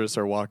Seldris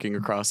are walking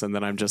across, and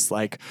then I'm just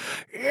like,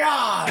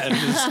 yeah, and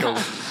just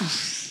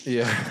go.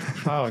 yeah.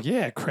 Oh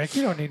yeah, Crick,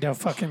 you don't need no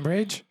fucking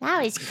bridge.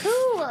 That was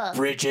cool.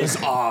 Bridges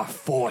are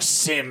for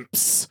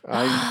simps.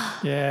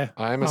 Yeah,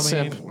 I'm a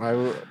simp.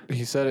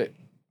 He said it.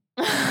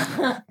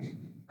 I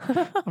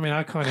mean,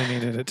 I kind of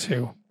needed it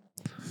too.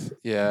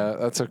 Yeah,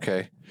 that's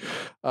okay.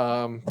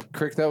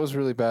 Crick, that was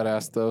really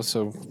badass, though,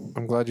 so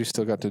I'm glad you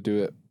still got to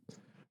do it.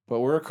 But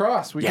we're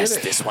across. We Yes, did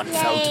it. this one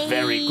felt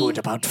very good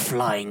about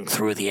flying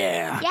through the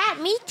air. Yeah,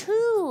 me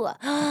too.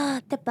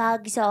 The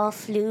bugs all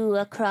flew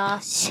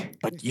across.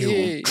 But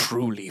you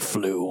truly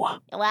flew.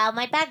 Well,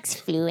 my bugs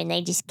flew and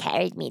they just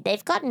carried me.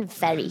 They've gotten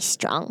very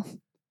strong.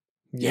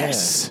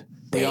 Yes,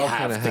 they all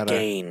have kinda the had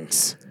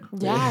gains.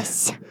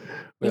 Yes.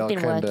 We We've all been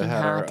kind of working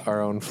had hard.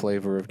 our own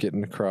flavor of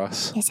getting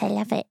across. Yes, I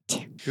love it.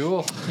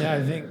 Cool. Yeah,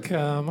 I think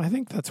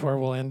that's where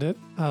we'll end it.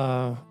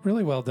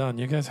 Really well done.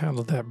 You guys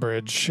handled that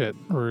bridge shit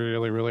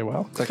really, really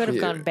well. Could have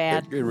gone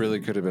bad. It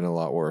really could have been a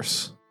lot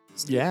worse.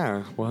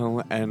 Yeah,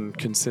 well, and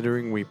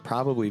considering we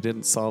probably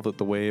didn't solve it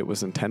the way it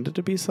was intended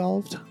to be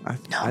solved,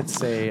 I'd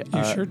say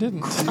You sure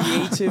didn't.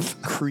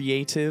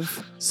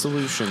 creative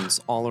solutions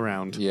all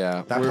around.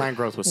 Yeah. That plant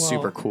growth was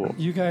super cool.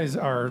 You guys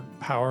are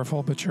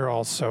powerful, but you're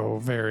also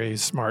very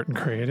smart and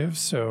creative,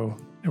 so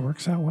it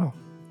works out well.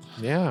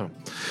 Yeah.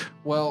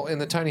 Well, in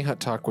the Tiny Hut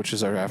Talk, which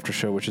is our after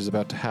show, which is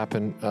about to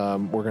happen,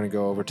 we're going to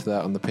go over to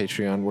that on the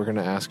Patreon. We're going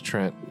to ask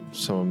Trent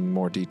some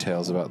more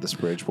details about this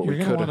bridge. What You're we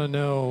going to could want to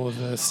know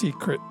the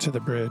secret to the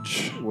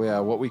bridge. Yeah,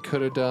 what we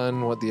could have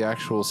done, what the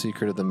actual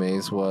secret of the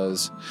maze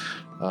was.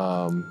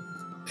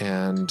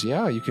 And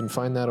yeah, you can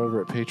find that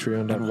over at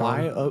patreon.com. And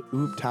why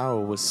Oob Tao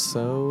was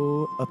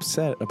so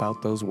upset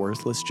about those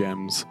worthless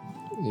gems.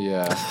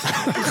 Yeah.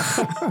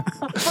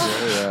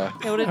 Yeah.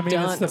 I would have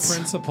It's the done.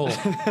 principle.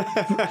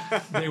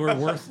 They were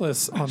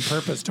worthless on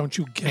purpose. Don't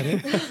you get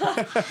it?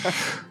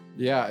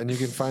 Yeah, and you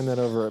can find that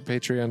over at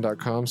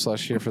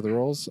patreon.com/here for the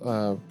rolls.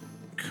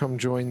 Come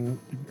join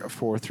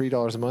for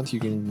 $3 a month.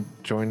 You can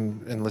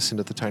join and listen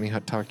to the Tiny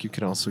Hut Talk. You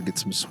can also get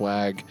some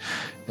swag.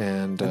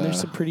 And there's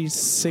some pretty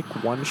sick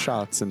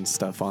one-shots and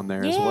stuff on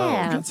there as Yeah.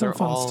 well. Got some They're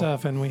fun all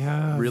stuff, and we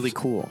have really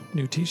cool.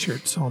 new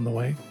T-shirts on the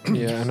way.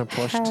 yeah, and a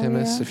plush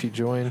Timus if you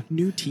join.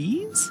 New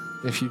teas?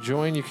 If you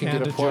join, you can And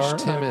get a plush a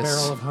Timus.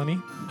 barrel of honey.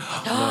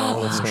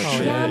 No, that's not Oh,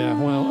 true. yeah.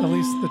 Well, at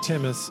least the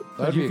Timus.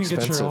 But That'd you be can get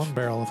expensive. your own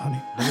barrel of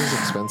honey. Honey's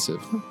expensive.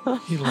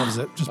 He loves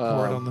it. Just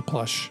pour it on the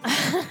plush.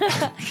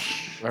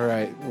 All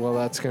right. Well,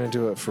 that's going to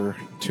do it for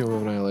Tomb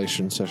of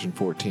Annihilation session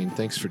 14.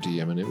 Thanks for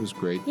DMing. It was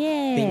great.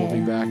 Yay. We'll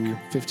be back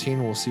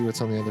 15. We'll see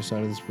what's on the other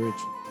side of this bridge.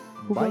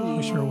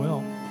 We sure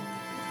will.